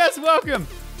 Sebastian, yes, welcome.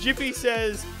 Jiffy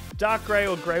says dark grey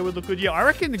or grey would look good. Yeah, I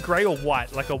reckon the grey or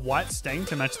white, like a white stain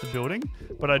to match the building.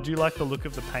 But I do like the look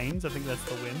of the panes. I think that's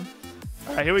the win.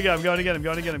 All right, here we go. I'm going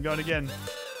again.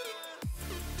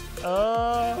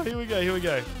 Oh, here we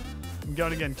go. I'm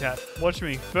going again, Kat. Watch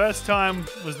me. First time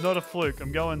was not a fluke.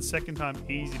 I'm going second time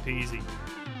easy peasy.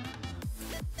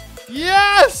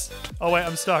 Yes! Oh, wait,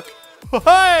 I'm stuck.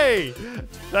 Hey!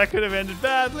 That could have ended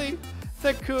badly.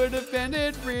 That could have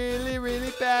ended really,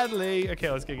 really badly.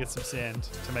 Okay, let's go get some sand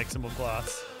to make some more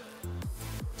glass.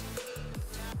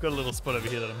 Got a little spot over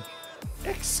here that I'm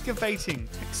excavating.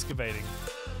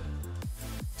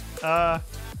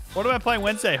 What am I playing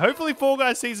Wednesday? Hopefully Fall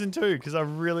Guys Season 2, because I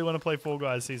really want to play Fall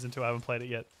Guys Season 2. I haven't played it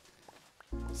yet.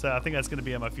 So I think that's going to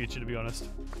be in my future, to be honest.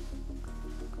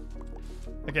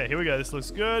 Okay, here we go. This looks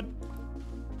good.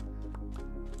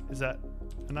 Is that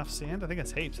enough sand? I think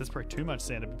that's heaps. That's probably too much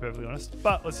sand, to be perfectly honest.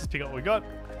 But let's just pick up what we got.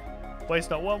 Waste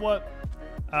not, want what.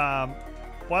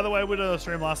 By the way, we did a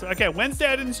stream last week. Okay, Wednesday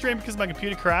I didn't stream because my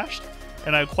computer crashed.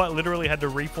 And I quite literally had to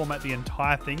reformat the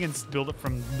entire thing and build it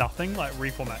from nothing, like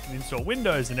reformat and install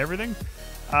Windows and everything.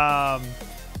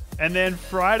 And then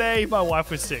Friday, my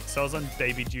wife was sick. So I was on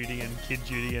baby duty and kid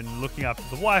duty and looking after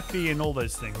the wifey and all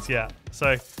those things. Yeah.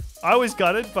 So I was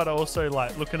gutted, but also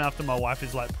like looking after my wife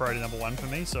is like priority number one for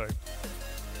me. So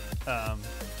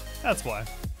that's why.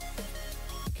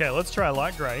 Okay, let's try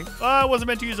light gray. Oh, I wasn't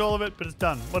meant to use all of it, but it's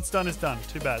done. What's done is done.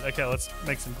 Too bad. Okay, let's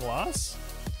make some glass.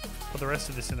 Put the rest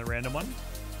of this in the random one.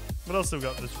 What else have we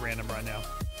got this random right now?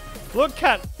 Look,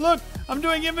 Kat. Look, I'm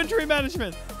doing inventory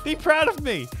management. Be proud of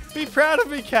me. Be proud of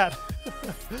me, Kat.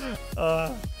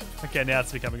 Okay, now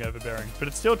it's becoming overbearing, but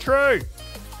it's still true.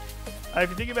 If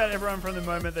you think about everyone from the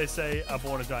moment they say are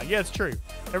born or dying. Yeah, it's true.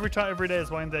 Every day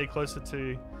is one day closer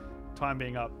to time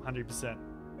being up 100%.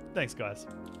 Thanks, guys.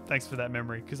 Thanks for that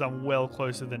memory, because I'm well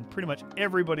closer than pretty much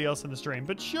everybody else in the stream.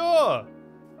 But sure.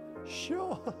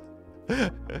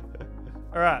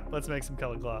 All right, let's make some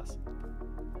colored glass.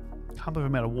 Can't believe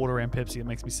I'm out of water and Pepsi. It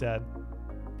makes me sad.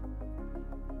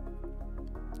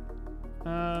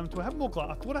 Do I have more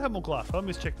glass? Would I have more glass? Let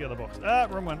me just check the other box.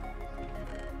 Wrong one.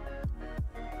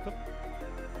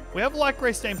 We have light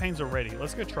gray stain paints already.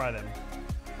 Let's go try them.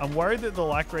 I'm worried that the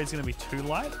light gray is going to be too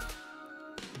light.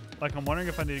 Like, I'm wondering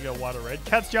if I need to go white or red.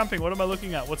 Cat's jumping. What am I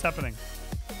looking at? What's happening?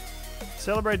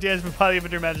 Celebrate Dan's been part of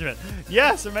inventory management.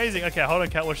 Yes, amazing. Okay, hold on,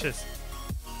 Cat. Watch this.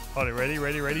 Hold it.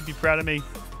 Ready. Be proud of me.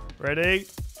 Ready.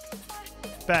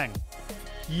 Bang.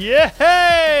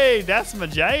 Yay! That's my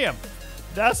jam.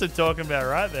 That's what I'm talking about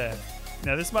right there.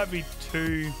 Now, this might be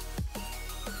too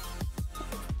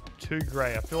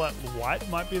grey. I feel like white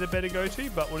might be the better go-to,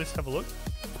 but we'll just have a look.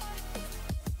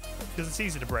 Because it's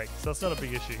easy to break, so it's not a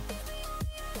big issue.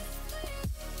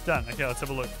 Done. Okay, let's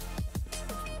have a look.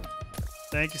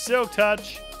 Thank you, Silk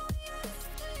Touch.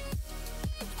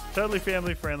 Totally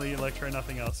family friendly, Electro,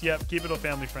 nothing else. Yep, keep it all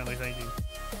family friendly, thank you.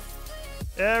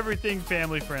 Everything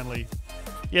family friendly.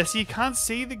 Yeah, so you can't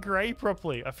see the grey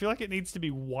properly. I feel like it needs to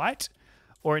be white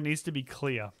or it needs to be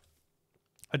clear.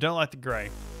 I don't like the grey.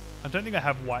 I don't think I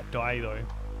have white dye though.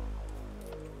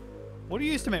 What do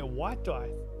you use to make white dye?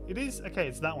 It is, okay,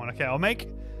 it's that one. Okay,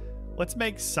 let's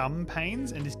make some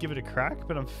panes and just give it a crack,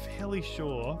 but I'm fairly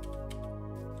sure.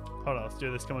 Hold on, let's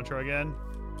do this. Come on, try again.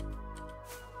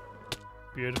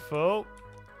 Beautiful.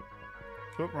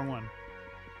 Oop, wrong one.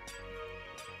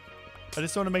 I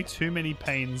just don't want to make too many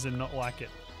panes and not like it.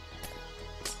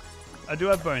 I do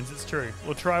have bones, it's true.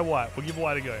 We'll try white. We'll give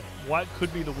white a go. White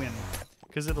could be the win,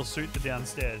 because it'll suit the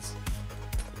downstairs.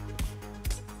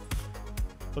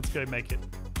 Let's go make it.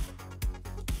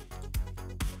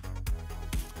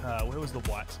 Where was the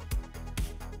white?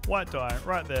 White dye,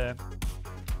 right there.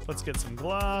 Let's get some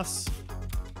glass.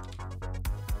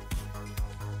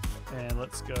 And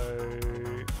let's go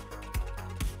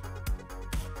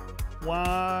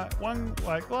one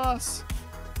white glass.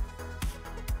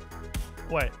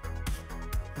 Wait,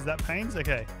 is that panes?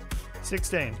 Okay,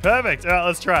 16, perfect. All right,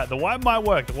 let's try it. The white might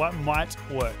work. Let's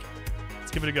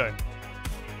give it a go.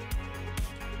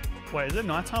 Wait, is it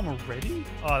nighttime already?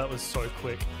 Oh, that was so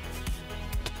quick.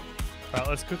 All right,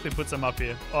 let's quickly put some up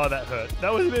here. Oh, that hurt.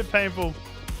 That was a bit painful.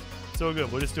 It's all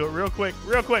good. We'll just do it real quick.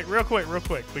 We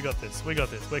got this.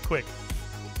 We're quick.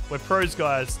 We're pros,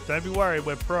 guys. Don't be worried.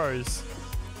 We're pros.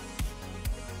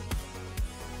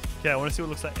 Okay, I want to see what it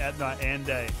looks like at night and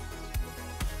day.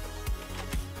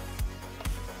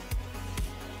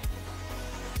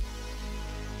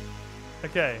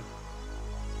 Okay.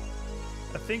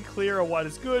 I think clear or white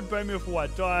is good. Burn me with a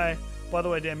white dye. By the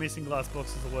way, damn, missing glass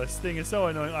box is the worst thing. It's so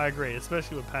annoying. I agree,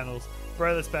 especially with panels.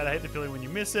 Bro, that's bad. I hate the feeling when you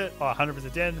miss it. Oh,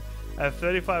 100% dead. I have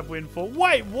 35 win for...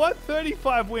 Wait, what?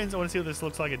 35 wins? I want to see what this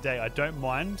looks like at day. I don't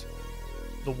mind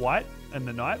the white and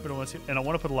the night, but I want to see... And I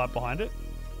want to put a light behind it.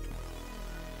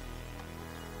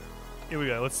 Here we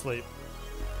go. Let's sleep.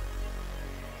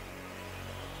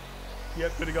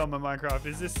 Yep, good to go on my Minecraft.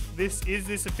 Is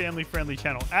this a family-friendly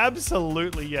channel?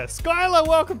 Absolutely, yes. Skylar,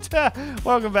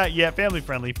 welcome back. Yeah,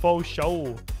 family-friendly, for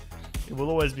sure. It will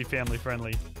always be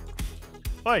family-friendly.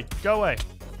 Oi, go away.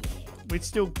 We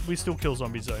still kill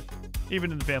zombies though,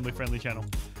 even in the family-friendly channel.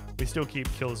 We still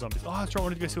kill zombies. Oh, that's right. I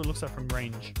wanted to go see what it looks like from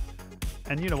range.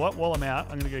 And you know what? While I'm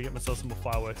out, I'm gonna go get myself some more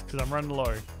fireworks because I'm running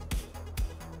low. I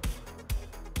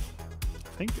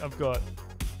think I've got.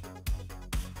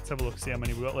 Let's have a look. See how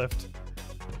many we got left.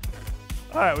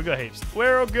 All right, we got heaps.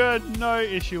 We're all good. No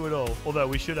issue at all. Although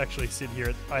we should actually sit here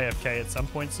at AFK at some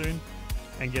point soon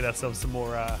and get ourselves some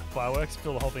more fireworks.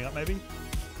 Fill the whole thing up, maybe.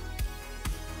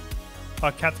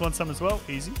 Oh, cats want some as well.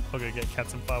 Easy. I'll go get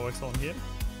cats some fireworks while I'm here.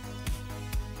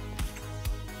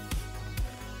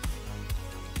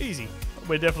 Easy.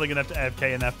 We're definitely going to have to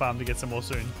AFK in that farm to get some more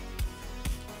soon.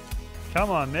 Come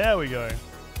on. There we go.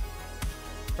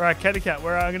 All right, Catty Cat.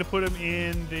 Where I'm going to put him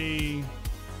in the...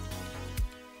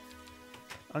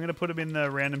 I'm going to put him in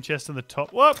the random chest on the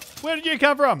top. Whoop! Where did you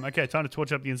come from? Okay, time to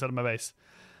torch up the inside of my base.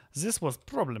 This was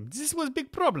problem. This was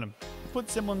big problem. Put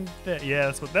someone there.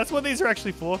 Yeah, that's what these are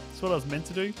actually for. That's what I was meant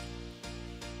to do.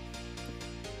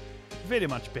 Very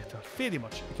much better. Very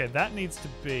much. Okay, that needs to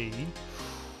be...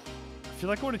 I feel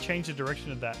like I want to change the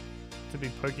direction of that to be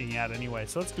poking out anyway.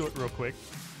 So let's do it real quick.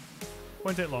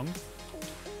 Won't take long.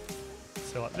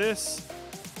 So like this.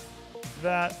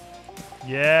 That.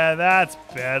 Yeah, that's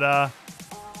better.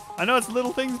 I know it's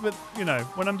little things, but, you know,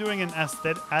 when I'm doing an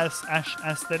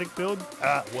aesthetic build,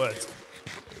 words.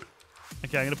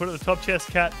 Okay, I'm going to put it at the top chest,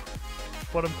 cat,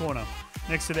 bottom corner,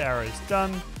 next to the arrows.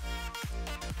 Done.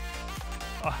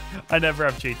 Oh, I never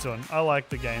have cheats on. I like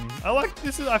the game.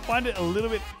 I find it a little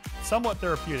bit, somewhat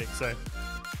therapeutic, so.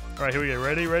 All right, here we go.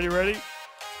 Ready, ready, ready.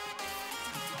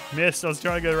 Missed. I was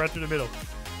trying to go right through the middle.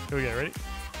 Here we go. Ready?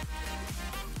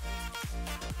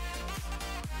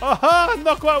 Aha!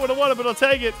 Not quite what I wanted, but I'll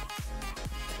take it.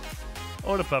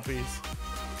 All the puppies.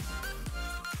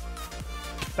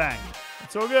 Bang.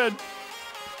 It's all good.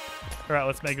 All right,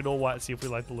 let's make it all white, see if we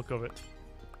like the look of it.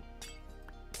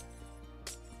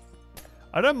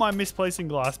 I don't mind misplacing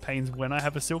glass panes when I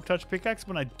have a Silk Touch pickaxe.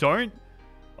 When I don't,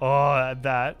 oh,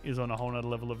 that is on a whole nother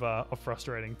level of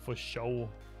frustrating for sure.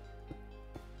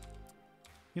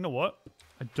 You know what?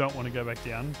 I don't want to go back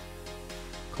down.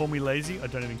 Call me lazy. I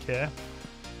don't even care.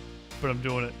 But I'm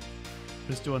doing it.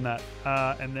 Just doing that.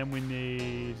 And then we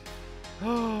need...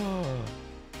 Oh,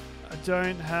 I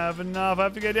don't have enough. I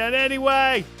have to go down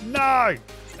anyway. No!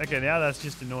 Okay, now that's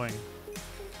just annoying.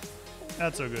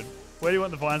 That's all good. Where do you want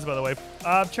the vines, by the way?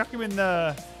 Chuck them in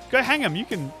the... Go hang them. You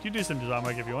do some design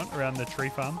work if you want around the tree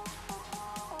farm.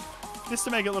 Just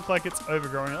to make it look like it's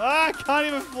overgrown. Ah, I can't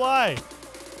even fly.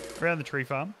 Around the tree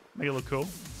farm. Make it look cool.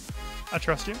 I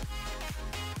trust you.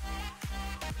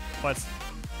 Let's...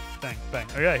 Bang, bang.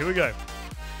 Okay, here we go.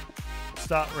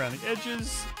 Start around the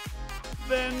edges.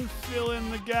 Then fill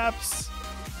in the gaps.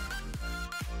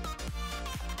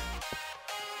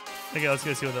 Okay, let's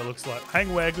go see what that looks like.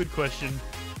 Hang where? Good question.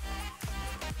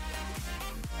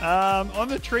 On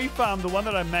the tree farm, the one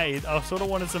that I made, I sort of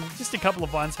wanted just a couple of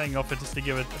vines hanging off it just to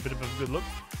give it a bit of a good look.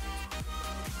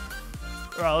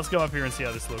 Alright, let's go up here and see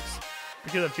how this looks.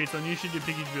 Because I've cheats on you, should do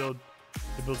Piggy build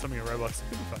to build something in Roblox. It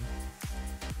could be fun.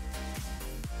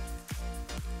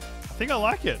 I think I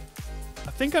like it. I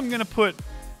think I'm going to put... do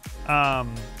I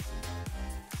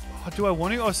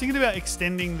want to? I was thinking about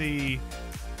extending the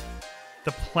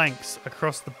planks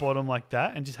across the bottom like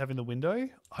that and just having the window.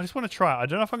 I just want to try it. I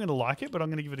don't know if I'm going to like it, but I'm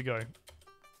going to give it a go.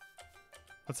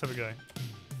 Let's have a go.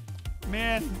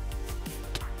 Man.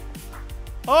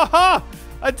 Oh,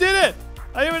 I did it.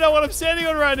 I don't even know what I'm standing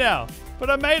on right now, but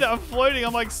I made it. I'm floating.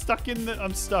 I'm like stuck in the...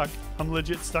 I'm stuck. I'm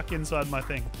legit stuck inside my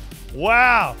thing.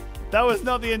 Wow. That was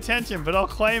not the intention, but I'll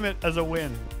claim it as a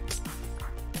win.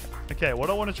 Okay, what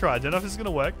I want to try. I don't know if this is going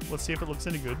to work. Let's see if it looks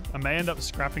any good. I may end up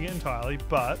scrapping it entirely,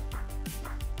 but...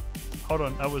 Hold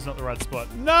on. That was not the right spot.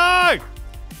 No!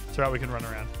 It's all right. We can run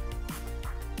around.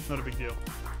 Not a big deal.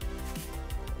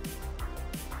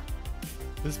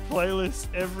 This playlist,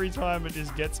 every time it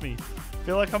just gets me. I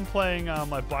feel like I'm playing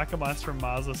like Biker Mice from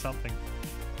Mars or something.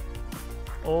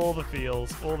 All the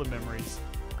feels, all the memories.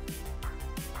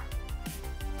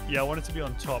 Yeah, I want it to be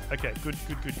on top. Okay, good,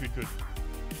 good, good, good, good.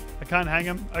 I can't hang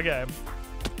him. Okay,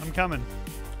 I'm coming.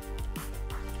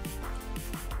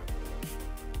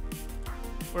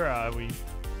 Where are we?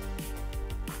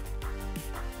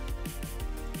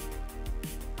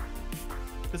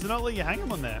 Does it not let you hang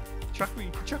him on there? Chuck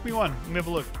me one. Let me have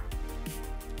a look.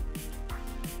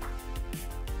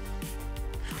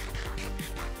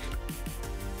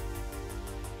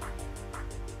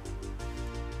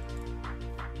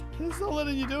 It's not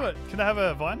letting you do it. Can I have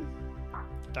a vine?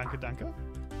 Dunker.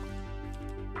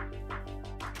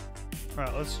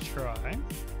 Alright, let's try.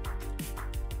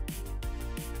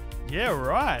 Yeah,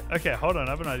 right. Okay, hold on.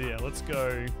 I have an idea. Let's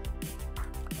go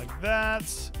like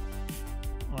that.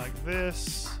 Like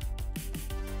this.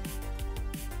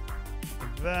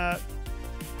 Like that.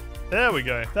 There we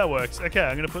go. That works. Okay,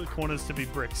 I'm going to put the corners to be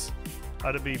bricks.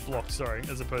 To be blocks, sorry,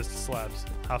 as opposed to slabs.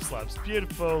 Half slabs.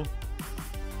 Beautiful.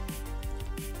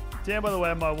 Damn, by the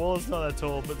way, my wall is not that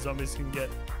tall, but zombies can get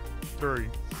through.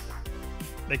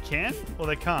 They can or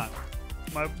they can't?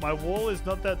 My wall is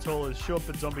not that tall, it's short,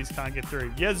 but zombies can't get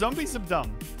through. Yeah, zombies are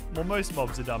dumb. Well, most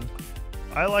mobs are dumb.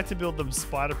 I like to build them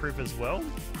spider-proof as well,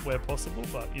 where possible,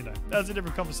 but, you know, that's a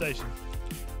different conversation.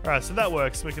 All right, so that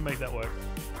works. We can make that work.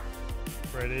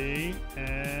 Ready,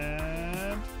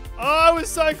 and... Oh, I was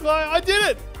so close. I did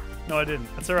it! No, I didn't.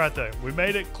 That's all right, though. We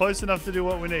made it close enough to do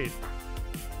what we need.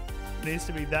 It needs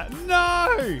to be that.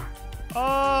 No!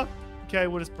 Oh, okay,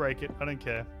 we'll just break it. I don't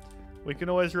care. We can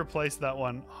always replace that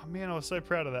one. Oh, man, I was so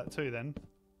proud of that, too, then.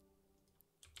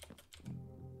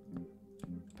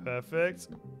 Perfect.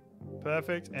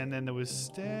 Perfect. And then there was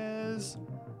stairs.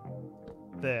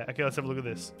 There. Okay, let's have a look at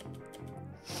this.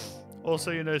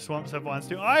 Also, you know swamps have vines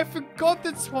too. I forgot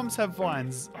that swamps have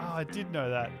vines. Oh, I did know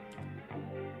that.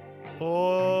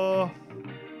 Or...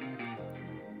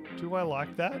 do I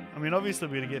like that? I mean, obviously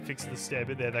we're going to get fixed the stair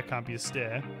bit there. That can't be a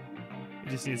stair. It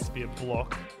just needs to be a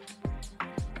block.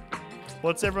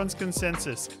 What's everyone's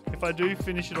consensus? If I do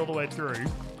finish it all the way through...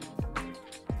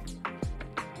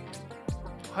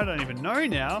 I don't even know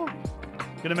now.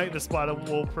 Gonna make the spider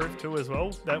wall proof too as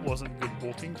well. That wasn't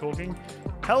good talking.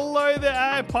 Hello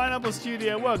there, Pineapple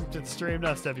Studio. Welcome to the stream.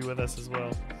 Nice to have you with us as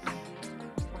well.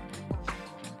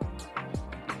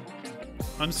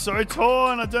 I'm so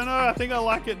torn. I don't know. I think I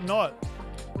like it not.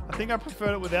 I think I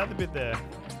preferred it without the bit there,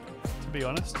 to be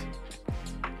honest.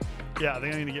 Yeah, I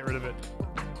think I'm gonna get rid of it.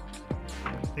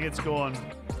 I think it's gone.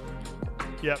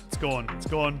 Yep, it's gone. It's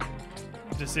gone.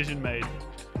 Decision made.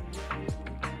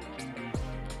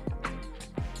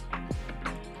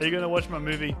 Are you going to watch my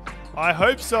movie? I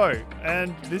hope so.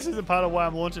 And this is a part of why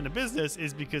I'm launching a business,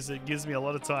 is because it gives me a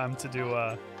lot of time to do,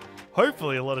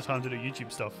 hopefully a lot of time to do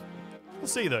YouTube stuff. We'll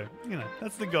see though. You know,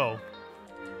 that's the goal.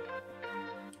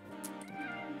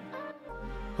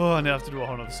 Oh, now I have to do a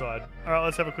whole other side. All right,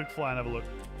 let's have a quick fly and have a look.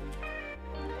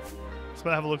 Just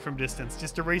want to have a look from distance,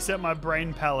 just to reset my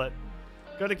brain palette.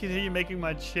 Got to continue making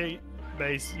my cheat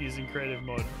base using creative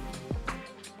mod.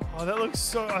 Oh, that looks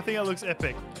so... I think that looks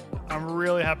epic. I'm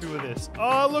really happy with this.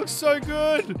 Oh, it looks so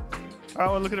good. All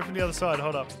right, we'll look at it from the other side.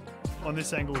 Hold up. On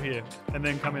this angle here. And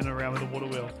then come in and around with the water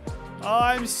wheel. Oh,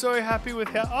 I'm so happy with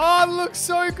how... Oh, it looks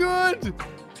so good.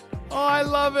 Oh, I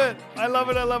love it. I love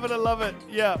it. I love it. I love it.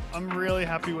 Yeah, I'm really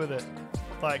happy with it.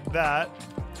 Like that.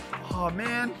 Oh,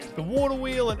 man. The water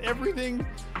wheel and everything.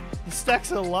 The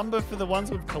stacks of lumber for the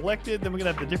ones we've collected. Then we're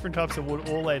going to have the different types of wood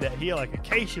all laid out here, like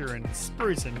acacia and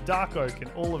spruce and dark oak and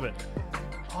all of it.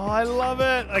 Oh, I love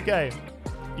it. Okay.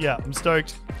 Yeah, I'm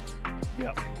stoked.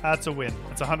 Yeah, that's a win.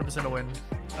 It's 100% a win.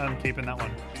 I'm keeping that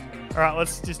one. All right,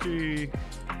 let's just do...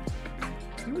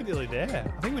 I think we're nearly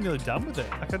there. I think we're nearly done with it.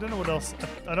 Like, I don't know what else...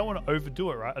 I don't want to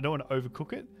overdo it, right? I don't want to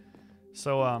overcook it.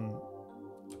 So, I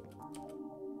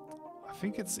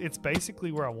think it's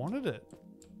basically where I wanted it.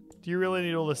 Do you really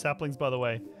need all the saplings, by the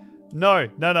way? No.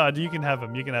 You can have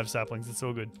them. You can have saplings. It's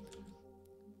all good.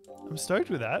 I'm stoked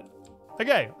with that.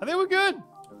 Okay, I think we're good.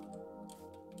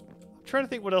 I'm trying to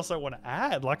think what else I want to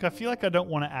add. Like, I feel like I don't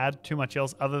want to add too much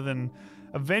else other than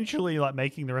eventually, like,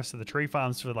 making the rest of the tree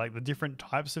farms for, like, the different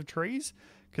types of trees.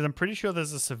 Because I'm pretty sure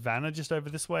there's a savanna just over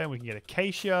this way, and we can get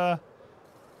acacia.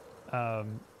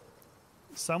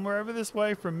 Somewhere over this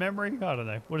way from memory. I don't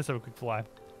know. We'll just have a quick fly.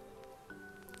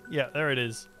 Yeah, there it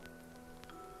is.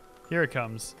 Here it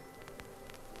comes.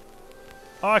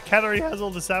 Oh, Cat already has all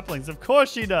the saplings. Of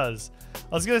course she does.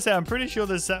 I was going to say, I'm pretty sure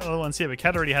there's other ones here, but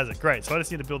Cat already has it. Great. So I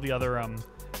just need to build the other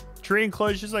tree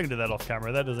enclosures. I can do that off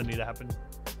camera. That doesn't need to happen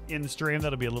in stream.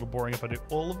 That'll be a little boring if I do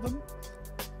all of them.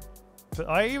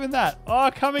 But even that. Oh,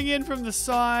 coming in from the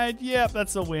side. Yep,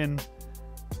 that's a win.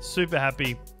 Super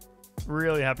happy.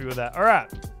 Really happy with that. All right.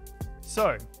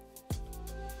 So,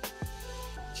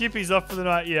 Jippy's off for the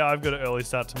night. Yeah, I've got an early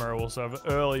start tomorrow also. I have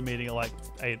an early meeting at like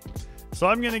 8. So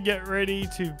I'm going to get ready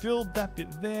to build that bit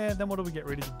there. Then what do we get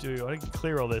ready to do? I can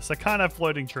clear all this. I can't have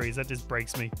floating trees. That just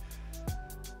breaks me.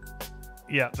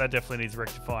 Yeah, that definitely needs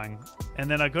rectifying. And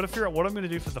then I've got to figure out what I'm going to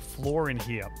do for the floor in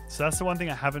here. So that's the one thing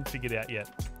I haven't figured out yet.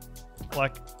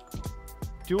 Like,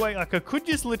 I could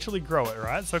just literally grow it,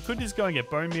 right? So I could just go and get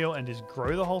bone meal and just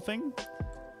grow the whole thing.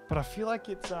 But I feel like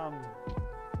it's, like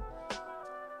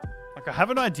I have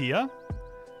an idea.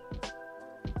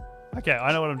 Okay,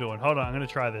 I know what I'm doing. Hold on, I'm going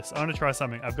to try this. I'm going to try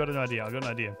something. I've got an idea. I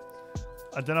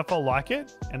don't know if I'll like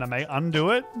it, and I may undo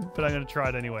it, but I'm going to try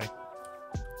it anyway.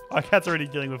 My cat's already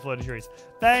dealing with floating trees.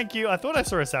 Thank you. I thought I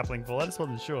saw a sapling fall. I just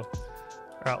wasn't sure.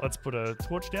 All right, let's put a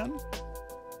torch down.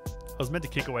 I was meant to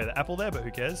kick away the apple there, but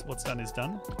who cares? What's done is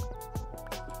done.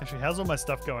 Actually, how's all my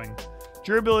stuff going?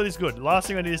 Durability is good. Last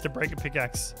thing I need is to break a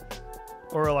pickaxe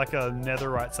or like a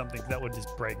netherite something. That would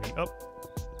just break me. Oh,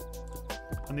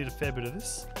 I need a fair bit of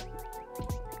this.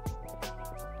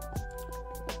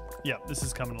 Yeah, this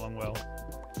is coming along well.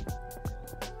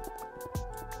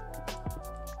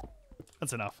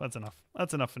 That's enough. That's enough.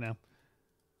 That's enough for now.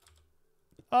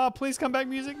 Please come back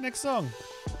music. Next song.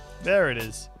 There it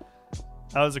is.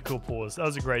 That was a cool pause. That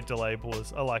was a great delay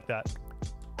pause. I like that.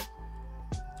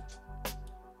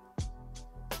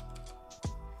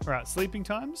 All right, sleeping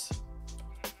times.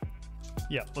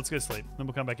 Yeah, let's go sleep. Then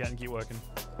we'll come back out and keep working.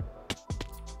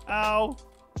 Ow.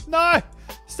 No!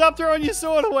 Stop throwing your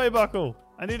sword away, Buckle.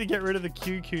 I need to get rid of the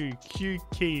Q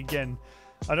key again.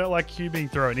 I don't like Q being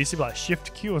thrown. It needs to be like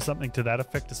Shift Q or something to that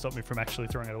effect to stop me from actually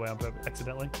throwing it away on purpose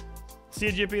accidentally. See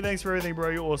you, Jippy. Thanks for everything, bro.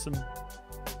 You're awesome.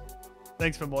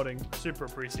 Thanks for modding. Super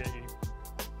appreciate you.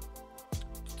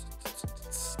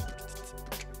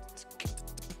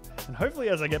 And hopefully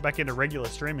as I get back into regular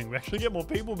streaming, we actually get more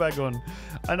people back on.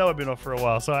 I know I've been off for a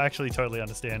while, so I actually totally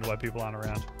understand why people aren't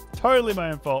around. Totally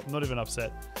my own fault. I'm not even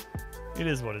upset. It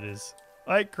is what it is.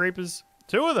 All right, creepers.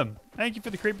 2 of them. Thank you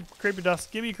for the creeper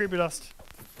dust. Give me a creeper dust.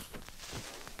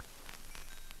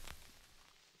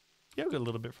 Yeah, we got a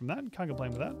little bit from that. Can't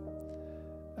complain with that.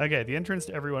 Okay, the entrance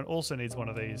to everyone also needs one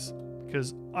of these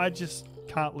because I just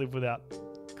can't live without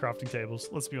crafting tables.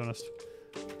 Let's be honest.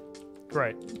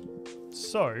 Great.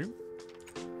 So,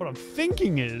 what I'm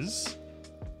thinking is,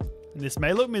 and this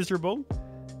may look miserable,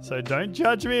 so don't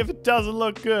judge me if it doesn't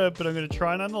look good, but I'm going to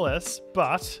try nonetheless.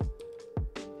 But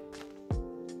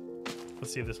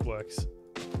let's see if this works.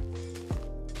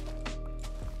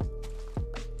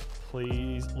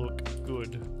 Please look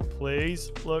good.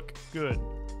 Please look good.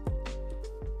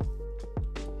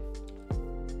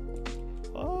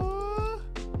 Oh.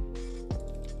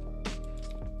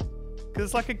 Because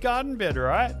it's like a garden bed,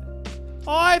 right?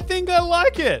 Oh, I think I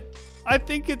like it. I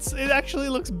think it actually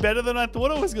looks better than I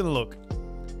thought it was going to look.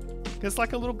 It's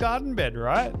like a little garden bed,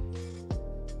 right?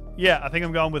 Yeah, I think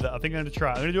I'm going with it. I think I'm going to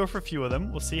try. I'm going to do it for a few of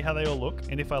them. We'll see how they all look.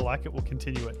 And if I like it, we'll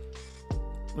continue it.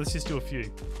 Let's just do a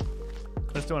few.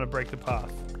 Let's don't want to break the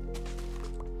path.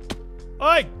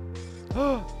 Oi!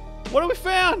 What have we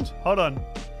found? Hold on.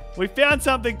 We found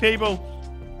something, people.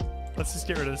 Let's just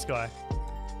get rid of this guy.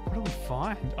 What do we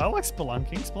find? I like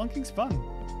spelunking. Spelunking's fun.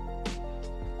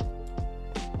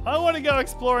 I want to go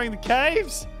exploring the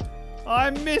caves.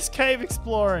 I miss cave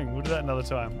exploring. We'll do that another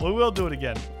time. We will do it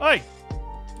again. Oi!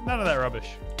 None of that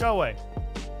rubbish. Go away.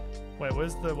 Wait,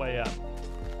 where's the way out?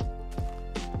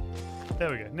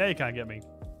 There we go. Now you can't get me.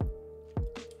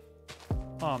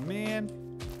 Oh, man.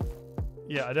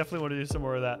 Yeah, I definitely want to do some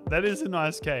more of that. That is a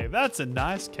nice cave. That's a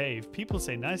nice cave. People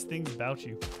say nice things about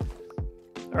you.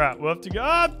 All right, we'll have to go.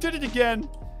 Oh, did it again.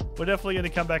 We're definitely going to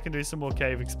come back and do some more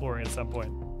cave exploring at some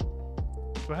point.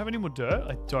 Do I have any more dirt?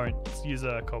 I don't. Let's use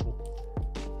a cobble.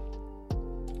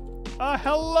 Oh,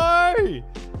 hello.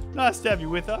 Nice to have you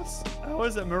with us. What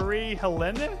is it? Marie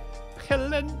Helena?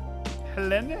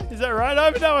 Helena? Is that right?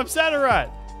 Oh, no, I'm saying it right.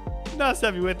 Nice to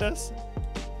have you with us.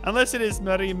 Unless it is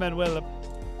Marie Manuela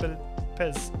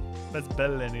Pez. That's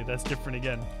Belleni. That's different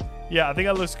again. Yeah, I think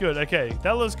that looks good. Okay,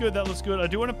 that looks good. That looks good. I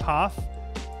do want a path.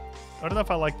 I don't know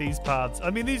if I like these paths.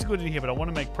 I mean, these are good in here, but I want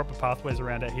to make proper pathways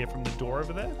around out here from the door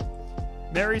over there.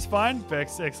 Mary's fine.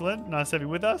 Vex, excellent. Nice to have you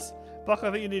with us. Buck,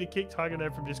 I think you need to kick Tiger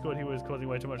Nerd from Discord. He was causing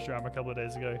way too much drama a couple of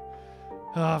days ago.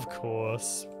 Oh, of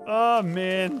course. Oh,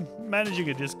 man. Managing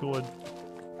a Discord.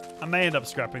 I may end up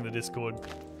scrapping the Discord.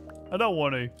 I don't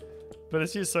want to. But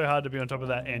it's just so hard to be on top of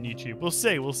that and YouTube. We'll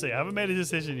see. We'll see. I haven't made a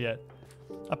decision yet.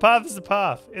 A path is a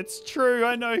path. It's true.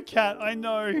 I know, Kat. I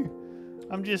know.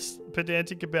 I'm just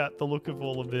pedantic about the look of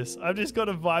all of this. I've just got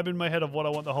a vibe in my head of what I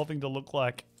want the whole thing to look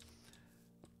like.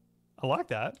 I like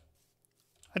that.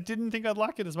 I didn't think I'd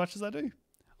like it as much as I do.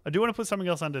 I do want to put something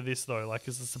else under this though, like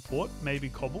as a support, maybe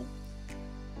cobble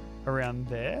around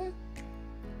there.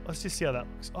 Let's just see how that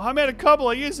looks. Oh, I'm out of cobble.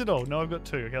 I used it all. No, I've got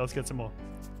 2. Okay, let's get some more.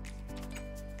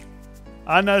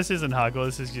 I know this isn't hardcore.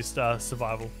 This is just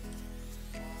survival.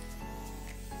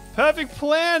 Perfect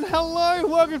plan. Hello.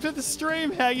 Welcome to the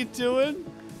stream. How you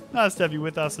doing? Nice to have you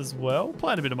with us as well.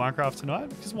 Playing a bit of Minecraft tonight,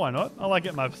 because why not? I like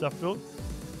getting my stuff built.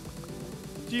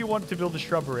 Do you want to build a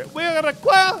shrubbery? We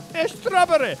require a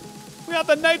shrubbery. We are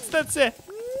the knights that say,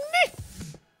 nee.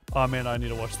 Oh man, I need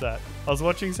to watch that. I was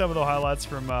watching some of the highlights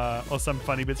from, or some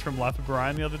funny bits from Life of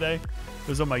Brian the other day. It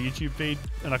was on my YouTube feed,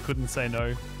 and I couldn't say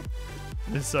no.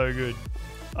 It's so good.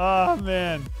 Oh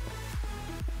man.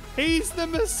 He's the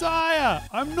Messiah.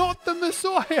 I'm not the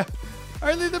Messiah.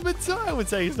 Only the Messiah would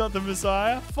say he's not the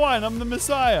Messiah. Fine, I'm the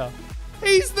Messiah.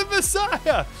 He's the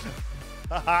Messiah.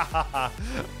 Oh,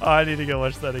 I need to go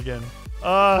watch that again.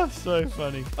 Oh, so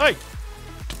funny. Hey,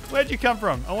 where'd you come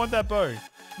from? I want that bow.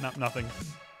 No, nothing.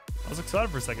 I was excited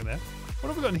for a second there. What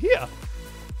have we got in here?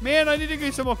 Man, I need to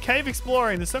do some more cave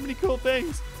exploring. There's so many cool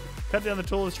things. Cut down the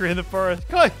tallest tree in the forest.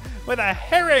 Go with a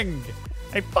herring.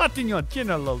 A pot in your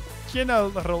general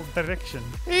direction.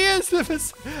 He is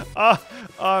the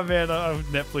oh man, I would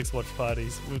Netflix watch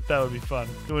parties. That would be fun.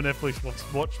 Do a Netflix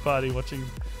watch party watching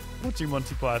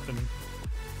Monty Python.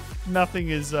 Nothing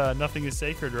is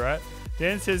sacred, right?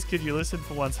 Dan says, could you listen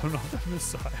for once? I'm not the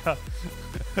Messiah.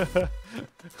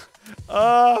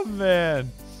 Oh man.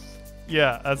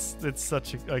 Yeah, it's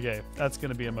such a okay. That's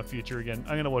gonna be in my future again.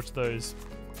 I'm gonna watch those.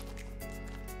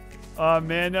 Oh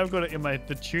man, now I've got it in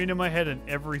the tune in my head and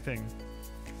everything.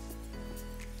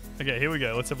 Okay, here we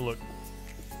go. Let's have a look.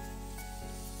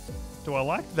 Do I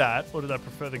like that, or did I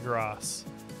prefer the grass?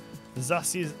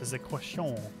 Ça is a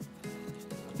question.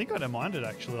 I think I don't mind it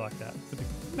actually like that.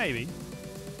 Maybe.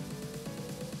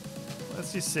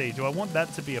 Let's just see. Do I want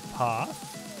that to be a path?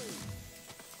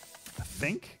 I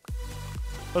think.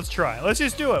 Let's try. Let's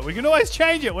just do it. We can always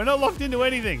change it. We're not locked into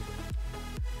anything.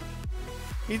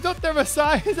 He's not the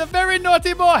Messiah. He's a very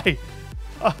naughty boy.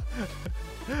 Oh,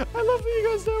 I love that you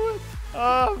guys know it.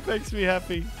 Oh, makes me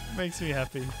happy. Makes me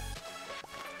happy.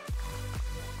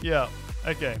 Yeah.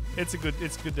 Okay. It's a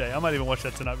good day. I might even watch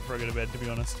that tonight before I go to bed, to be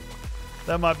honest.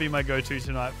 That might be my go-to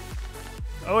tonight.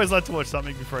 I always like to watch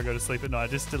something before I go to sleep at night,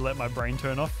 just to let my brain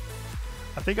turn off.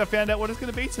 I think I found out what it's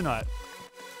going to be tonight.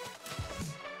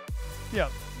 Yeah.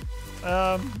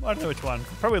 I don't know which one.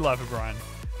 Probably Life of Brian.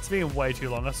 It's been way too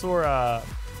long. I saw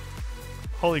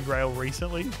Holy Grail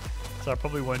recently, so I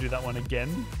probably won't do that one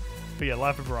again. But yeah,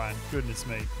 Life of Brian. Goodness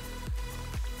me.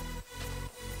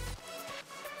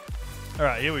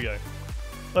 Alright, here we go.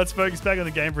 Let's focus back on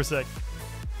the game for a sec.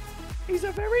 He's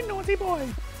a very naughty boy.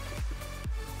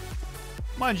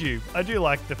 Mind you, I do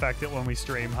like the fact that when we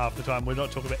stream half the time, we're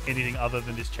not talking about anything other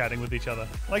than just chatting with each other.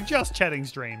 Like just chatting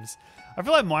streams. I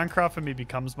feel like Minecraft for me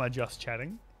becomes my just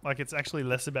chatting. Like it's actually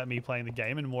less about me playing the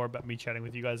game and more about me chatting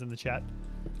with you guys in the chat.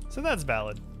 So that's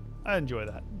valid. I enjoy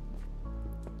that.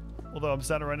 Although I'm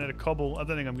starting to run out of cobble, I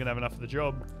don't think I'm going to have enough for the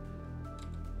job.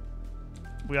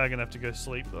 We are going to have to go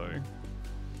sleep though.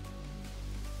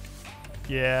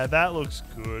 Yeah, that looks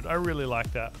good. I really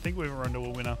like that. I think we've run to a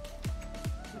winner.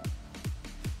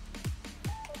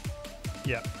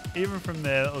 Yeah, even from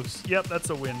there, that looks... Yep, that's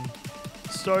a win.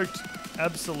 Stoked.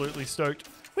 Absolutely stoked.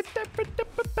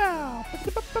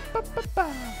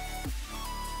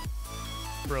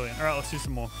 Brilliant. All right, let's do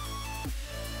some more.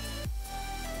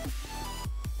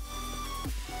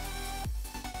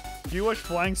 Do you watch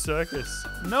Flying Circus?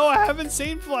 No, I haven't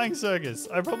seen Flying Circus.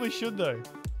 I probably should, though.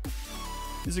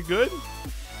 Is it good?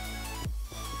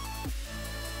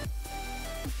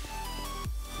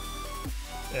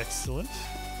 Excellent.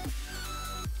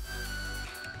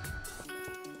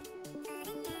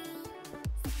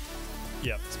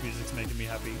 Yeah, this music's making me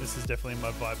happy. This is definitely my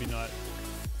vibey night.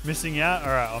 Missing out?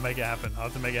 Alright, I'll make it happen. I'll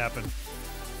have to make it happen.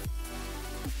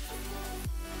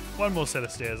 One more set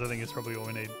of stairs, I think is probably all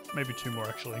we need. Maybe 2 more,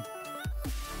 actually. I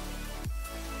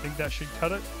think that should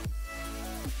cut it.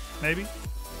 Maybe?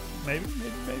 Maybe?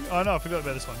 Oh no, I forgot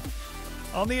about this one.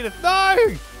 I'll need it. No!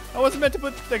 I wasn't meant to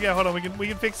put... Okay, hold on. We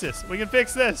can fix this. We can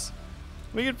fix this.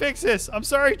 We can fix this. I'm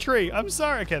sorry, tree. I'm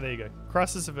sorry. Okay, there you go.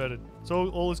 Crisis averted. So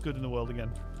all is good in the world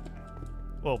again.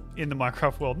 Well, in the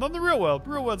Minecraft world. Not in the real world.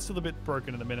 The real world's still a bit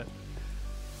broken in a minute.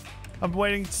 I'm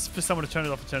waiting for someone to turn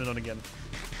it off and turn it on again.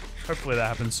 Hopefully that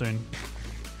happens soon.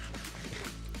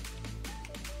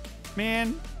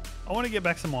 Man, I want to get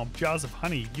back some more jars of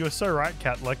honey. You are so right,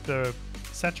 Kat. Like, the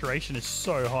saturation is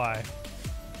so high.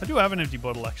 I do have an empty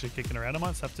bottle actually kicking around. I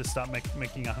might have to start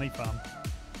making a honey farm.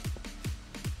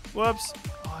 Whoops.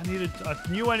 Oh, I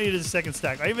knew I needed a second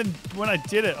stack. When I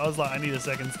did it, I was like, I need a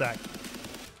second stack.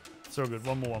 It's all good.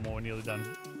 One more. We're nearly done.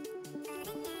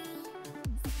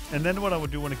 And then what I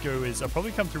would do want to go is I'll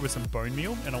probably come through with some bone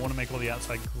meal, and I want to make all the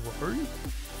outside grow.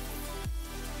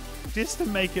 Just to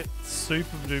make it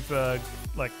super duper,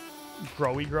 like,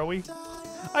 growy.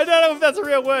 I don't know if that's a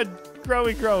real word.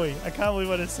 Growy. I can't believe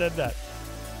I just said that.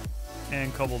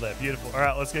 And cobble there. Beautiful. All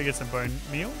right, let's go get some bone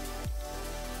meal.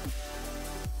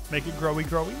 Make it growy.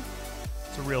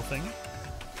 It's a real thing.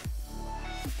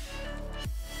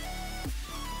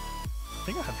 I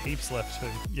think I have heaps left too.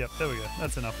 Yep, there we go.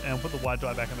 That's enough. And we'll put the white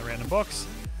dye back in the random box.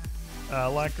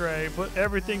 Light grey. Put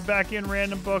everything back in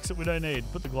random box that we don't need.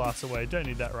 Put the glass away. Don't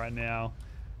need that right now.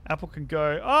 Apple can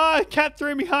go. Oh, cat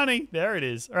threw me honey. There it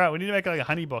is. All right, we need to make like a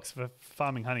honey box for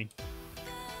farming honey.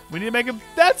 We need to make a...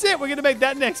 That's it. We're going to make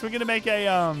that next. We're going to make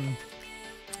a...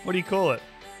 What do you call it?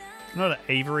 Not an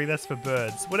aviary. That's for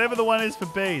birds. Whatever the one is for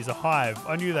bees. A hive.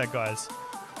 I knew that, guys.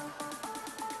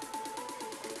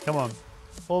 Come on.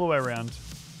 All the way around.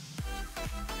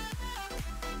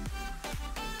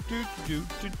 I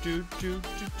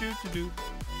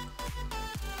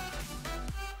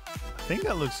think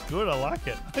that looks good. I like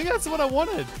it. I think that's what I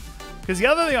wanted. Because the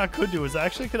other thing I could do is I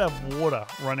actually could have water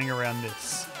running around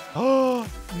this. Oh,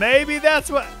 maybe that's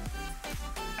what...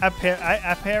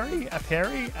 Aperi?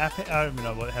 I don't even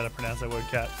know how to pronounce that word,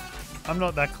 cat. I'm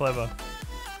not that clever.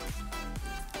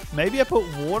 Maybe I put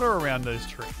water around those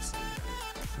trees.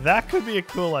 That could be a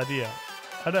cool idea.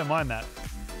 I don't mind that.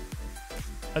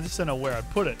 I just don't know where I'd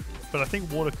put it. But I think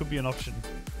water could be an option.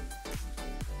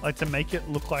 Like to make it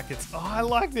look like it's... Oh, I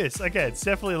like this. Okay, it's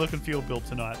definitely a look and feel build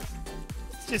tonight.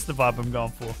 It's just the vibe I'm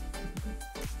going for.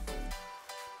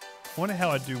 I wonder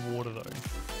how I'd do water though.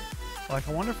 Like,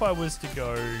 I wonder if I was to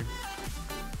go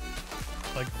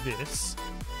like this.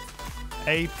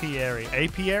 Apiary.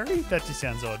 Apiary? That just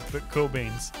sounds odd, but cool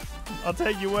beans. I'll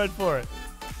take your word for it.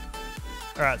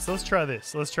 All right, so let's try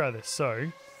this.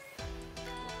 So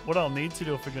what I'll need to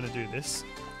do if we're going to do this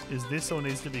is this all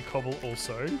needs to be cobble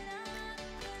also.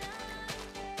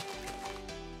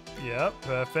 Yep,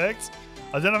 perfect.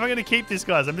 I don't know if I'm going to keep this,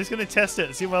 guys. I'm just going to test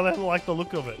it, see whether I like the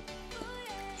look of it.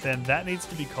 Then that needs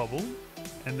to be cobble.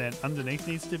 And then underneath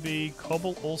needs to be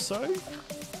cobble also.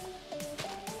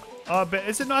 Oh, but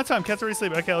is it nighttime? Cat's already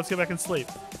asleep. Okay, let's go back and sleep.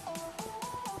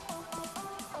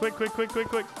 Quick.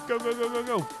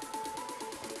 Go.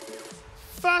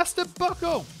 Faster,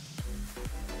 bucko.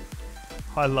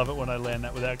 I love it when I land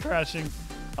that without crashing.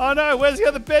 Oh no, where's the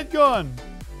other bed gone?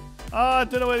 Oh, I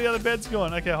don't know where the other bed's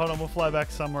gone. Okay, hold on, we'll fly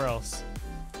back somewhere else.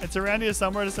 It's around here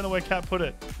somewhere, I just don't know where Cat put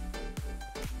it.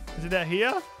 Is it out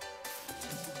here?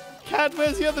 Cat,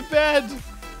 where's the other bed?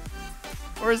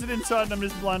 Or is it inside and I'm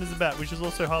just blind as a bat, which is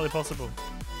also highly possible.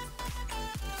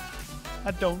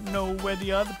 I don't know where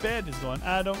the other bed is going.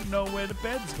 I'm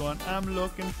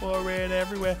looking for it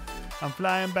everywhere. I'm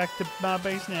flying back to my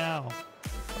base now.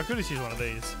 I could just use one of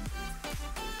these.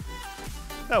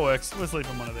 That works. We'll sleep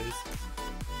on one of these.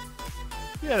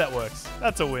 Yeah, that works.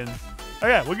 That's a win.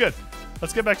 Okay, we're good.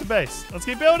 Let's get back to base. Let's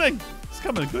keep building. It's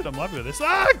coming good. I'm loving this.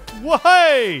 Ah!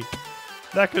 Why?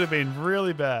 That could have been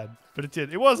really bad, but it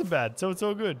did. It wasn't bad, so it's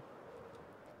all good.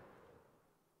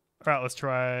 All right, let's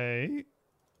try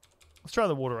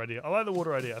the water idea. I like the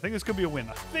water idea. I think this could be a win.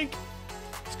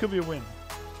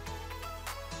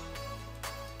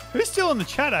 Who's still in the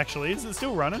chat, actually? Is it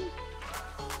still running?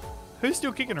 Who's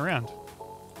still kicking around?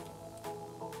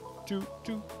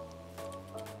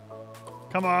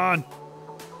 Come on.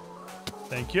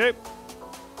 Thank you.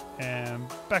 And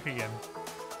back again.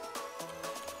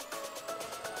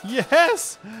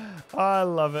 Yes! I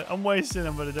love it. I'm wasting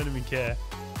them, but I don't even care.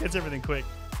 Gets everything quick.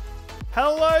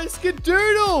 Hello,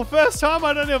 Skadoodle! First time.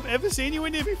 I don't know if I've ever seen you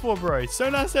in here before, bro. So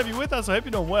nice to have you with us. I hope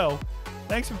you're doing well.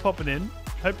 Thanks for popping in.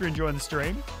 Hope you're enjoying the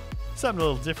stream. Something a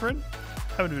little different.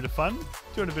 Having a bit of fun.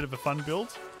 Doing a bit of a fun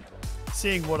build.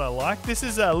 Seeing what I like. This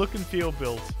is a look and feel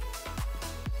build.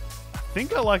 I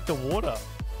think I like the water.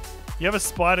 You have a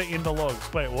spider in the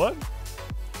logs. Wait, what?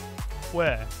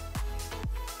 Where?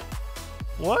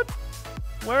 What?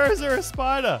 Where is there a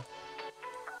spider?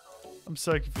 I'm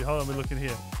so confused. Hold on, we're looking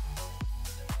here.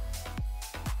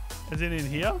 Is it in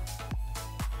here?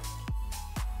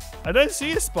 I don't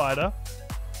see a spider.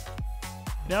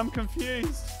 Now I'm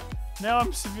confused.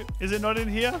 Is it not in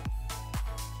here?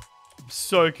 I'm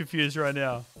so confused right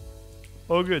now.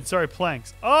 Oh, good. Sorry,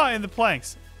 planks. Oh, in the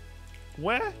planks.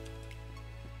 Where?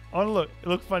 Oh, look. It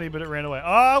looked funny, but it ran away. Oh,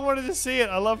 I wanted to see it.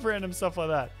 I love random stuff like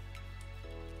that.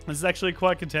 This is actually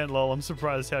quite content, lol. I'm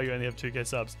surprised how you only have 2k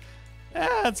subs.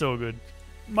 That's all good.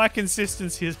 My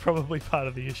consistency is probably part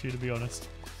of the issue, to be honest.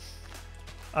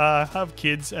 I have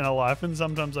kids and a life, and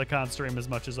sometimes I can't stream as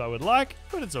much as I would like,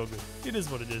 but it's all good. It is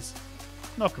what it is.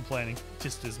 Not complaining.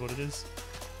 Just is what it is.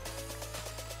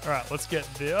 Alright, let's get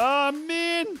the... Oh,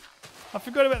 man! I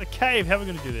forgot about the cave. How are we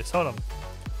going to do this? Hold on.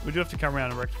 We do have to come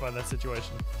around and rectify that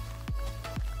situation.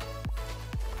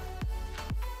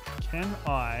 Can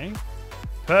I...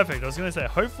 Perfect. I was going to say,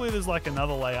 hopefully there's like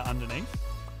another layer underneath.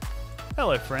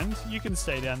 Hello, friend. You can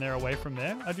stay down there away from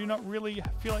there. I do not really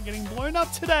feel like getting blown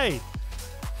up today.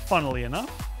 Funnily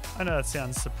enough. I know that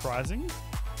sounds surprising.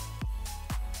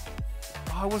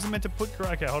 Oh, I wasn't meant to put...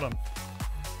 Okay, hold on.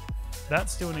 That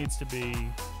still needs to be...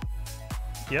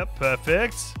 Yep,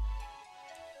 perfect.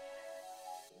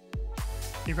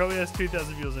 He probably has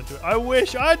 2,000 viewers into it. I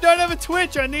wish. I don't have a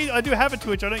Twitch. I do have a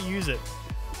Twitch. I don't use it.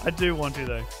 I do want to,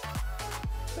 though.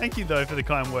 Thank you, though, for the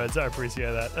kind words. I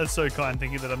appreciate that. That's so kind,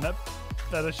 thinking that I'm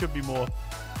that I should be more.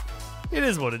 It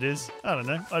is what it is. I don't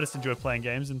know. I just enjoy playing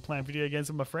games and playing video games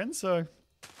with my friends, so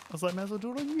I was like, may as well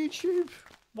do it on YouTube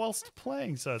whilst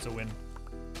playing, so it's a win.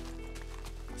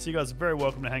 So you guys are very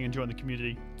welcome to hang and join the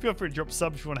community. Feel free to drop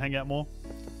subs if you want to hang out more.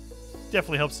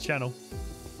 Definitely helps the channel.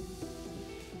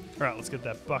 Alright, let's get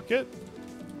that bucket.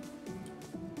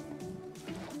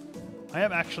 I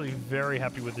am actually very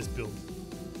happy with this build.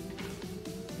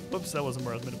 Oops, that wasn't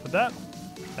where I was meant to put that.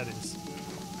 That is.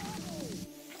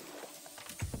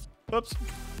 Oops.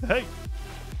 Hey.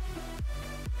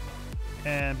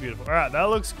 And beautiful. Alright, that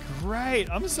looks great.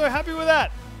 I'm so happy with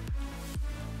that.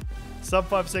 Sub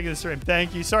 5 seconds stream.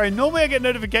 Thank you. Sorry, normally I get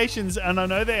notifications and I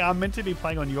know they are meant to be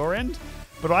playing on your end,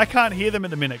 but I can't hear them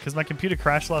at the minute because my computer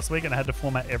crashed last week and I had to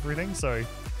format everything. So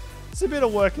it's a bit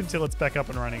of work until it's back up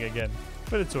and running again.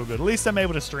 But it's all good. At least I'm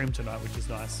able to stream tonight, which is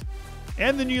nice.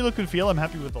 And the new look and feel. I'm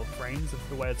happy with all the frames,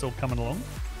 the way it's all coming along,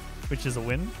 which is a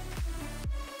win.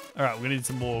 All right, we're going to need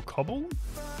some more cobble.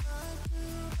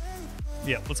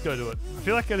 Yeah, let's go do it. I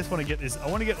feel like I just want to get this. I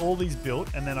want to get all these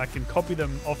built and then I can copy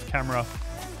them off camera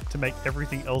to make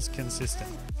everything else consistent.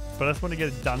 But I just want to get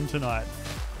it done tonight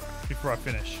before I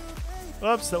finish.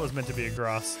 Oops, that was meant to be a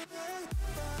grass.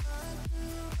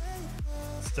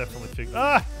 It's definitely fixed.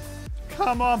 Ah!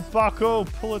 Come on, Buckle.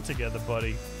 Pull it together,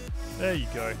 buddy. There you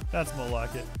go. That's more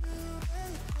like it.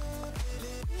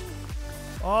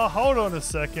 Oh, hold on a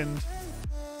second.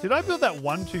 Did I build that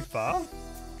one too far?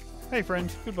 Hey,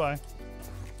 friend. Goodbye.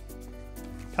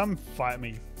 Come fight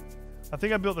me. I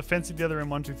think I built the fence at the other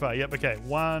end one too far. Yep, okay.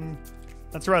 One.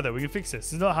 That's right, though. We can fix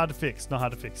this. It's not hard to fix. Not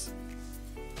hard to fix.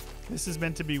 This is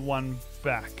meant to be one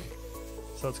back.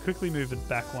 So let's quickly move the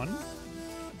back one.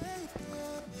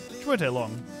 Which won't take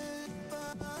long.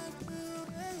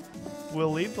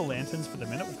 We'll leave the lanterns for the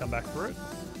minute. We'll come back for it.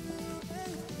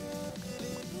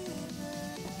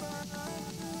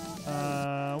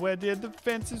 Where did the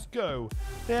fences go?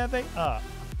 There they are.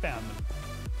 Found them.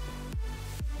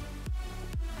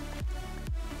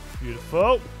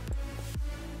 Beautiful.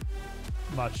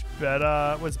 Much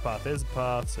better. Where's the path? There's the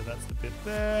path. So that's the bit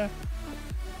there.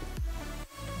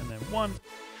 And then one.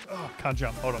 Oh, can't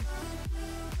jump. Hold on.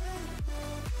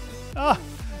 Oh,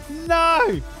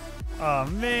 no. Oh,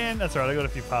 man. That's all right. I got a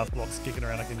few path blocks kicking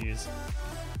around I can use.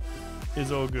 It's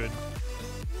all good.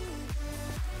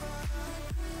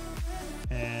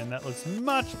 And that looks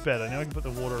much better. Now we can put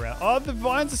the water around. Oh, the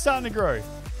vines are starting to grow.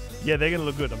 Yeah, they're going to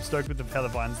look good. I'm stoked with how the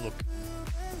vines look.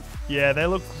 Yeah, they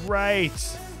look great.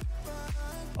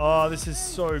 Oh, this is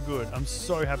so good. I'm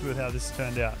so happy with how this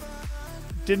turned out.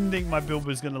 Didn't think my build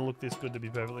was going to look this good, to be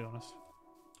perfectly honest.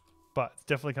 But it's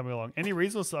definitely coming along. Any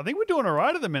resources? I think we're doing all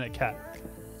right at the minute, Cat.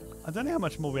 I don't know how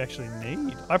much more we actually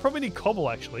need. I probably need cobble,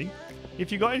 actually. If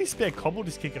you got any spare cobble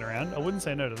just kicking around, I wouldn't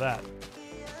say no to that.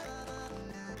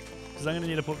 Because I'm going to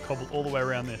need to put cobble all the way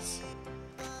around this.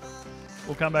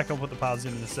 We'll come back and put the paths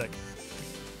in a sec.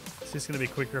 It's just going to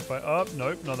be quicker if I... Oh,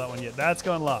 nope, not that one yet. That's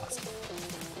going last.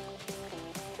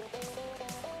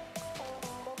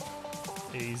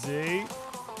 Easy.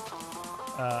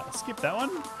 Skip that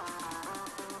one.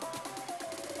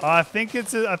 I think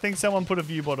I think someone put a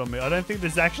view bot on me. I don't think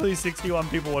there's actually 61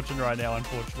 people watching right now,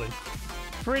 unfortunately.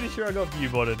 Pretty sure I got view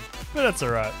botted, but that's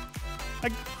alright.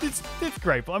 It's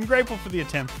grateful. I'm grateful for the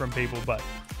attempt from people, but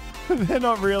they're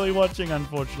not really watching,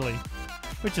 unfortunately.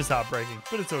 Which is heartbreaking,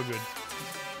 but it's all good.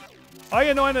 Oh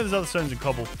yeah, no, I know there's other stones in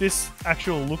cobble. This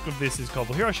actual look of this is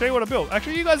cobble. Here, I'll show you what I built.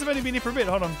 Actually, you guys have only been here for a bit.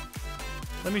 Hold on.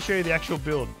 Let me show you the actual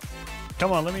build.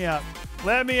 Come on, let me out.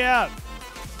 Let me out.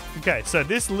 Okay, so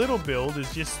this little build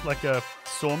is just like a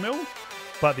sawmill,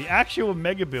 but the actual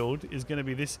mega build is going to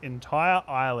be this entire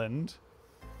island.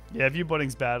 Yeah, view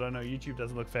botting's bad. I know YouTube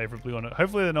doesn't look favorably on it.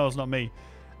 Hopefully they know it's not me.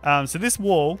 So this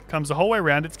wall comes the whole way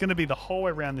around. It's going to be the whole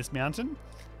way around this mountain,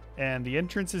 and the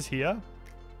entrance is here.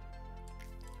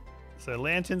 So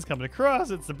lanterns coming across.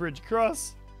 It's the bridge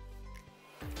across.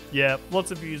 Yeah,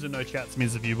 lots of views and no chats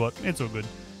means the view bot. It's all good.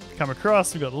 Come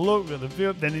across, we've got the look, we've got the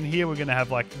view. Then in here, we're going to have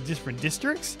like different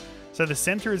districts. So the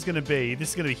center is going to be, this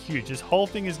is going to be huge. This whole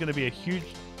thing is going to be a huge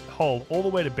hole all the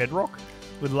way to bedrock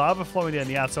with lava flowing down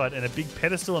the outside and a big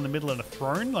pedestal in the middle and a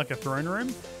throne, like a throne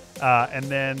room. And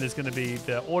then there's going to be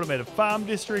the automated farm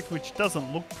district, which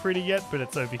doesn't look pretty yet, but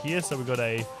it's over here. So we've got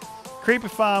a creeper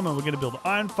farm and we're going to build an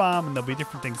iron farm and there'll be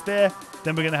different things there.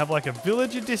 Then we're going to have like a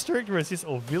villager district where it's just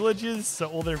all villages. So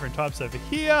all the different types over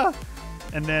here.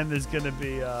 And then there's going to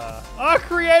be,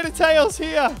 Creator Tales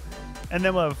here. And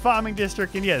then we'll have a farming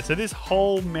district. And yeah, so this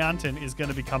whole mountain is going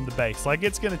to become the base. Like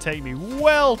it's going to take me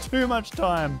well too much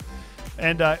time.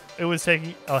 And it was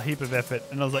taking a heap of effort.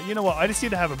 And I was like, you know what? I just need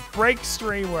to have a break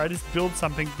stream where I just build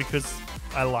something because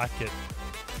I like it.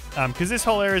 Because this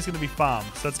whole area is going to be farm.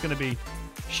 So it's going to be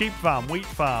sheep farm, wheat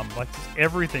farm, like just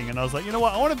everything. And I was like, you know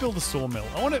what? I want to build a sawmill.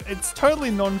 It's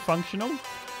totally non-functional.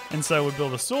 And so we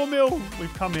build a sawmill.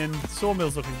 We've come in.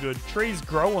 Sawmill's looking good. Trees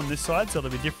grow on this side. So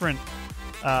there'll be different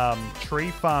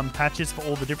tree farm patches for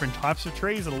all the different types of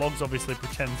trees. And logs obviously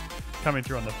pretend coming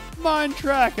through on the mine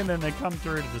track, and then they come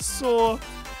through to the saw.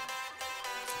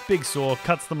 Big saw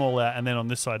cuts them all out, and then on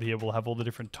this side here we'll have all the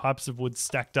different types of wood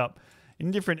stacked up in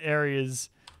different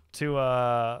areas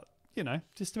to you know,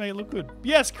 just to make it look good.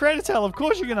 Yes, Creator Tale, of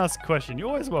course you can ask a question. You're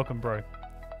always welcome, bro.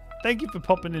 Thank you for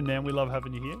popping in, man. We love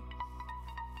having you here.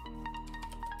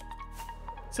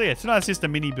 So yeah, tonight's just a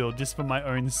mini build just for my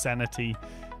own sanity,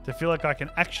 to feel like I can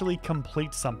actually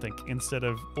complete something instead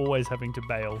of always having to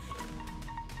bail.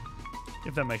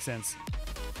 If that makes sense.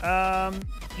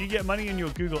 You get money in your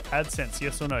Google AdSense,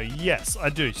 yes or no? Yes, I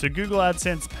do. So Google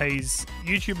AdSense pays,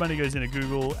 YouTube money goes into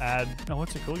Google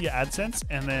what's it called? Yeah, AdSense.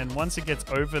 And then once it gets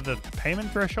over the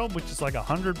payment threshold, which is like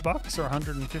 $100 or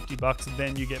 $150,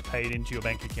 then you get paid into your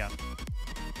bank account.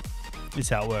 This is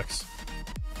how it works.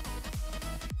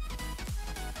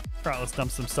 All right, let's dump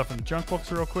some stuff in the junk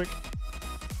box real quick.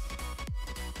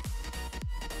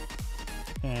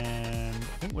 And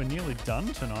I think we're nearly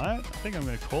done tonight. I think I'm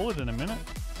going to call it in a minute.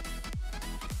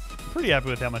 I'm pretty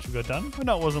happy with how much we got done. I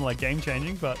know it wasn't like game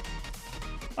changing, but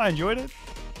I enjoyed it.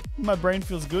 My brain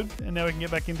feels good, and now we can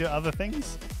get back into other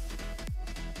things.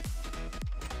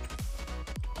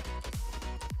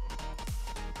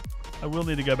 I will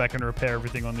need to go back and repair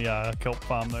everything on the kelp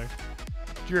farm though.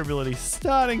 Durability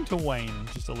starting to wane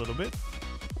just a little bit.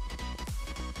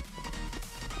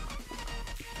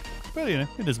 But you know,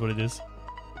 it is what it is.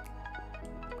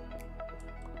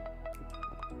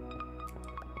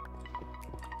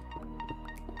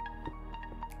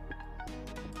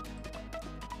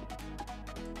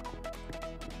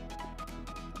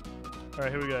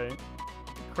 Alright, here we go.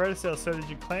 Creator Tale, so did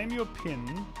you claim your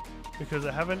pin? Because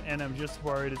I haven't and I'm just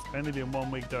worried it's only been 1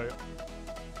 week though.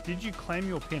 Did you claim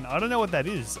your pin? I don't know what that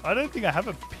is. I don't think I have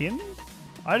a pin.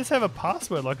 I just have a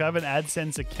password. Like I have an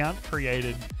AdSense account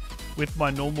created with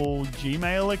my normal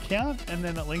Gmail account and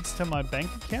then it links to my bank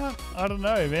account. I don't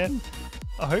know, man.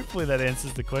 Hopefully that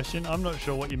answers the question. I'm not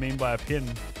sure what you mean by a pin.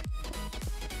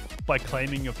 By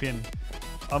claiming your pin.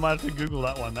 I might have to Google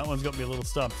that one. That one's got me a little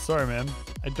stumped. Sorry, man.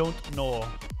 I don't know.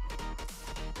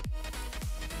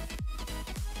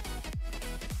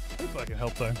 Hopefully I can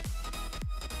help though.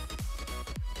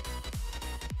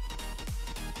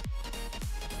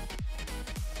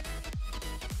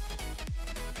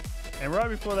 And right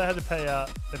before they had to pay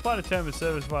out, they find a term of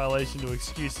service violation to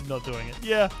excuse not doing it.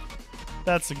 Yeah,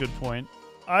 that's a good point.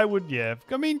 I would, yeah.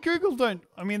 I mean, Google don't,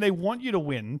 I mean, they want you to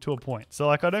win to a point. So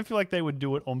like, I don't feel like they would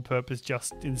do it on purpose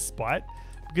just in spite.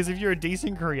 Because if you're a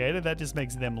decent creator, that just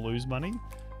makes them lose money.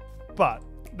 But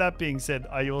that being said,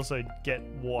 I also get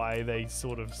why they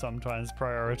sort of sometimes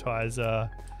prioritize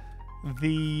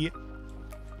the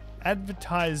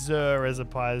advertiser as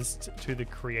opposed to the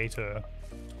creator.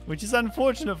 Which is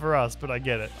unfortunate for us, but I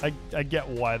get it. I get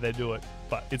why they do it,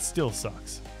 but it still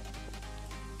sucks.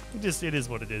 It is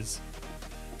what it is.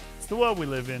 It's the world we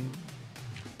live in.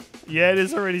 Yeah, it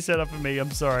is already set up for me.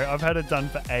 I'm sorry. I've had it done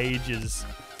for ages.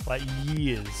 Like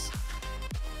years.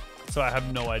 So I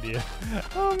have no idea.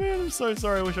 Oh man, I'm so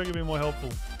sorry. I wish I could be more helpful.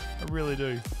 I really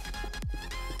do.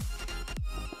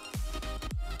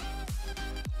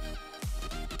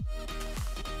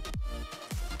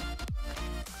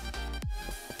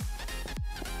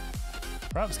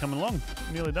 Right, it's coming along.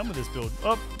 I'm nearly done with this build.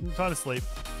 Oh, I'm trying to sleep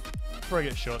before I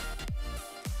get shot.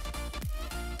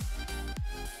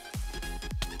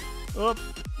 Up.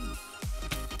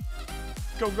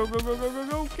 Go, go, go, go, go, go,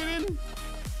 go. Get in.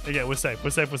 Okay, we're safe. We're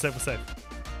safe. We're safe. We're safe.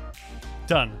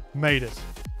 Done. Made it.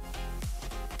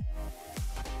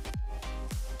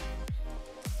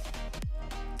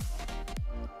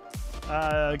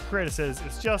 Creator says,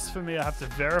 it's just for me. I have to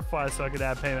verify so I can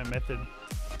add payment method.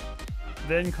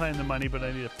 Then claim the money, but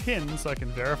I need a PIN so I can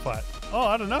verify it. Oh,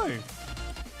 I don't know.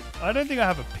 I don't think I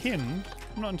have a PIN.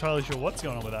 I'm not entirely sure what's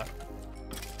going on with that.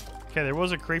 Okay, there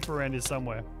was a creeper around here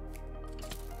somewhere.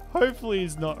 Hopefully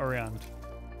he's not around.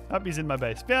 Up, he's in my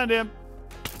base. Found him.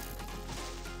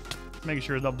 Making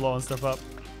sure he's not blowing stuff up.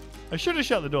 I should have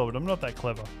shut the door, but I'm not that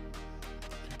clever.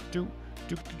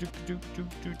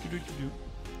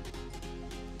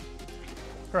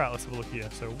 Alright, let's have a look here.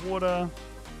 So water.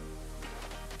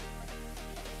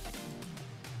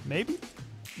 Maybe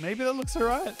that looks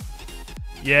alright.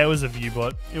 Yeah, it was a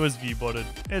viewbot. It was viewbotted.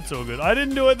 It's all good. I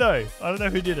didn't do it though. I don't know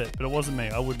who did it, but it wasn't me.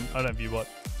 I don't viewbot.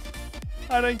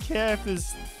 I don't care if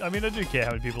there's... I mean, I do care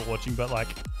how many people are watching, but like...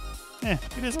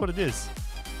 it is what it is.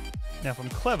 Now, if I'm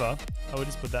clever, I would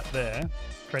just put that there.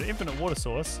 Create an infinite water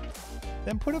source.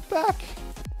 Then put it back.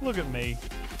 Look at me.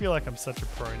 I feel like I'm such a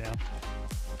pro now.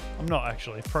 I'm not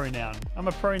actually. Pronoun. I'm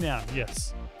a pronoun,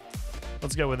 yes.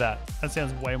 Let's go with that. That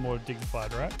sounds way more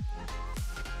dignified, right?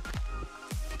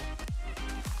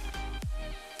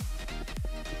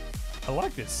 I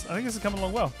like this. I think this is coming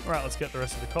along well. All right, let's get the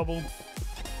rest of the cobble.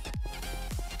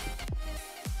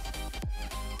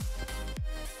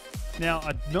 Now,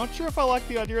 I'm not sure if I like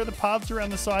the idea of the paths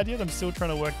around the side yet. I'm still trying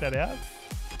to work that out.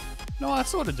 No, I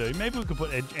sort of do. Maybe we could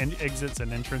put exits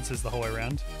and entrances the whole way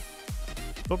around.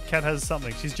 Oop, cat has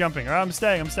something. She's jumping. All right, I'm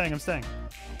staying.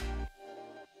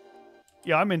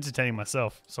 Yeah, I'm entertaining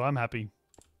myself, so I'm happy.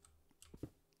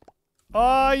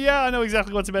 Oh, yeah, I know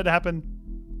exactly what's about to happen.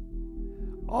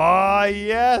 Oh,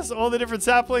 yes, all the different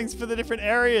saplings for the different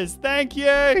areas. Thank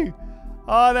you.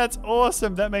 Oh, that's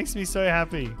awesome. That makes me so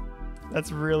happy.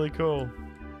 That's really cool.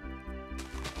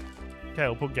 Okay,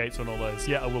 I'll put gates on all those.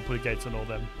 Yeah, I will put gates on all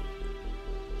them.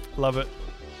 Love it.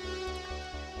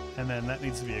 And then that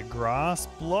needs to be a grass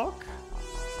block.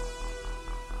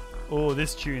 Oh,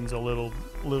 this tune's a little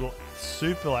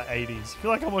super like 80s. I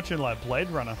feel like I'm watching like Blade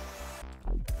Runner.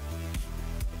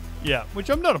 Yeah, which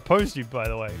I'm not opposed to, by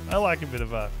the way. I like a bit of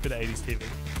 80s TV.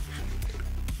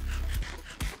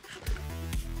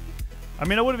 I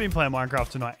mean, I would have been playing Minecraft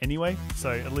tonight anyway,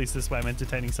 so at least this way I'm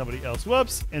entertaining somebody else.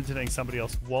 Whoops, entertaining somebody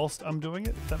else whilst I'm doing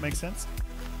it, if that makes sense.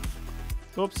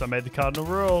 Oops, I made the cardinal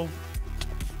rule.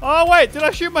 Oh, wait, did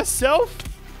I shoot myself?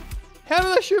 How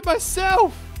did I shoot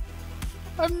myself?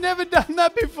 I've never done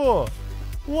that before.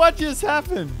 What just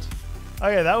happened?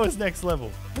 Okay, that was next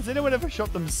level. Has anyone ever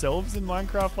shot themselves in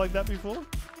Minecraft like that before?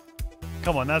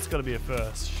 Come on, that's got to be a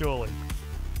first, surely.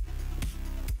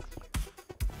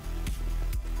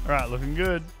 All right, looking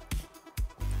good.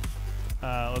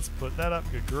 Let's put that up.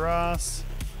 Good grass.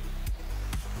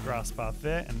 Grass path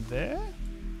there and there.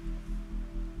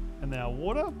 And now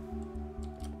water.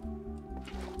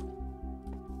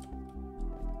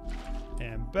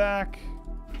 And back.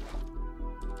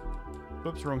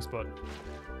 Oops, wrong spot.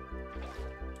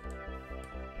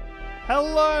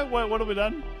 Hello! Wait, what have we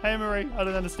done? Hey, Marie, I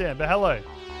don't understand, but hello.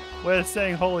 We're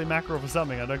saying holy mackerel for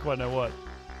something, I don't quite know what.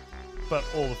 But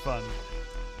all the fun.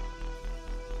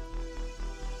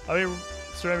 I mean,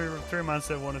 streaming 3 months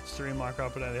I wanted to stream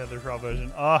Minecraft, but I only had the trial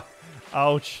version. Ah,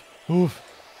 ouch. Oof.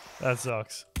 That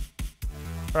sucks.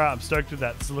 Alright, I'm stoked with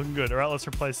that. It's looking good. Alright, let's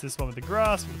replace this one with the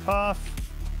grass, with the path.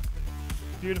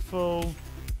 Beautiful.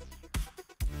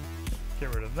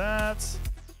 Get rid of that.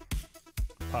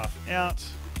 Path out.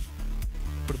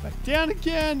 Put it back down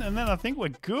again, and then I think we're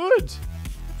good.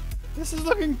 This is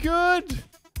looking good.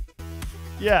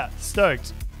 Yeah,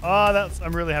 stoked. Oh,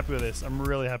 I'm really happy with this. I'm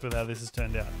really happy with how this has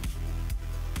turned out.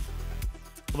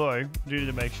 Although, I do need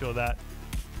to make sure that I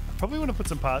probably want to put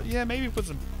some parts. Yeah, maybe put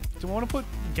some. Do I want to put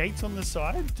gates on the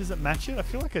side? Does it match it? I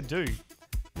feel like I do.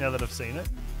 Now that I've seen it.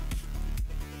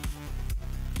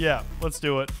 Yeah, let's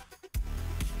do it.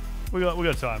 We got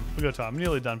time. We got time. I'm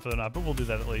nearly done for the night, but we'll do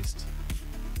that at least.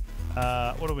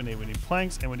 What do we need? We need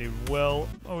planks and we need well.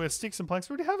 Oh, we have sticks and planks.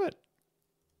 We already have it.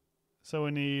 So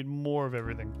we need more of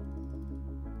everything.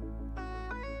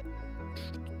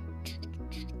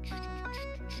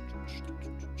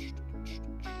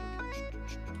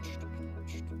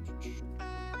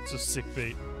 It's a sick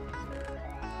beat.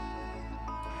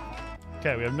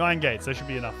 Okay, we have 9 gates. That should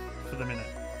be enough for the minute.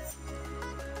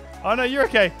 Oh no, you're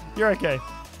okay. You're okay.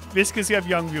 Just because you have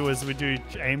young viewers, we do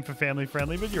aim for family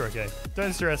friendly, but you're okay.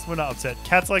 Don't stress, we're not upset.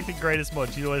 Cat's like the greatest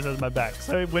mod. She always has my back.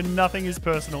 So when nothing is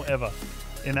personal ever.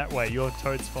 In that way, you're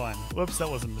totes fine. Whoops, that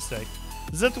was a mistake.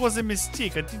 That was a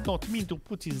mistake. I did not mean to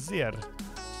put it there.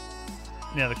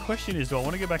 Now the question is, do I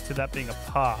want to go back to that being a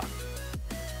path?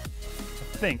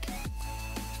 I think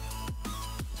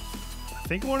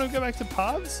I want to go back to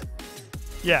paths.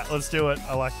 Yeah, let's do it.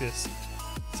 I like this.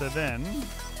 so then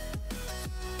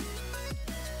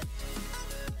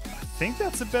I think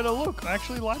that's a better look. I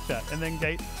actually like that. And then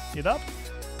gate it up.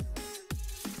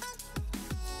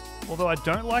 Although I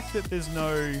don't like that there's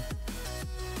no...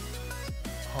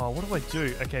 Oh, what do I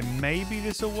do? Okay, maybe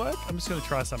this will work. I'm just going to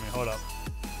try something. Hold up.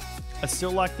 I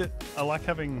still like that. I like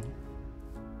having...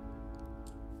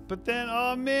 But then,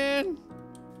 oh man.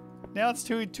 Now it's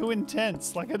too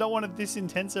intense. Like, I don't want it this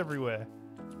intense everywhere.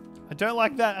 I don't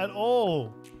like that at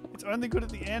all. It's only good at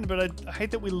the end, but I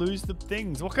hate that we lose the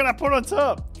things. What can I put on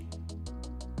top?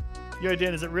 Yo,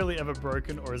 Dan, is it really ever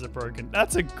broken or is it broken?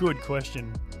 That's a good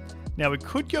question. Now, we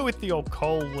could go with the old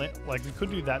coal, like, we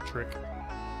could do that trick.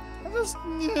 I just,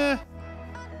 I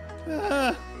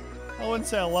wouldn't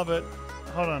say I love it.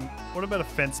 Hold on. What about a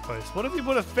fence post? What if you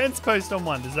put a fence post on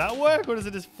one? Does that work or does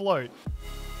it just float?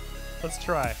 Let's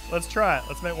try. Let's try it.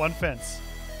 Let's make one fence.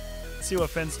 Let's see what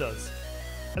fence does.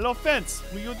 Hello, fence.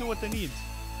 Will you do what they need?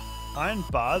 Iron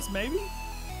bars, maybe?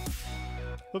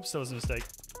 Oops, that was a mistake.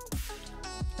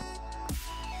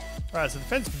 Alright, so the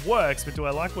fence works, but do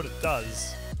I like what it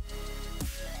does?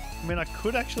 I mean, I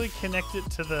could actually connect it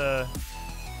to the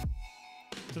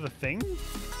thing?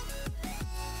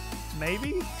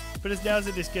 Maybe? But now is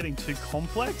it just getting too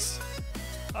complex?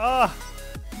 Ah,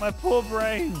 my poor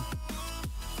brain.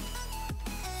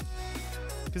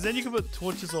 Because then you can put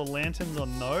torches or lanterns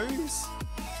on those?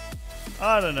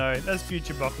 I don't know. That's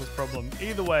Future Buckle's problem.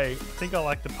 Either way, I think I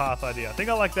like the path idea. I think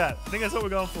I like that. I think that's what we're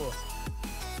going for.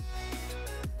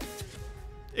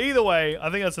 Either way,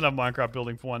 I think that's enough Minecraft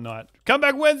building for one night. Come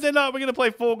back Wednesday night. We're going to play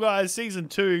Fall Guys Season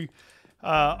 2.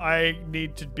 I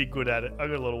need to be good at it. I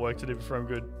got a lot of work to do before I'm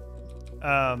good.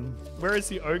 Where is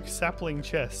the oak sapling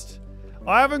chest?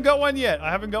 I haven't got one yet. I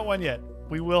haven't got one yet.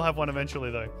 We will have one eventually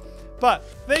though. But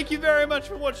thank you very much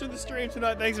for watching the stream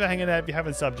tonight. Thanks for hanging out. If you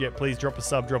haven't subbed yet, please drop a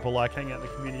sub, drop a like, hang out in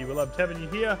the community. We love having you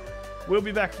here. We'll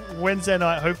be back Wednesday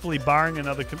night, hopefully barring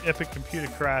another epic computer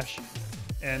crash.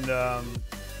 And I'll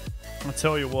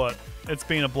tell you what, it's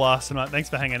been a blast tonight. Thanks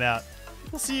for hanging out.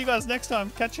 We'll see you guys next time.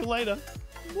 Catch you later.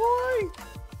 Bye.